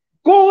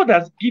 God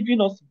has given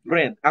us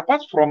brain.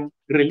 Apart from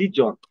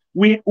religion,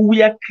 we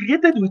are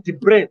created with the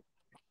brain.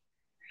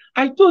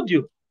 I told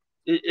you,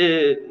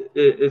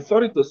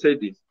 sorry to say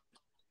this,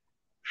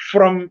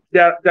 from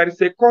there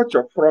is a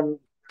culture from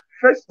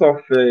 1st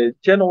of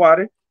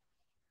January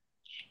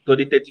to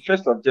the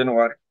 31st of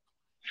January.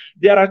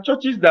 There are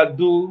churches that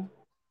do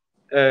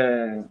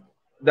uh,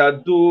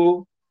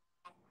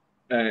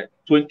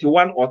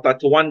 21 or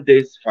 31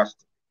 days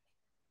fasting.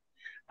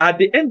 At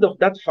the end of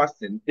that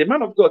fasting, the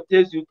man of God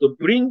tells you to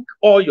bring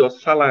all your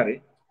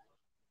salary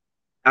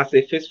as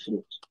a first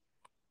fruit.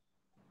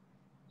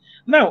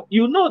 Now,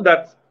 you know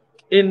that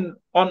in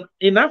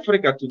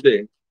Africa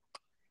today,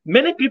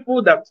 many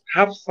people that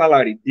have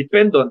salary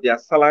depend on their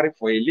salary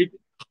for a living.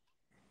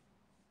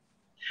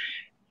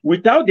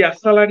 Without their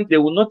salary, they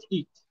will not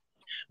eat.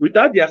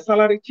 Without their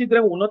salary,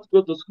 children will not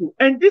go to school.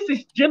 And this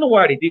is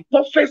January, the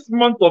toughest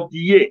month of the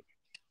year.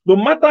 No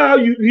matter how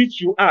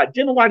rich you are,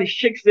 January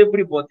shakes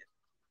everybody.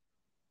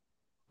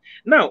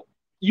 Now,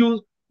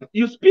 you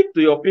speak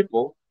to your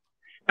people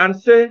and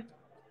say,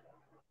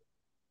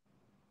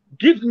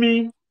 give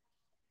me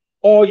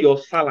all your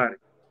salary.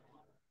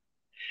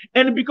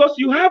 And because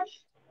you have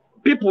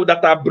people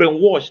that are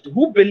brainwashed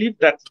who believe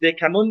that they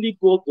can only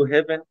go to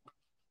heaven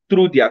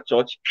through their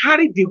church,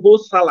 carry the whole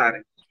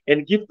salary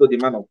and give to the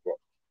man of God.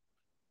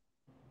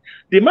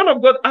 The man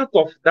of God, out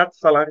of that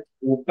salary,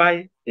 will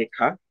buy a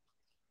car,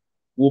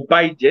 will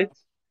buy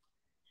jets,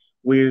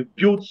 will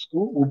build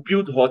school, will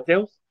build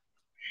hotels.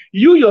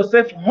 You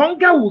yourself,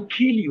 hunger will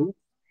kill you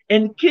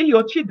and kill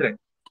your children.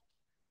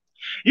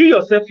 You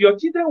yourself, your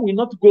children will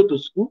not go to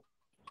school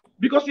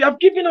because you have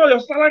given all your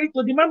salary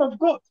to the man of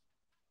God.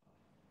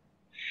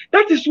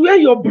 That is where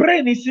your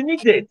brain is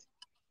needed.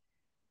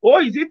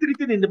 Or is it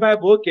written in the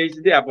Bible? Okay,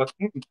 it's there, but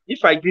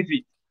if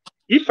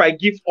I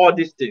give all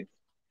these things,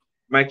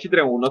 my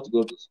children will not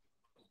go to school.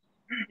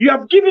 You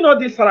have given all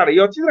this salary.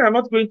 Your children are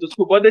not going to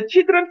school, but the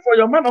children for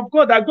your man of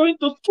God are going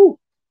to school.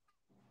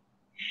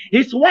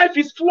 His wife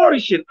is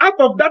flourishing. Out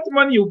of that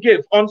money you gave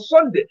on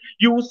Sunday,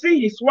 you will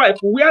see his wife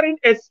wearing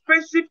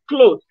expensive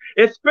clothes,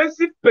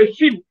 expensive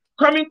perfume,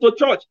 coming to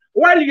church.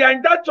 While you are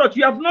in that church,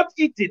 you have not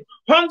eaten.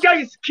 Hunger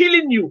is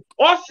killing you.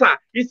 Ulcer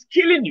is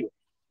killing you.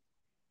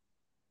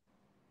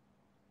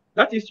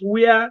 That is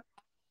where,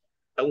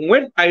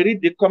 when I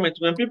read the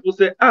comments, when people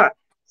say,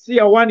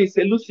 Seer one is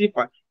a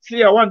Lucifer,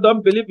 Seer one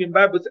don't believe in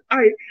Bible,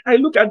 I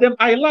look at them,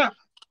 I laugh.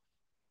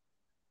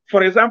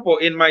 For example,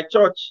 in my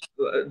church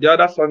the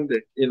other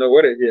Sunday,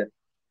 where here,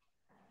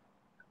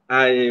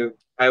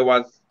 I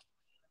was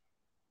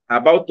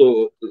about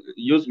to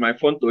use my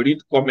phone to read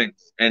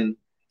comments and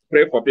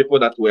pray for people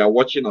that were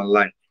watching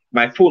online.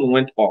 My phone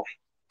went off.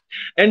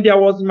 And there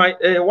was my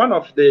one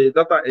of the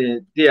daughter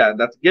there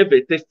that gave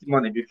a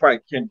testimony before I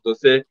came to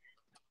say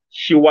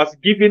she was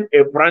given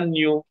a brand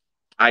new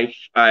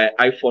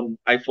iPhone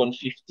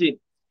 15.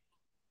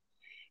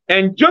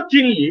 And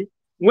jokingly,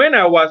 when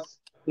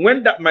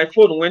my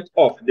phone went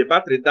off, the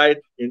battery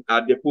died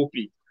at the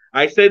pulpit.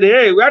 I said,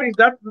 hey, where is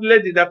that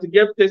lady that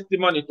gave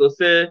testimony to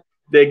say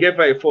they gave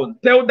her a phone?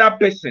 Tell that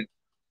person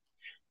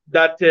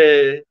that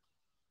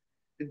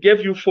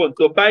gave you phone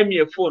to buy me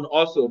a phone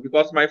also,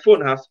 because my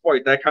phone has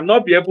spoiled. I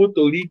cannot be able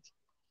to read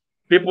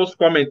people's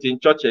comments in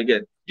church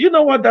again. Do you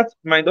know what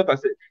my daughter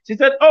said? She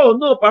said, oh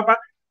no, Papa,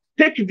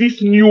 take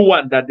this new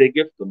one that they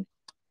gave to me.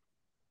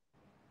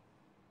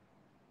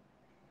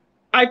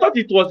 I thought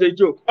it was a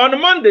joke. On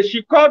Monday,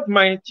 she called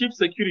my chief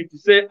security to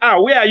say,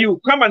 where are you?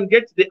 Come and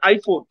get the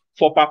iPhone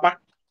for Papa.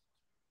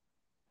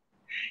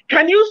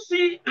 Can you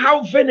see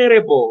how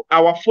vulnerable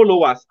our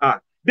followers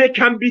are? They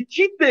can be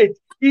cheated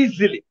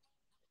easily.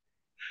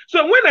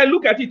 So when I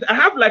look at it, I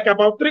have like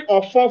about 3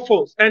 or 4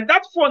 phones. And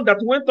that phone that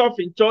went off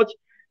in church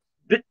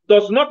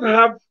does not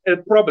have a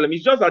problem.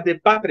 It's just that the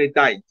battery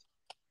died.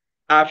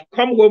 I've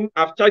come home,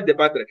 I've charged the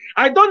battery.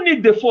 I don't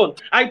need the phone.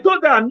 I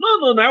told her,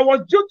 no, I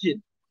was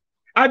joking.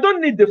 I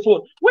don't need the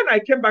phone. When I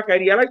came back, I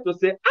realized to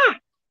say,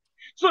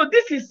 so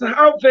this is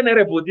how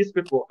vulnerable these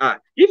people are.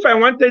 If I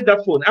wanted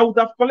that phone, I would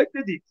have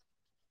collected it.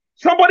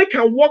 Somebody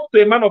can walk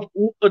to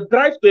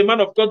drive to a man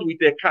of God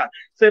with a car.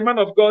 Say, man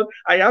of God,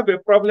 I have a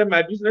problem.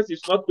 My business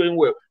is not going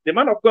well. The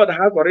man of God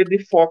has already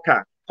 4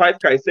 cars, 5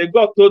 cars. Say,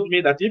 God told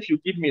me that if you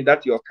give me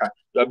your car,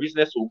 your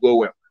business will go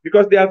well.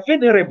 Because they are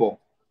vulnerable.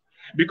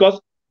 Because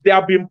they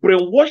have been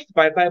brainwashed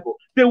by Bible.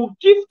 They will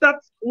give that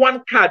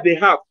 1 car they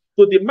have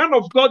to the man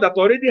of God that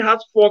already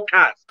has 4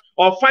 cars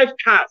or 5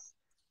 cars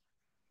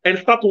and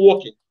start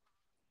working.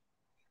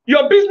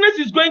 Your business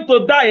is going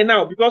to die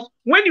now, because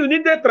when you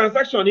need a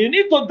transaction, you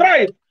need to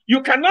drive.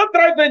 You cannot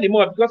drive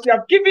anymore because you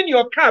have given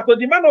your car to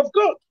the man of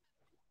God.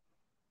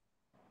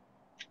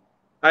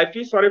 I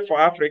feel sorry for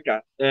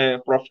Africa,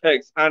 Prof.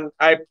 X, and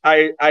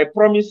I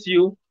promise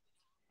you,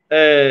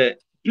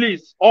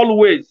 please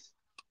always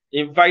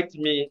invite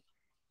me.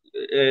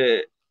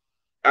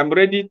 I'm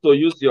ready to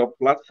use your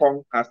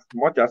platform as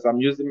much as I'm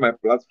using my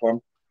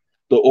platform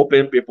to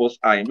open people's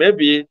eyes.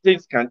 Maybe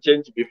things can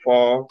change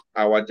before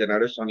our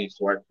generation is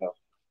wiped out.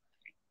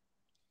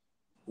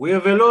 We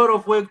have a lot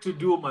of work to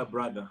do, my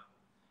brother.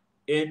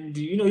 And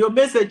your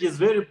message is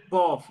very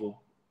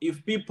powerful.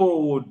 If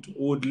people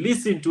would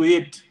listen to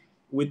it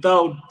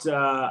without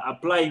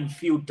applying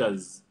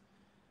filters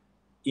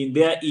in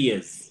their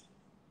ears,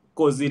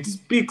 because it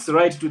speaks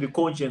right to the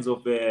conscience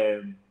of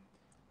a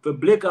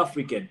Black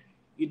African.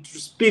 It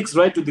speaks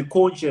right to the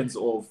conscience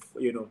of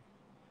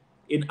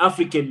an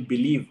African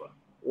believer,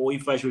 or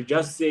if I should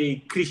just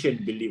say Christian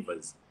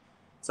believers.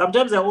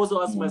 Sometimes I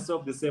also ask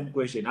myself the same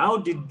question: how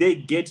did they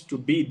get to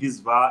be this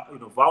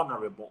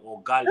vulnerable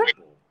or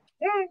gullible?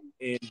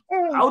 And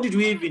how did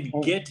we even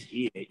get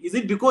here? Is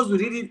it because we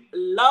really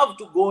love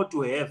to go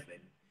to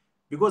heaven?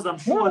 Because I'm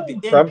sure the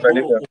end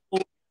goal of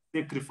all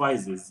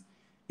sacrifices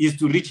is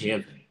to reach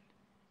heaven.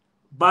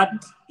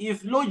 But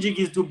if logic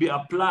is to be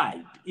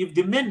applied, if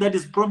the man that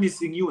is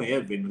promising you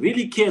heaven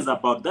really cares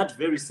about that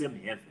very same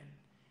heaven,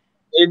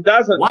 it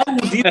doesn't. Why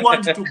would he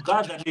want to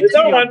gather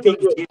material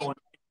things here on earth?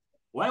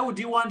 Why would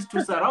he want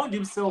to surround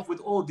himself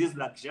with all these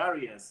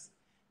luxurious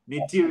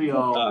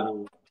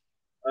material,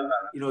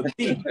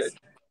 things?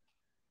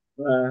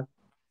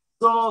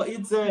 So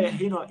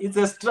it's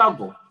a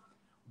struggle.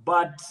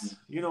 But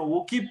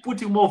we'll keep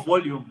putting more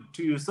volume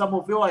to some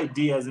of your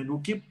ideas, and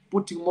we'll keep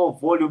putting more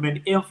volume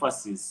and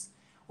emphasis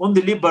on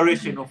the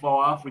liberation of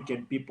our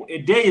African people. A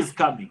day is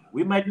coming.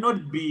 We might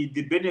not be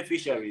the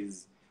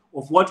beneficiaries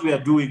of what we are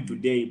doing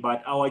today,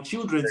 but our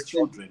children's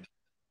children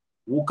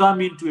will come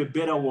into a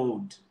better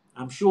world.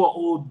 I'm sure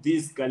all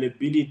these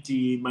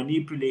gullibility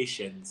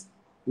manipulations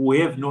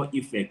will have no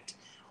effect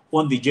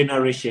on the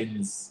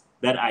generations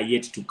that are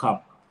yet to come.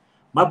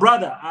 My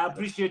brother, I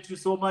appreciate you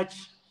so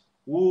much.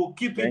 We'll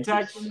keep in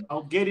touch.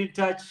 I'll get in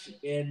touch,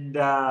 and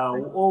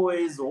we'll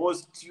always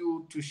host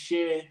you to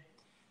share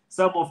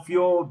some of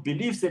your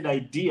beliefs and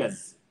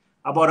ideas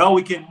about how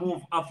we can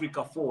move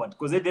Africa forward.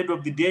 Because at the end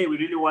of the day, we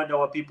really want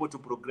our people to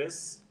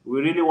progress.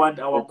 We really want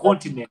our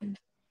continent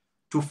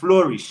to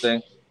flourish.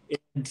 And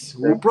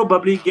we'll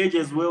probably engage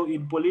as well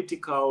in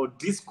political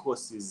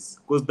discourses,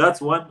 because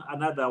that's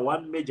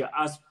one major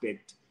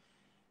aspect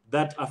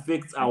that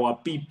affects our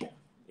people.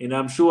 And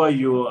I'm sure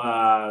you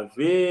are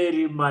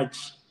very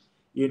much,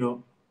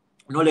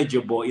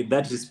 knowledgeable in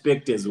that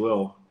respect as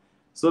well.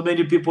 So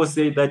many people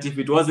say that if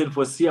it wasn't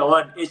for Seer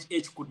One,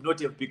 HH could not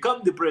have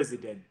become the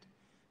president.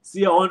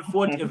 Seer One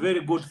fought a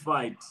very good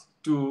fight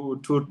to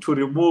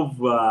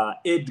remove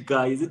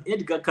Edgar. Is it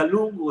Edgar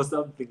Kalung or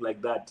something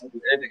like that?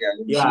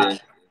 Yeah, Yes.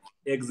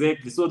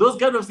 exactly. So those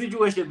kind of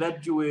situations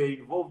that you were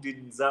involved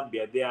in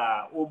Zambia, they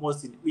are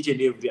almost in each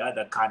and every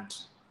other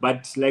country.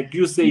 But like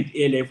you said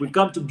earlier, if we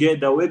come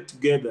together, work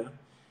together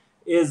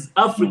as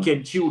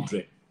African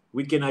children,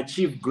 we can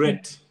achieve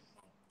great.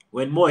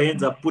 When more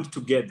hands are put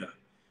together,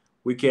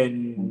 we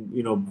can,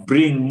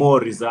 bring more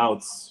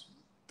results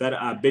that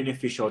are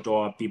beneficial to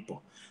our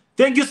people.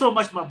 Thank you so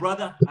much, my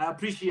brother. I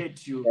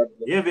appreciate you.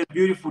 Have a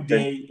beautiful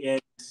Thank day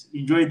and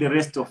enjoy the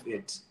rest of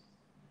it.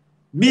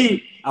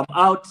 Me, I'm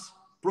out.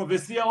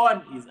 Prophecy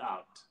One is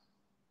out.